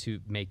meant to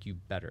make you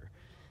better.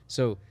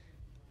 So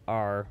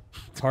our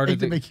part of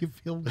to make you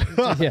feel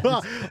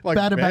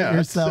bad about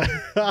yourself.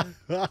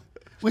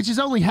 Which is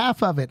only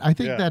half of it. I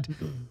think that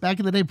back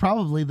in the day,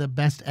 probably the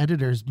best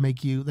editors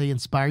they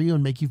inspire you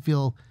and make you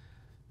feel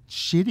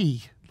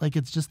shitty. Like,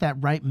 it's just that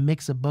right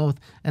mix of both.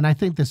 And I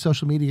think the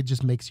social media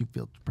just makes you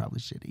feel probably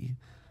shitty.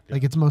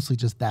 Like, it's mostly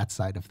just that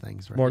side of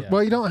things, right?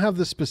 Well, you don't have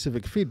the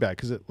specific feedback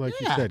because, like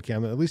you said,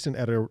 Cam, at least an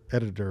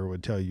editor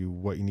would tell you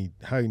what you need,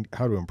 how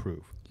to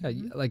improve.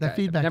 Yeah, like that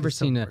feedback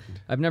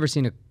I've never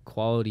seen a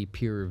quality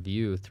peer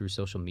review through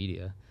social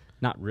media.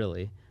 Not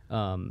really.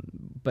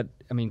 But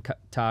I mean,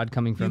 Todd,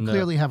 coming from you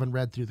clearly haven't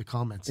read through the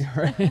comments.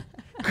 Right?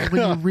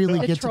 When you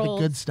really get trolls.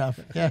 to the good stuff.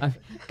 Yeah.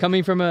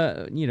 Coming from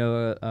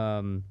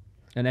an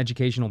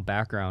educational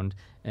background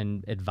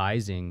and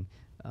advising,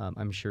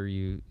 I'm sure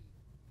you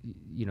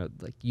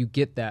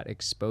get that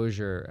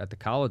exposure at the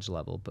college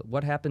level. But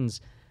what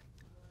happens,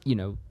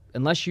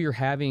 unless you're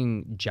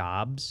having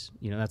jobs,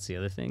 that's the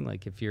other thing.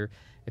 Like, if you're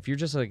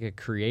just like a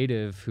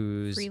creative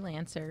who's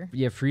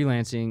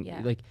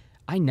freelancing, like,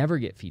 I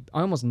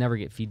almost never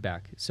get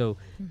feedback. So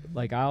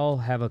like, I'll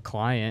have a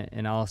client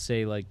and I'll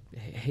say, like,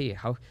 hey,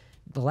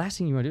 the last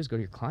thing you want to do is go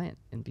to your client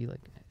and be like,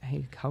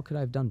 hey, how could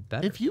I have done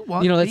better? If you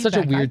want that's such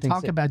a weird I thing.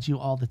 talk about you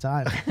all the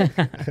time.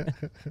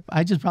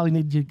 I just probably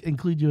need to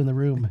include you in the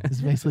room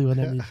is basically what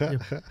I need to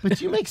do. But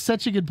you make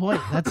such a good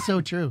point. That's so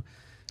true.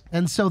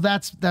 And so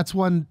that's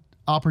one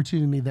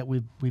opportunity that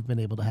we've been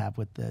able to have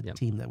with the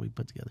team that we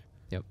put together.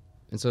 Yep.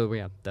 And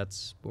so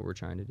that's what we're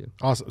trying to do.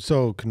 Awesome.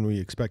 So can we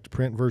expect a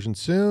print version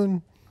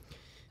soon?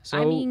 So,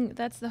 I mean,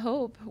 that's the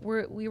hope.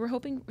 We were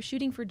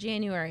shooting for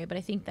January, but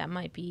I think that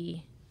might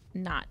be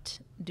not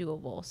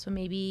doable. So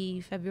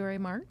maybe February,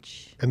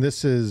 March. And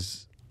this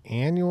is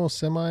annual,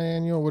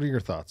 semi-annual? What are your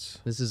thoughts?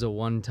 This is a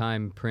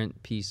one-time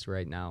print piece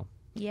right now.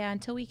 Yeah,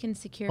 until we can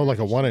secure. Oh, like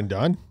a one and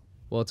done?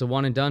 Well, it's a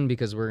one and done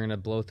because we're going to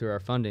blow through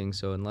our funding.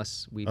 So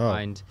unless we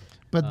find...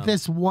 But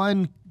this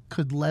one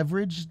could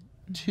leverage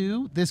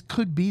two. This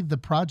could be the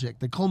project,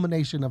 the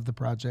culmination of the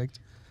project.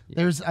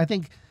 Yeah.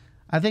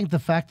 I think the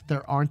fact that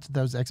there aren't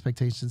those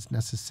expectations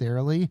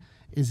necessarily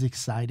is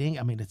exciting.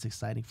 I mean, it's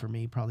exciting for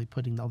me, probably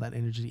putting all that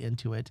energy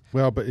into it.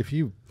 Well, but if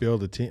you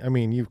build a team, I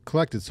mean, you've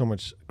collected so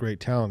much great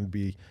talent, it'd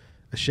be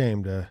a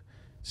shame to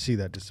see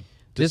that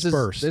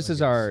disperse. This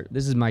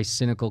is my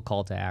cynical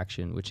call to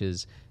action, which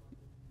is,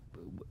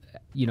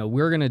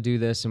 we're going to do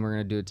this and we're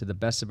going to do it to the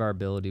best of our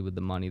ability with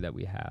the money that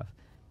we have.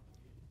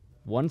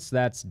 Once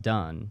that's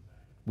done,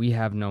 we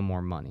have no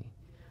more money.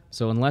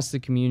 So unless the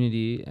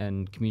community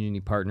and community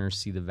partners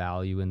see the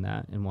value in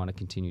that and want to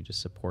continue to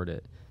support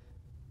it,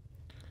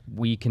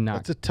 we cannot.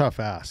 That's a tough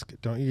ask.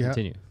 Don't you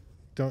continue?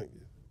 Don't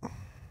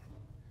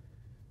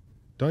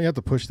you have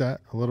to push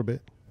that a little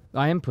bit?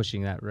 I am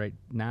pushing that right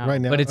now.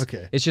 Right now, but it's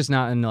okay. It's just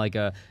not in like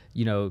a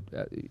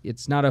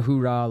it's not a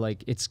hoorah.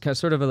 Like, it's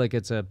sort of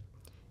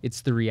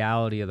it's the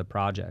reality of the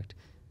project.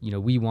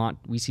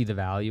 We see the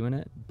value in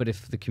it, but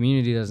if the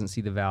community doesn't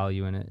see the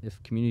value in it,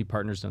 if community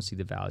partners don't see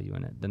the value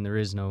in it, then there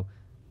is no.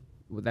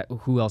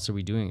 Who else are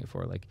we doing it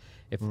for? Like,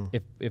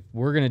 if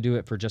we're gonna do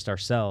it for just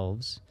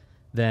ourselves,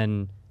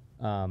 then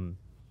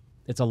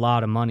it's a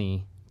lot of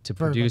money to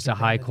produce a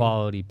high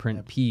quality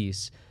print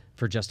piece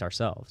for just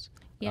ourselves.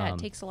 Yeah, it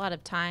takes a lot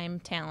of time,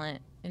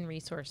 talent, and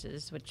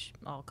resources, which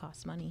all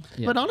costs money.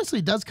 Yeah. But honestly,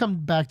 it does come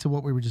back to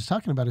what we were just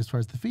talking about as far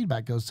as the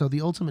feedback goes. So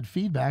the ultimate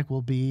feedback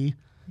will be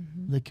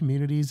the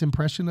community's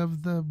impression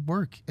of the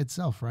work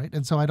itself, right?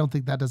 And so I don't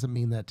think that doesn't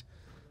mean that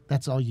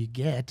that's all you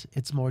get.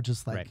 It's more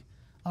just like, Right.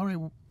 all right,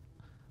 well,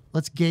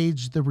 let's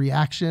gauge the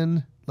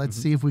reaction. Let's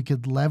see if we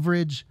could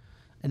leverage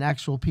an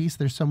actual piece.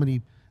 There's so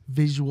many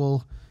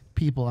visual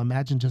people.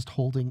 Imagine just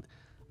holding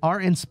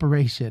our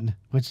inspiration,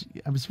 which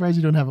I'm surprised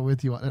you don't have it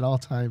with you at all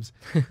times,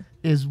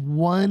 is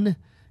one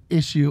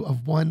issue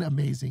of one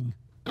amazing,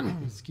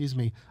 excuse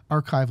me,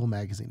 archival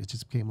magazine. It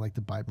just became like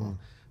the Bible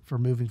for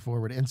moving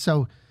forward. And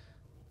so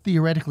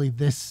theoretically,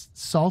 this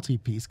Salty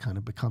piece kind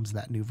of becomes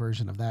that new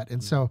version of that.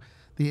 And so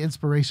the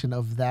inspiration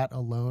of that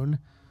alone,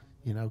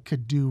 you know,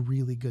 could do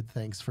really good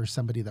things for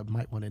somebody that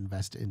might want to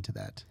invest into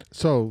that.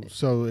 So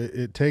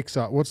it takes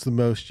out. What's the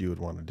most you would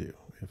want to do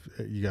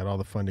if you got all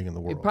the funding in the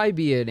world? It'd probably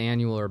be an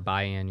annual or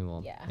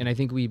biannual. Yeah. And I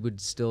think we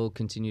would still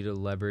continue to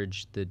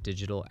leverage the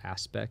digital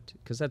aspect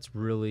because that's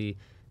really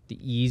the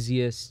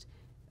easiest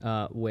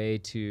way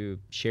to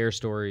share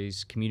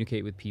stories,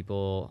 communicate with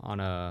people on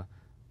a.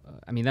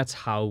 I mean, that's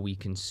how we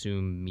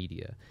consume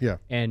media. Yeah.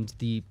 And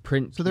the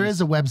print. So there is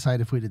a website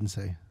if we didn't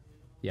say.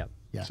 Yep.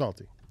 Yeah.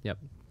 Salty. Yep.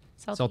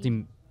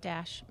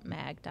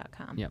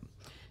 Salty-mag.com. Yep.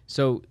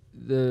 So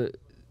the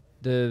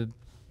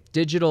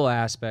digital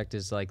aspect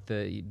is like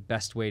the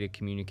best way to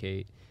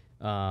communicate,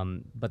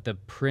 but the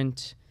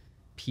print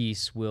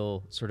piece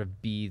will sort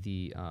of be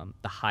the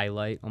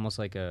highlight, almost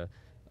like an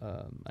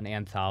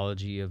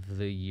anthology of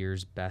the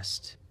year's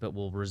best, but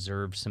we'll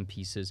reserve some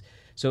pieces.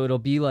 So it'll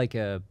be like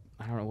I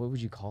don't know, what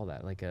would you call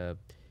that? Like a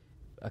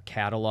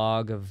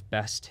catalog of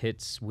best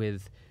hits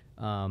with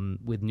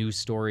news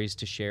stories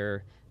to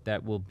share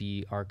that will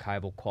be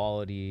archival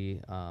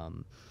quality.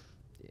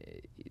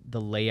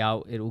 The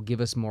layout, it will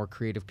give us more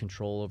creative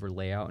control over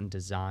layout and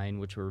design,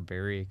 which we're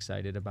very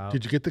excited about.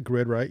 Did you get the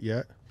grid right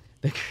yet?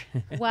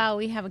 Wow,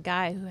 we have a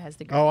guy who has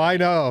the grid. Oh, I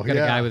know. Got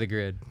yeah. a guy with a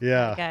grid.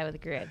 Yeah. A guy with a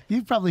grid.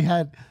 You've probably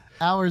had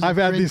hours. I've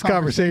of had great these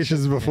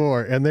conversations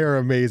before, and they're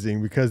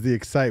amazing because the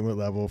excitement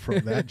level from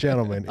that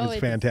gentleman is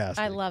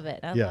fantastic. I love it.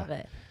 I Yeah. love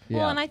it. Yeah.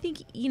 Well, and I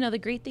think, you know, the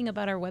great thing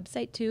about our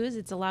website, too, is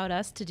it's allowed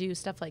us to do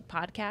stuff like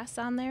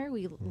podcasts on there.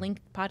 We link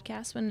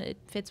podcasts when it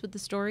fits with the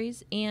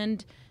stories,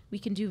 and we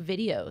can do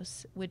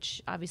videos,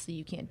 which obviously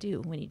you can't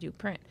do when you do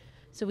print.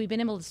 So we've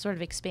been able to sort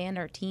of expand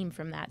our team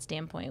from that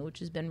standpoint, which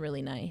has been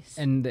really nice.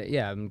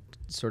 And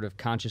sort of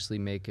consciously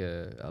make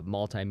a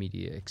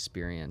multimedia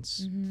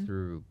experience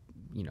through,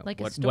 you know, Like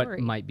a what story.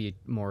 might be a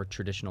more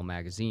traditional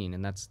magazine,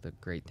 and that's the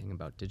great thing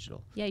about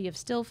digital. Yeah, you have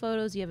still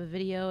photos, you have a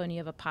video, and you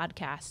have a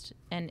podcast,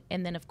 and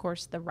then, of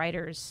course, the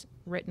writer's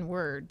written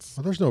words.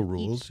 Well, there's no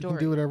rules. You can story.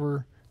 do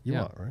whatever you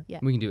Yeah. want, right? Yeah.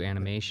 We can do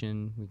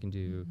animation. We can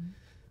do.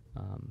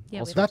 Yeah, all we-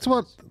 sorts That's of-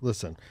 what.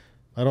 Listen,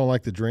 I don't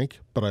like the drink,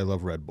 but I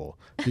love Red Bull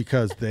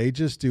because they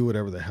just do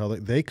whatever the hell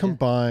they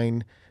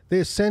combine. They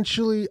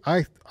essentially,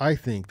 I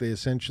think they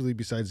essentially,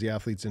 besides the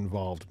athletes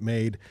involved,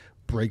 made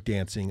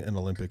breakdancing an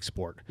Olympic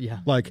sport. Yeah.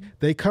 Like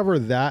they cover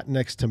that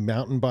next to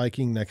mountain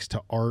biking, next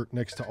to art,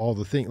 next to all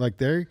the things. Like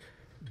they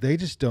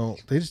just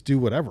do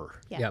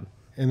whatever. Yeah. Yep.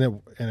 And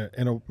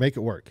it'll make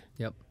it work.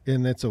 Yep.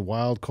 And it's a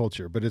wild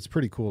culture, but it's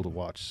pretty cool to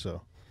watch.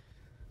 So,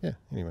 yeah.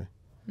 Anyway,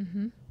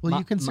 Well,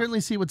 you can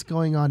certainly see what's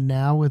going on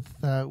now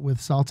with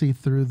Salty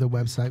through the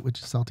website, which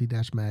is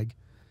salty-mag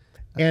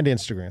and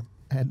Instagram.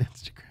 and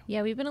Instagram.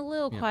 Yeah, we've been a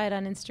little quiet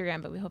on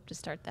Instagram, but we hope to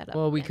start that up.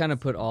 Well, we again. kind of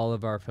put all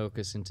of our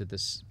focus into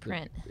this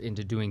Print.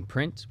 into doing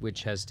print,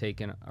 which has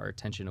taken our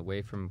attention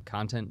away from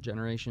content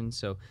generation.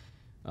 So,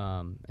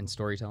 and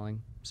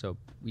storytelling. So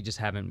we just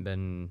haven't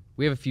been.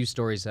 We have a few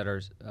stories that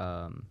are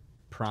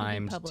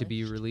primed to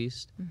be published.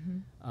 released.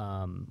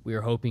 We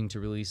are hoping to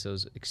release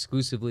those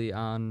exclusively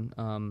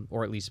on,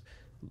 or at least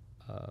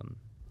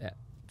at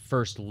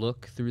first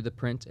look through the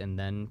print and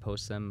then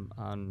post them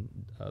on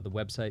the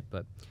website.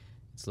 But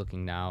it's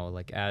looking now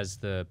like as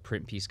the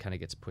print piece kind of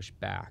gets pushed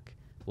back,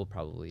 we'll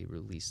probably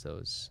release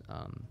those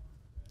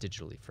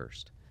digitally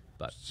first.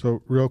 But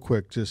So real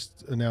quick,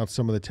 just announce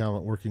some of the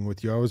talent working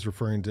with you. I was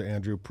referring to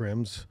Andrew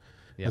Prims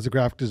as a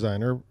graphic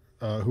designer.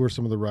 Who are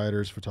some of the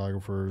writers,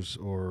 photographers,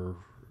 or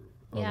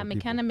Yeah, other people?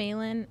 McKenna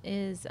Malin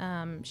is,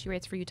 she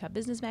writes for Utah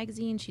Business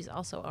Magazine. She's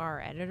also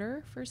our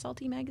editor for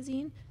Salty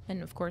Magazine.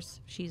 And of course,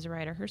 she's a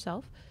writer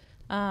herself.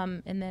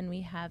 And then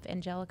we have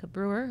Angelica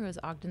Brewer, who is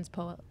Ogden's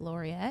Poet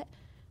Laureate.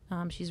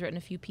 She's written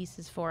a few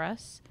pieces for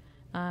us.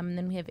 And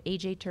then we have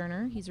AJ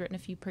Turner. He's written a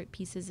few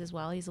pieces as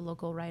well. He's a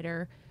local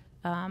writer,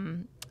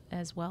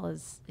 as well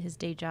as his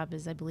day job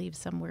is, I believe,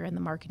 somewhere in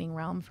the marketing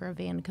realm for a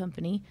van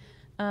company.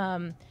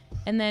 And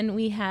then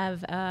we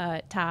have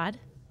Todd,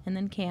 and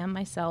then Cam,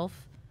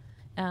 myself.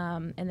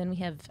 And then we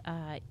have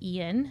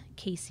Ian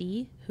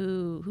Casey,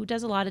 who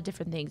does a lot of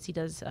different things. He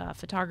does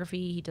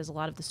photography. He does a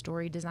lot of the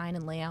story design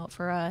and layout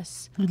for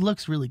us. He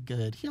looks really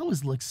good. He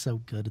always looks so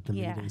good at the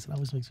Yeah. meetings. It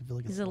always makes me feel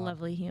like He's a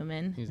lovely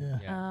human.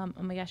 Yeah.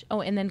 Oh my gosh. Oh,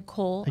 and then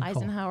Cole And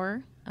Cole.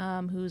 Eisenhower,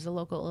 who's a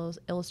local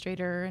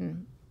illustrator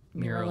and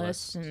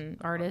muralist and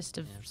artist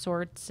of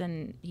sorts,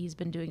 and he's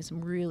been doing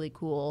some really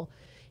cool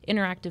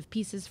interactive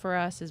pieces for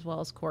us, as well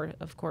as,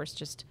 of course,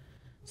 just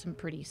some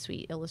pretty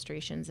sweet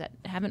illustrations that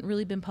haven't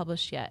really been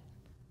published yet.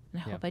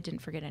 And I hope I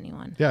didn't forget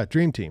anyone. Yeah,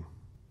 Dream Team.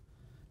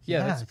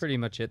 Yeah, that's pretty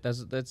much it.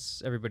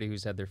 That's everybody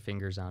who's had their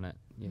fingers on it,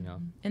 you know.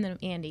 And then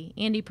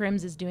Andy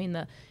Prims is doing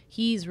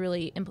he's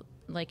really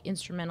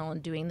instrumental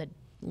in doing the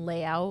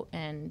layout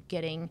and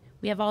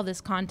we have all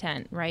this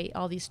content, right?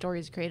 All these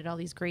stories created, all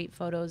these great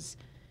photos,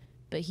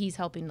 but he's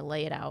helping to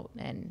lay it out,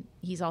 and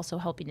he's also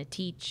helping to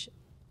teach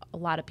a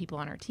lot of people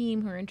on our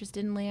team who are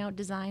interested in layout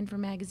design for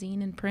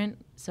magazine and print.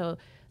 So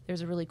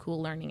there's a really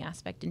cool learning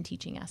aspect and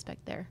teaching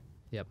aspect there.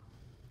 Yep.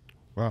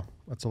 Wow,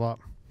 that's a lot.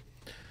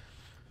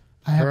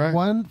 I have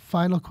one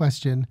final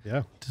question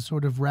to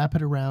sort of wrap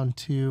it around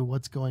to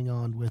what's going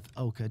on with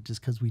Oka,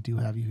 just because we do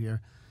have you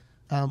here.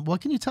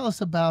 What can you tell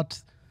us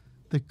about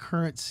the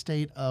current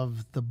state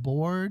of the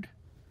board,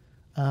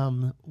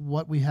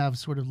 what we have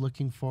sort of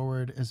looking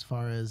forward as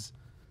far as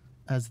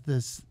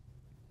this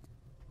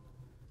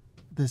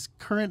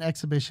current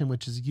exhibition,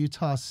 which is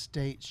Utah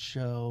State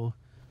Show,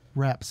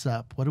 wraps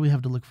up? What do we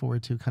have to look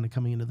forward to kind of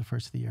coming into the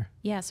first of the year?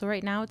 Yeah, so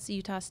right now it's the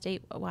Utah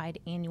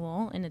Statewide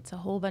Annual, and it's a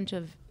whole bunch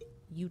of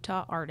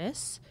Utah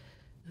artists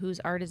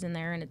whose art is in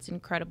there, and it's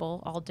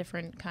incredible, all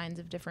different kinds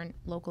of different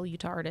local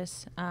Utah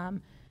artists.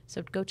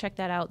 So go check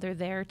that out. They're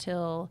there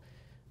till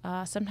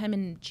sometime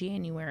in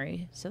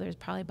January, so there's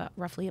probably about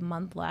roughly a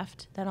month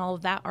left. Then all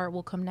of that art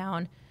will come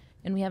down,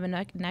 and we have a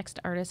next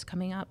artist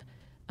coming up.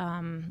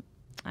 I'm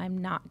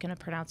not going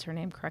to pronounce her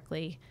name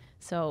correctly,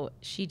 so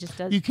she just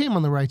does... You came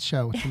on the right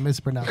show with the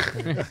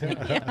mispronouncement.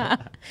 Yeah.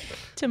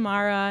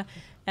 Tamara.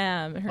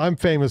 I'm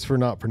famous for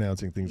not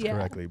pronouncing things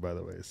correctly, by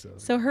the way.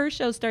 So her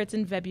show starts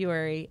in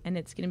February, and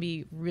it's going to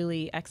be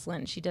really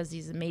excellent. She does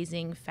these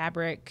amazing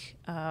fabric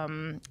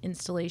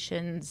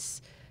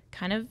installations,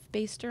 kind of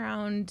based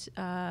around,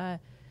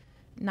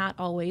 not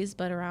always,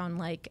 but around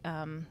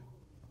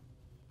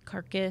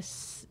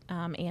carcass,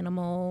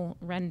 animal,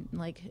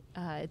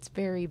 it's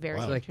very, very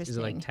interesting. Is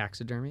it like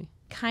taxidermy?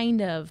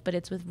 Kind of, but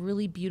it's with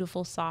really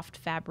beautiful soft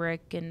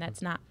fabric, and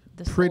that's not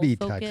the pretty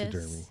sole focus.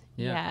 taxidermy.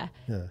 Yeah.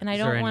 And I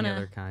don't want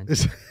to.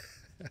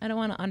 I don't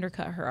want to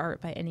undercut her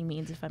art by any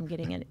means if I'm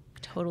getting it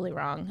totally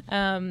wrong.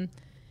 And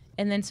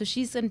then so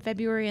she's in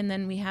February, and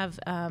then we have,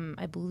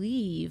 I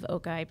believe,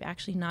 Oka, I'm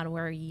actually not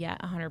aware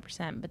yet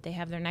 100%, but they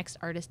have their next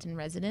artist in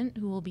resident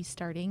who will be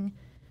starting,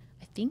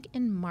 I think,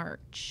 in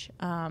March.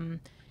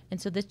 And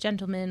so this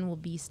gentleman will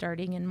be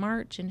starting in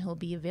March, and he'll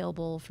be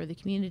available for the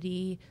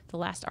community. The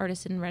last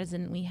artist in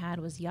resident we had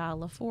was Ya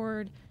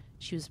LaFord.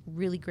 She was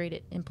really great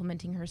at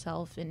implementing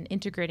herself and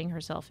integrating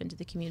herself into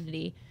the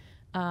community.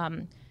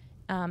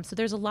 So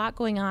there's a lot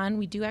going on.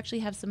 We do actually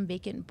have some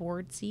vacant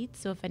board seats,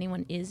 so if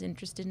anyone is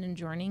interested in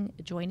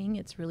joining,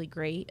 it's really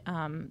great.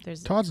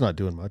 Todd's not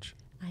doing much.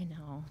 I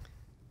know.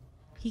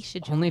 He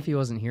should join. Only if he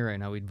wasn't here right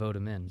now, we'd vote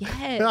him in.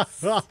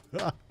 Yes.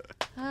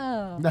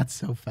 Oh. That's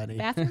so funny.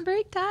 Bathroom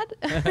break, Todd?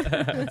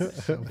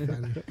 That's so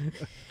funny.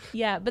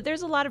 Yeah, but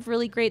there's a lot of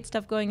really great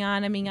stuff going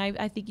on. I mean,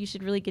 I think you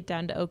should really get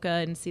down to Oka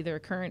and see their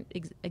current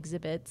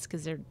exhibits,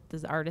 because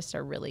the artists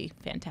are really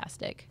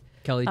fantastic.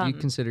 Kelly, do you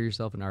consider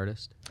yourself an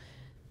artist?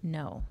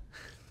 No,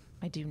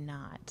 I do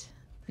not.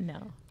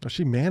 No. Oh,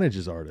 she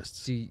manages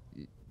artists.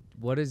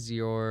 What do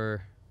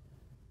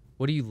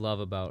you love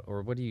about,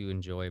 or what do you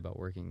enjoy about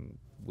working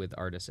with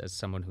artists as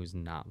someone who's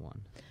not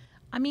one?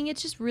 I mean,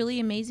 it's just really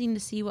amazing to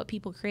see what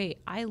people create.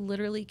 I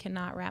literally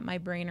cannot wrap my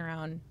brain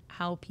around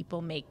how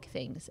people make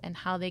things and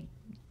how they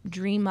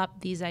dream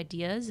up these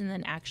ideas and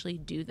then actually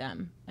do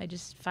them. I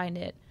just find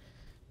it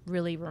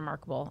really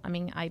remarkable. I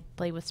mean, I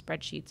play with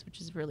spreadsheets,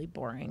 which is really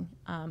boring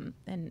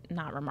and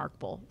not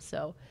remarkable.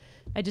 So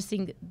I just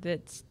think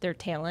that their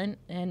talent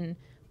and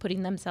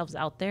putting themselves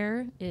out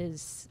there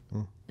is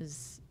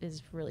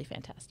really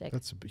fantastic.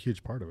 That's a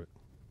huge part of it.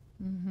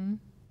 Mm-hmm.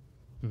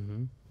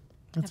 Mm-hmm.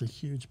 That's a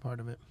huge part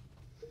of it.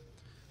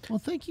 Well,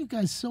 thank you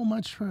guys so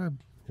much for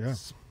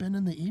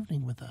spending the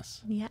evening with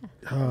us. Yeah,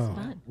 that was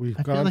fun.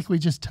 I feel like we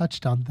just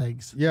touched on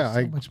things. Yeah,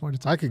 There's so much more to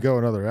talk I could go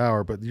another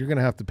hour, but you're going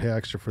to have to pay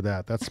extra for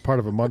that. That's part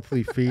of a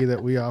monthly fee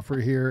that we offer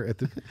here at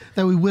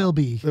that we will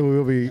be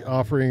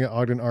offering at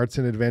Ogden Arts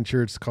and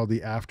Adventure. It's called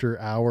the After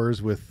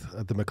Hours with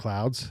the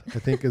McLeods, I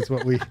think is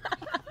what we...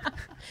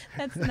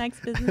 That's the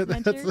next business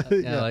venture.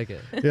 Yeah, I like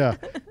it. Yeah.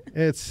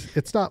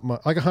 It's not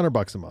like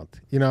 $100 a month.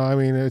 You know, I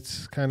mean,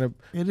 it's kind of...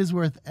 It is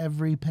worth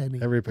every penny.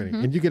 Every penny.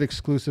 Mm-hmm. And you get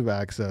exclusive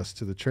access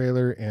to the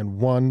trailer and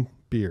one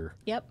beer.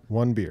 Yep.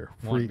 One beer.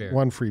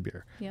 One free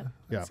beer. Yep.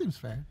 That seems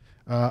fair.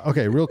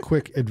 Okay, real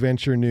quick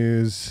adventure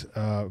news.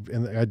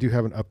 And I do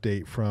have an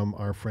update from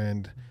our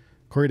friend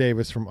Corey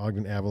Davis from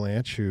Ogden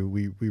Avalanche, who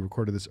we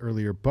recorded this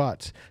earlier.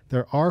 But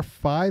there are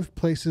 5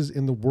 places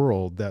in the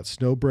world that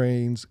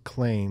Snowbrains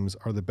claims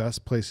are the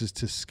best places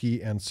to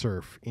ski and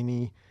surf.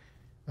 Any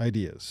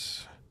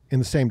ideas? In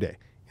the same day.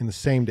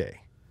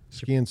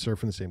 Ski and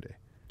surf in the same day.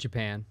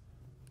 Japan.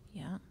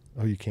 Yeah.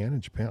 Oh, you can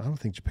in Japan? I don't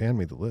think Japan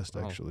made the list,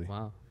 actually. Oh,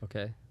 wow.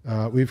 Okay.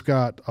 We've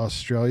got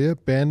Australia.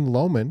 Ben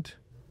Lomond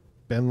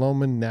Ben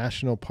Lomond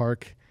National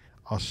Park,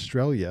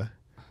 Australia.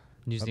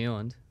 New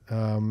Zealand.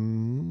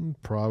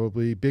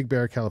 Probably Big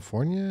Bear,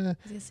 California.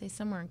 I was gonna say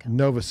somewhere in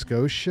California. Nova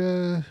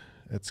Scotia.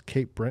 That's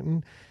Cape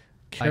Breton.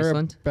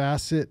 Iceland?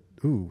 Carabasset.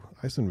 Ooh,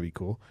 Iceland would be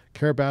cool.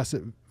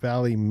 Carabasset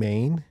Valley,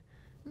 Maine.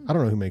 I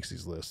don't know who makes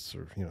these lists,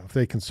 or if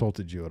they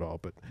consulted you at all.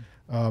 But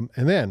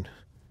and then,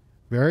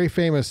 very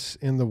famous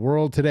in the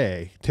world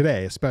today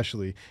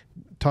especially.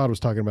 Todd was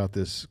talking about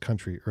this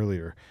country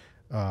earlier.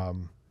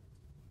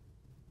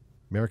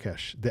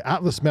 Marrakesh, the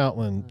Atlas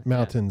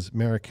Mountains,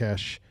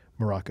 Marrakesh,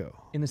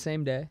 Morocco. In the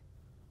same day,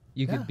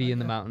 you could be in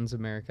the mountains of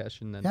Marrakesh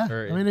and then. Yeah,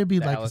 or I mean it'd be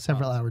the like Atlas a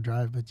several-hour Mountains.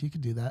 drive, but you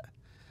could do that.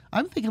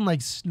 I'm thinking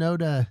like snow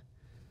to.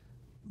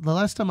 The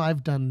last time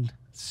I've done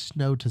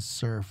snow to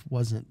surf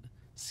wasn't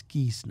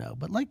ski snow,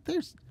 but like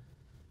there's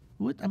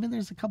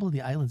a couple of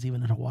the islands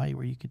even in Hawaii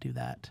where you could do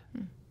that.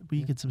 Where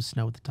you get some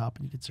snow at the top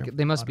and you could surf.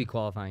 They must be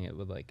qualifying it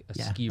with like a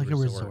ski like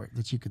resort. a resort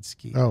that you could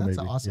ski. Oh, That's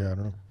maybe. awesome. Yeah, I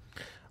don't know.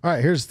 All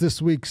right, here's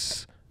this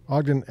week's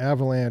Ogden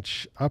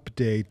Avalanche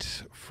update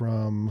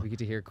from We get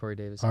to hear Corey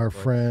Davis. our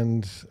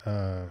friend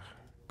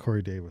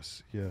Corey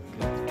Davis. Yeah.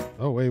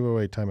 Oh,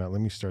 wait. Time out.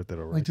 Let me start that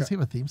over. Like, does he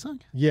have a theme song?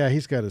 Yeah,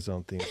 he's got his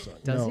own theme song.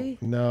 Does he?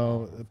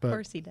 No, but Of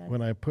course he does.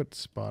 when I put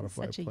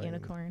Spotify Such a playing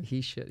unicorn. He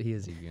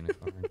is a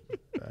unicorn. in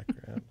the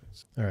background.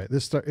 All right,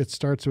 it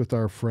starts with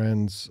our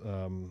friend's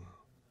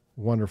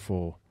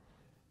wonderful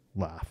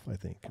laugh, I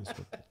think.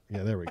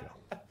 Yeah, there we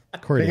go.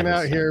 Corey Hanging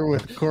Davis. out here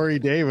with Corey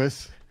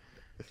Davis,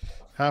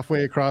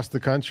 halfway across the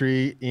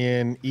country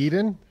in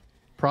Eden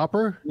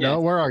proper. Yes.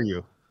 No, where are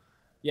you?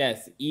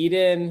 Yes,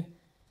 Eden,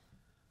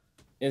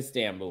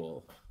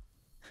 Istanbul.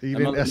 I'm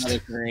Eden, on the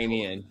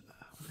Mediterranean.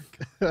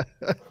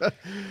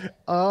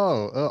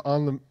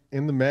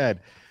 in the Med.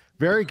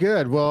 Very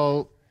good.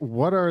 Well,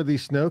 what are the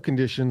snow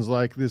conditions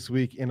like this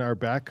week in our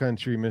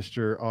backcountry,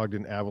 Mr.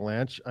 Ogden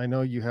Avalanche? I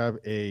know you have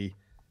a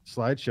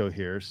slideshow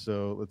here,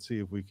 so let's see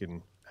if we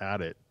can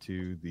add it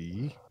to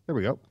the. There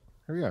we go.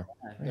 Here we are.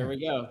 There we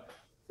go.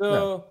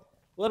 So,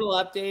 little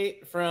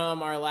update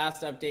from our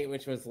last update,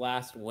 which was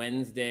last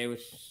Wednesday,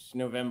 which is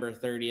November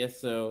 30th.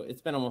 So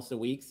it's been almost a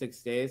week,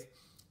 6 days.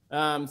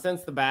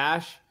 Since the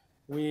bash,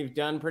 we've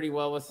done pretty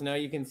well with snow.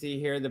 You can see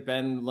here the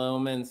Ben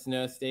Lomond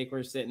snow stake.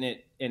 We're sitting at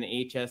an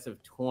HS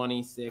of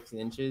 26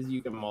 inches.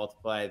 You can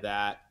multiply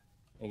that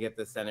and get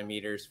the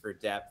centimeters for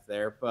depth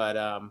there.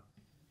 But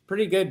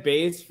pretty good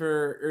base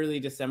for early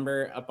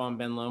December up on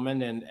Ben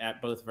Lomond and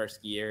at both of our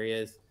ski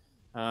areas.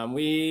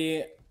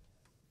 We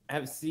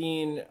have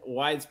seen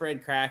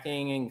widespread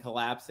cracking and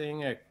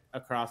collapsing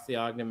across the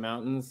Ogden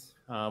Mountains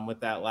with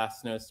that last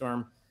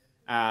snowstorm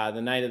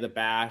the night of the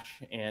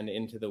bash and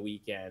into the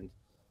weekend.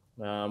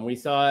 We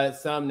saw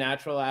some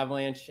natural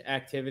avalanche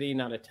activity,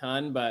 not a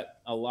ton,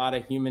 but a lot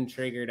of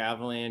human-triggered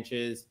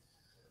avalanches,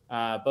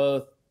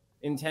 both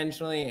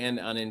intentionally and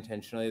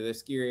unintentionally. The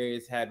ski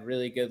areas had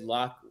really good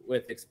luck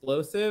with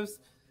explosives.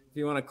 If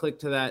you want to click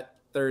to that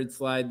third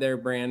slide there,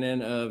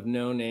 Brandon, of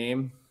No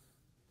Name.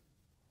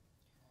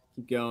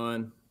 Keep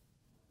going.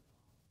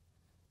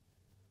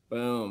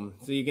 Boom.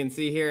 So you can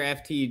see here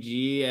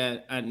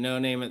FTG at No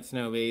Name at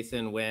Snow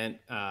Basin went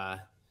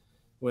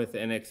with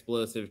an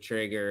explosive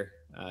trigger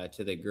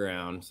to the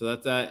ground. So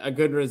that's a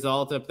good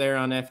result up there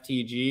on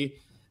FTG.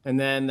 And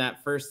then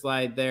that first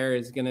slide there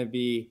is going to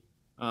be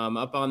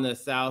up on the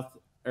south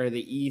or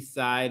the east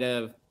side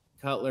of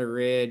Cutler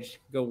Ridge.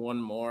 Go one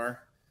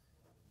more.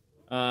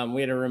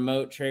 We had a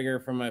remote trigger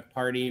from a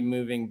party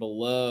moving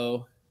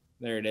below.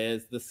 There it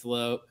is, the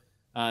slope.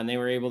 And they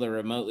were able to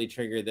remotely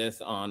trigger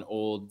this on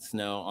old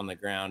snow on the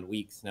ground,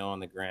 weak snow on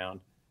the ground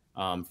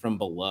from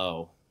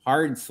below.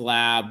 Hard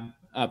slab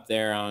up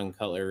there on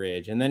Cutler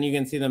Ridge. And then you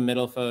can see the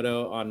middle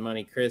photo on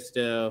Monte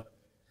Cristo.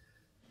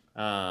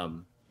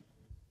 There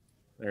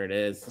it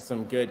is.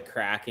 Some good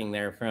cracking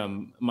there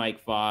from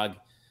Mike Fogg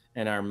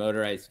and our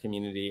motorized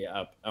community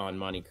up on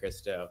Monte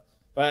Cristo.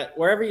 But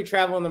wherever you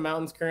travel in the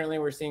mountains currently,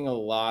 we're seeing a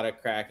lot of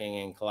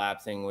cracking and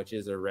collapsing, which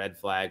is a red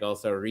flag.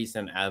 Also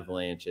recent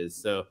avalanches.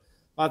 So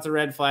lots of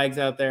red flags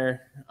out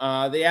there.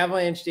 The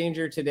avalanche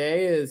danger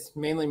today is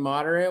mainly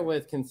moderate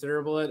with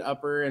considerable at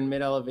upper and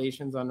mid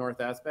elevations on north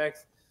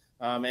aspects.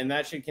 And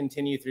that should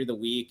continue through the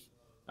week,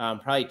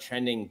 probably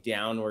trending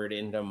downward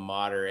into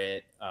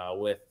moderate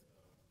with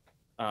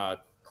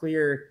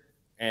clear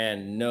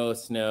and no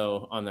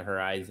snow on the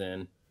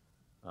horizon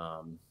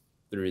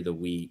through the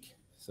week.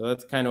 So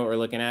that's kind of what we're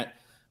looking at.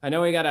 I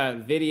know we got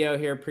a video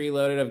here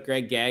preloaded of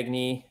Greg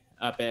Gagne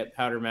up at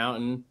Powder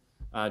Mountain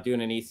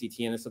doing an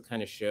ECT, and this will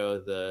kind of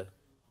show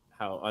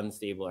how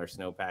unstable our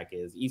snowpack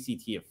is.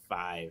 ECT of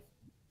 5.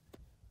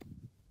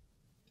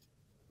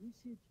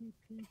 ECT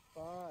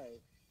P5.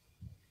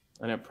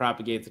 And it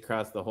propagates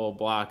across the whole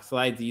block,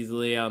 slides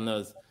easily on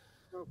those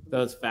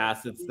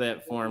facets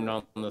that formed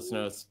on the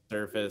snow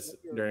surface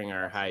during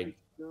our high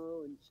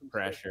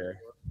pressure.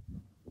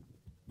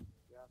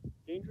 Yeah,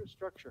 dangerous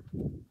structure.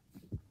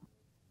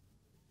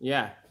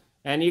 Yeah,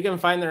 and you can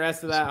find the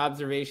rest of that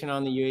observation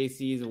on the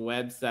UAC's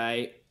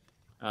website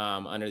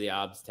under the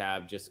OBS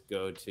tab. Just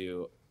go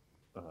to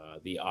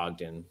the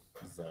Ogden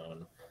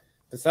zone.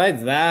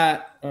 besides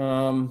that,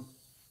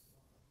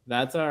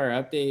 that's our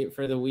update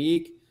for the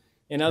week.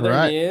 In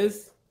other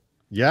news,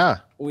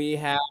 we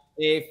have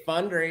a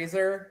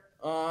fundraiser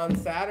on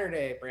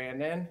Saturday,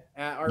 Brandon,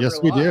 at Arbor Yes,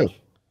 we Lodge. do.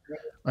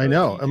 I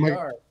know.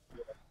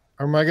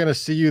 Am I going to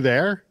see you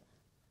there?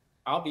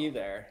 I'll be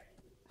there.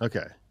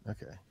 Okay.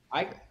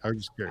 I was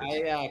just curious.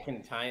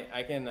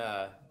 I can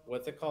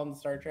what's it called in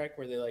Star Trek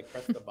where they like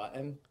press the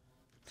button?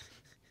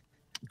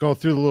 Go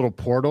through the little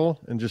portal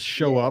and just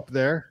show up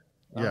there.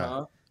 Yeah.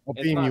 I'll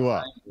It's beam not you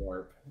up. time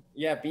warp.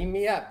 Yeah, beam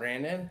me up,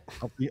 Brandon.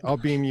 I'll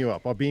beam you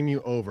up. I'll beam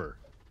you over.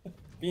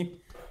 Beam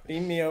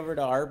me over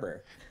to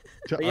Arbor.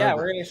 But we're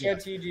going to show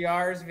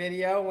TGR's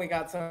video. We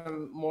got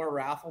some more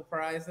raffle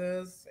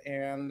prizes,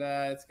 and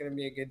it's going to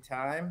be a good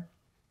time.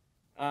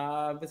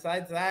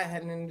 Besides that,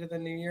 heading into the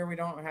new year, we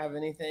don't have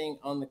anything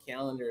on the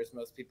calendar as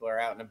most people are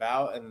out and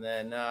about. And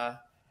then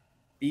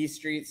B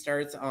Street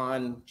starts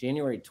on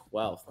January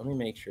 12th. Let me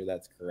make sure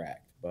that's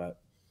correct. But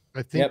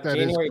I think that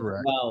January is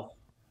correct. 12th.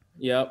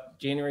 Yep,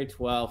 January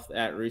 12th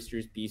at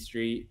Roosters B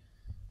Street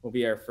will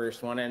be our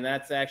first one. And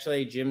that's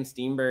actually Jim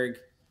Steenberg,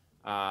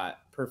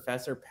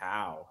 Professor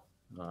Pow.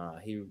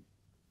 He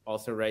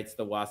also writes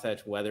the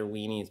Wasatch Weather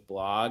Weenies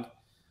blog.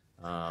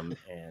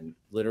 And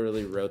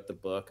literally wrote the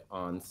book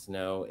on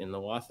snow in the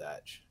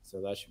Wasatch.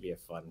 So that should be a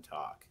fun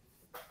talk.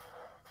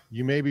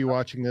 You may be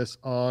watching this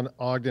on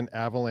Ogden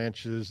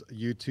Avalanche's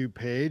YouTube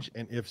page.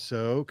 And if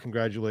so,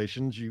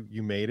 congratulations,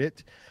 you made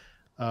it.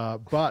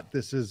 But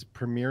this is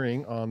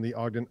premiering on the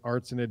Ogden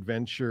Arts and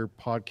Adventure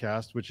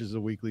podcast, which is a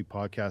weekly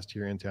podcast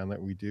here in town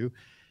that we do.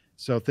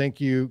 So thank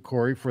you,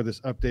 Corey, for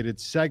this updated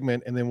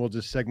segment. And then we'll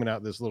just segment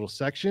out this little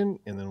section,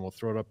 and then we'll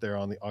throw it up there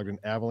on the Ogden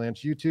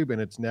Avalanche YouTube. And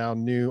it's now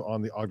new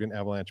on the Ogden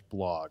Avalanche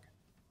blog.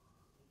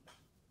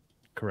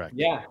 Correct.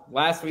 Yeah,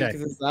 last week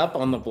is up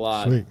on the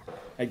blog. Sweet.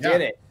 I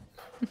did it.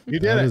 You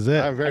did it.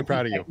 I'm very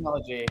proud of you.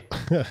 Technology.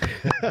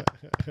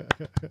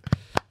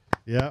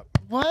 Yeah.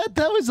 What?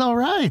 That was all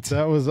right.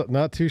 That was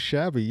not too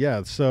shabby.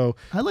 Yeah. So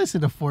I listen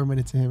to 4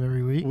 minutes of him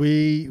every week.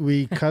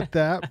 we cut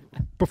that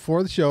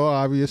before the show,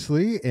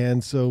 obviously,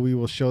 and so we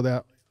will show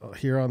that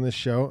here on this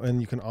show,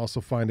 and you can also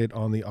find it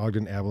on the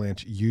Ogden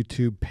Avalanche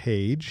YouTube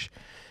page,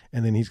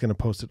 and then he's going to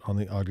post it on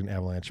the Ogden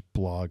Avalanche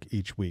blog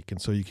each week, and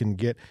so you can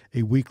get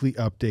a weekly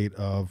update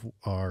of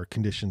our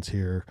conditions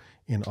here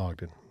in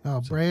Ogden.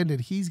 Oh, Brandon,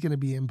 he's going to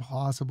be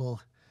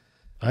impossible.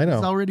 I know.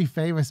 He's already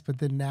famous, but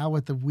then now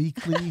with the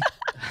weekly,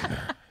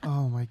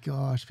 oh my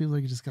gosh, people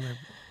are just going to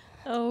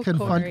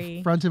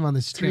confront him on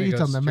the street,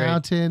 on the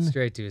mountain.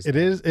 Straight to his It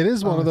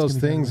is one of those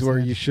things where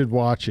head. you should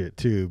watch it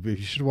too. But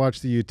you should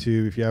watch the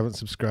YouTube if you haven't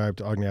subscribed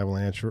to Ogden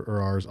Avalanche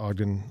or ours,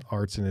 Ogden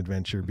Arts and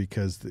Adventure,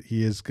 because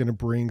he is going to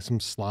bring some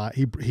slide.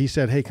 He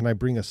said, "Hey, can I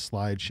bring a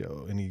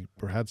slideshow?" And he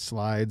had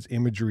slides,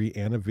 imagery,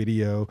 and a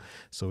video.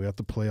 So we have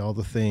to play all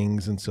the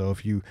things. And so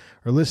if you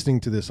are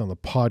listening to this on the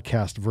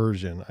podcast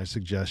version, I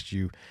suggest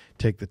you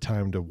take the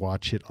time to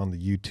watch it on the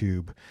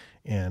YouTube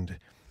and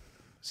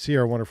see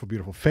our wonderful,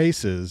 beautiful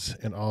faces,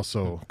 and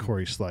also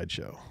Corey's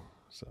slideshow.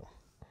 So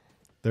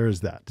there is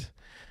that.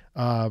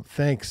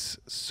 Thanks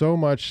so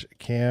much,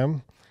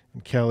 Cam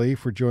and Kelly,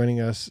 for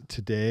joining us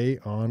today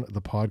on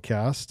the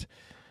podcast.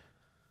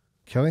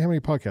 Kelly, how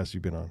many podcasts have you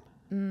been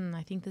on?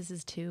 I think this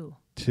is 2.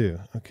 2.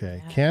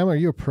 Okay. Yeah. Cam, are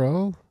you a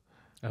pro?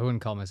 I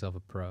wouldn't call myself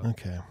a pro.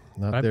 Okay.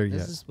 Not there yet.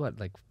 This is what,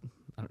 like,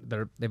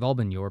 they've all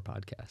been your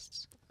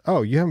podcasts.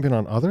 Oh, you haven't been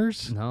on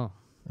others? No.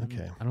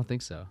 Okay. I don't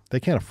think so. They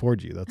can't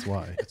afford you. That's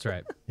why. That's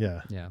right.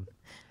 Yeah. Yeah.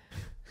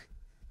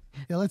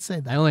 Yeah, let's say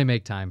that. I only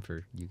make time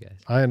for you guys.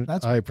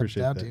 That's I what it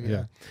appreciate comes that. down to,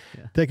 Yeah.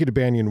 Yeah. Thank you to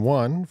Banyan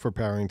One for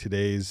powering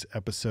today's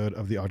episode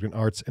of the Ogden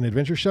Arts and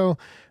Adventure Show.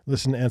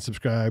 Listen and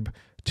subscribe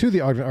to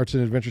the Ogden Arts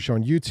and Adventure Show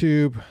on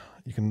YouTube.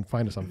 You can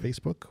find us on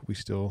Facebook. We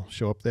still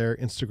show up there.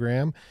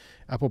 Instagram,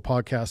 Apple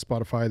Podcasts,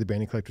 Spotify,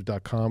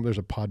 thebanyancollector.com. There's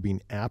a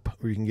Podbean app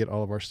where you can get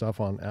all of our stuff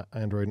on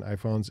Android and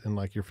iPhones and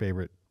like your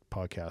favorite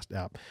podcast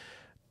app.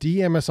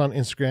 DM us on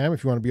Instagram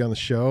if you want to be on the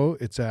show.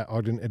 It's at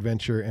Ogden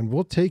Adventure, and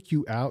we'll take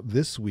you out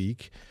this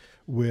week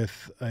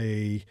with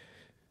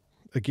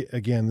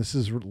again, this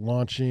is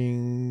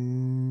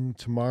launching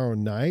tomorrow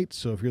night.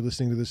 So if you're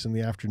listening to this in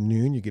the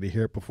afternoon, you get to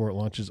hear it before it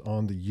launches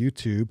on the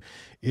YouTube.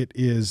 It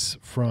is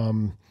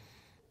from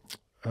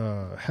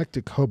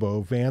Hectic Hobo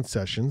van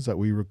sessions that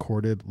we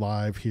recorded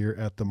live here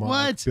at the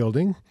Monarch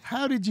building.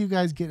 How did you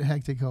guys get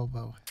Hectic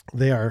Hobo?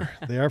 They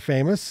are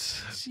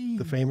famous, Jeez.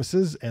 the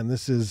famouses, and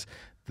this is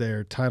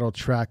their title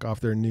track off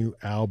their new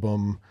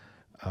album,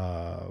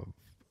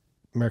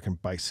 American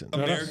Bison.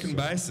 American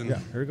Bison. Yeah,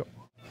 here we go.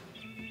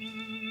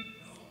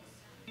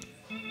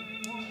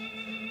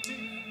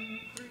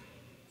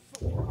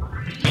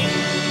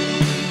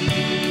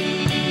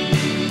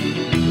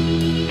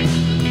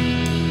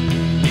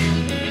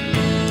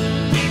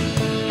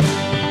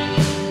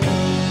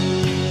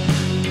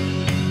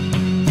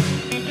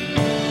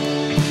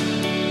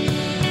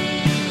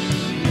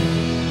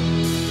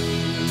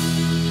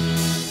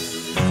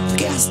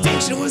 Gas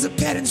station was a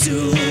petting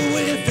zoo.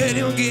 If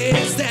anyone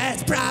gets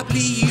that's probably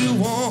you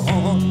want.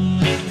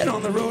 And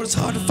on the road it's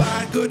hard to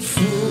find good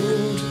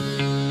food.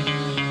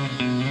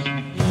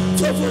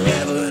 float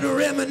forever and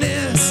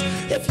reminisce.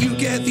 If you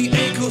get the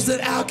ankles,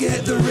 then I'll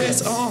get the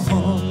wrist.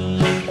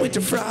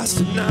 Winter frost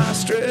and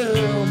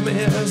nostril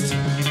mist.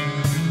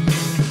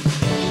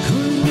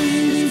 Could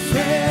we be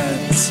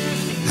friends?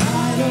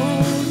 I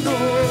don't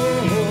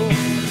know.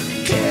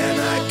 Can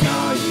I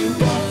call you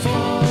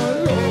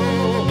Buffalo?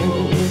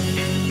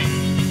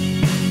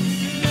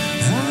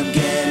 I'm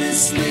getting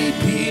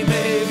sleepy,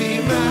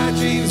 maybe my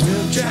dreams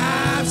will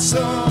drive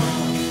some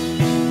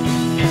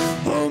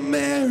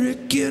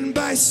American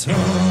bison.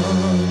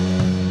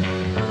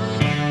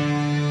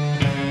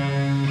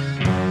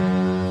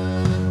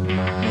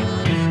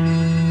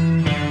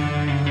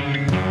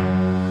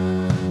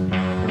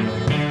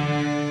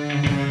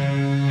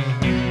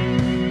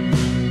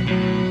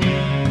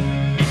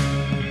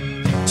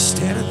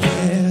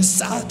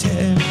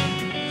 Solitaire,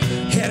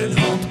 head and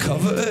hump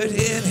covered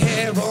in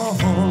hair.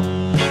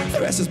 The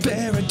rest is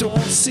bare, it don't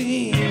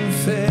seem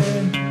fair.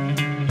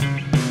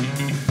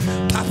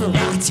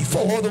 Paparazzi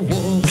for the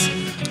wolves,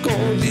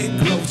 golden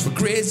globes for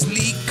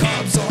grizzly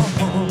cubs.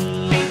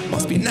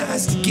 Must be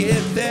nice to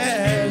get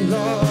that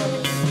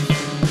love.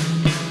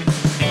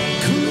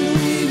 Could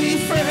we be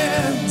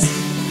friends?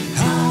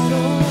 I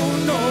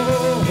don't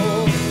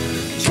know.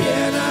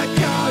 Can I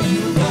call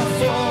you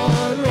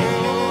Buffalo?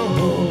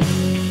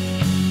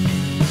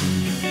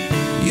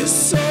 You're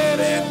so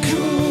damn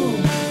cool,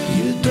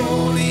 you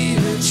don't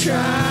even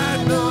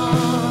try, no.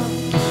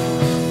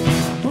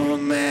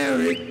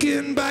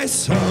 American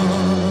bison.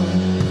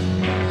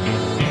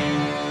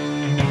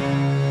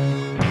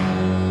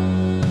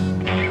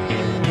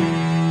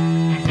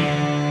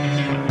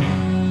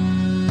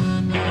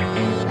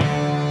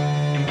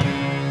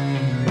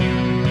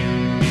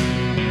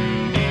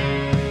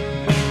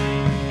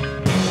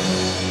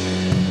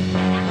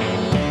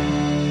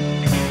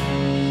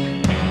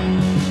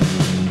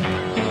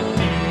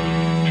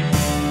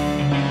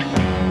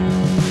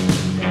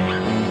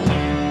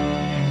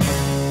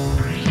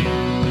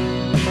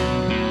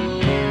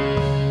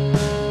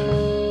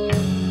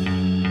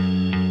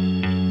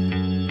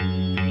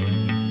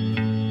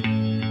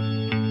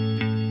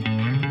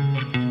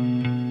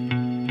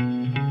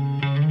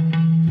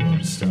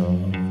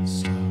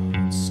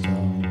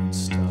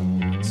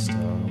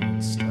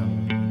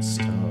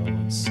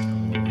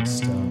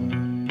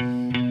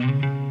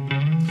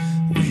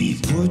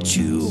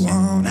 You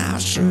on our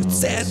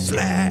shirts and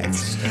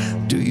flags.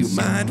 Do you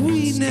mind?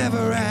 We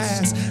never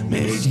asked.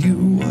 Made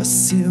you a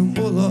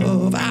symbol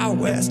of our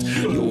West.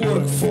 You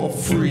work for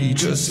free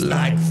just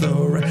like the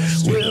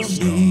rest. We'll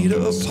need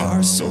a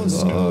parcel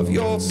of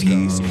your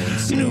piece.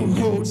 New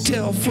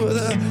hotel for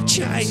the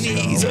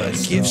Chinese. A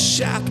gift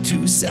shop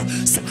to sell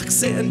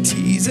socks and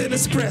teas. An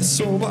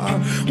espresso bar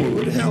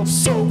would help,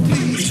 so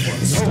please.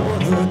 In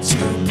order to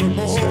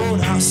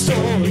promote our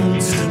story,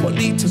 we'll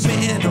need to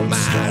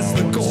minimize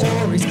the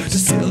gories.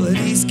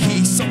 Facilities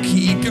key, so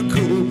keep your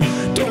cool.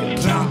 Don't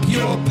plop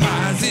your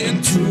pies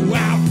into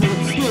our pool.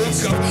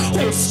 Look up,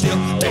 hold still,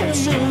 don't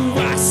move.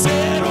 I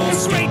said,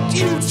 oh great,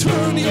 you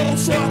turn your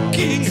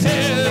fucking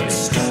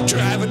heads.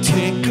 Driver,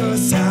 take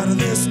us out of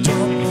this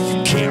door.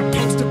 You can't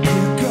post a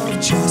pic of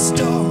just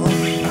a home.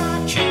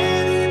 I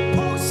can't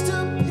post a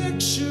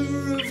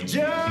picture of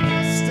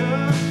just a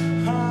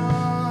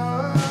home.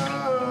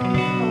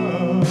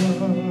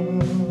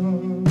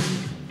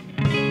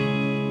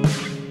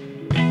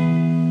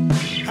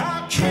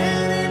 How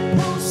can he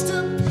post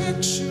a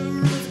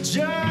picture of just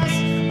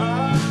a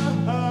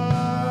home?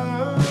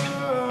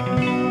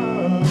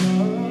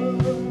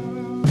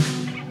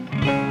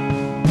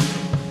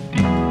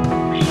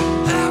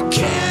 How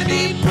can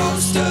he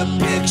post a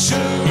picture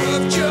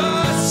of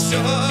just a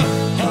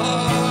home?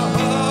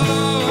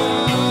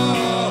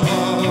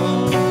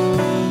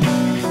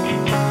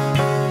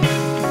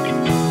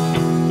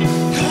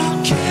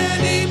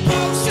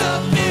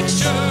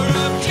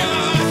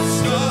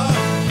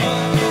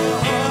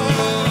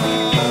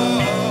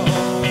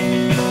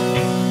 How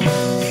can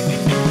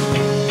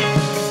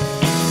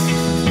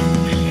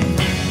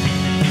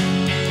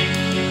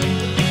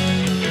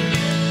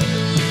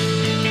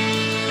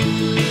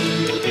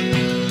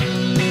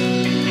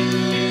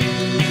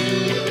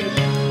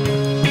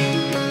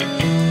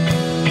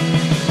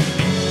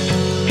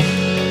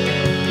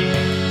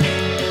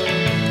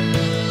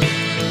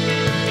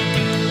he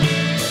post a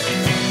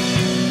picture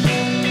of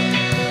just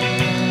a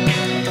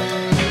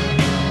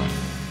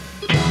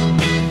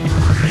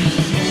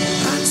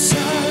I'm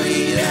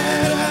sorry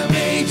that I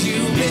made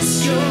you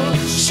miss your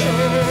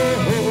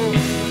show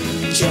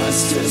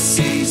just to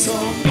see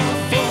some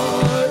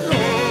buffalo.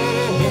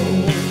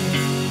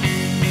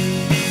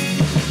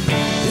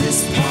 This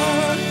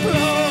part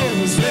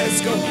blows, let's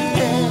go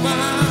home,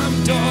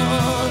 I'm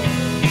done.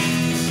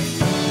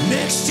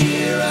 Next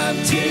year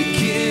I'm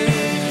taking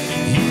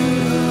you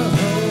to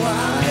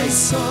Hawaii,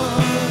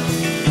 son.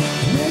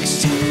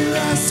 Next year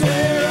I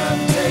swear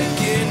I'm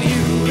taking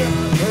you to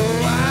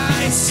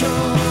Hawaii,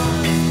 son.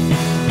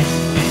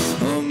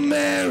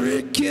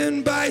 American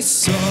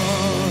bison.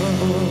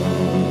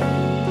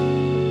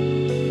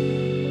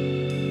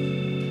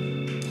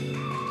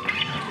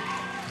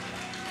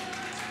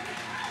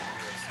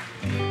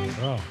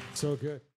 So good.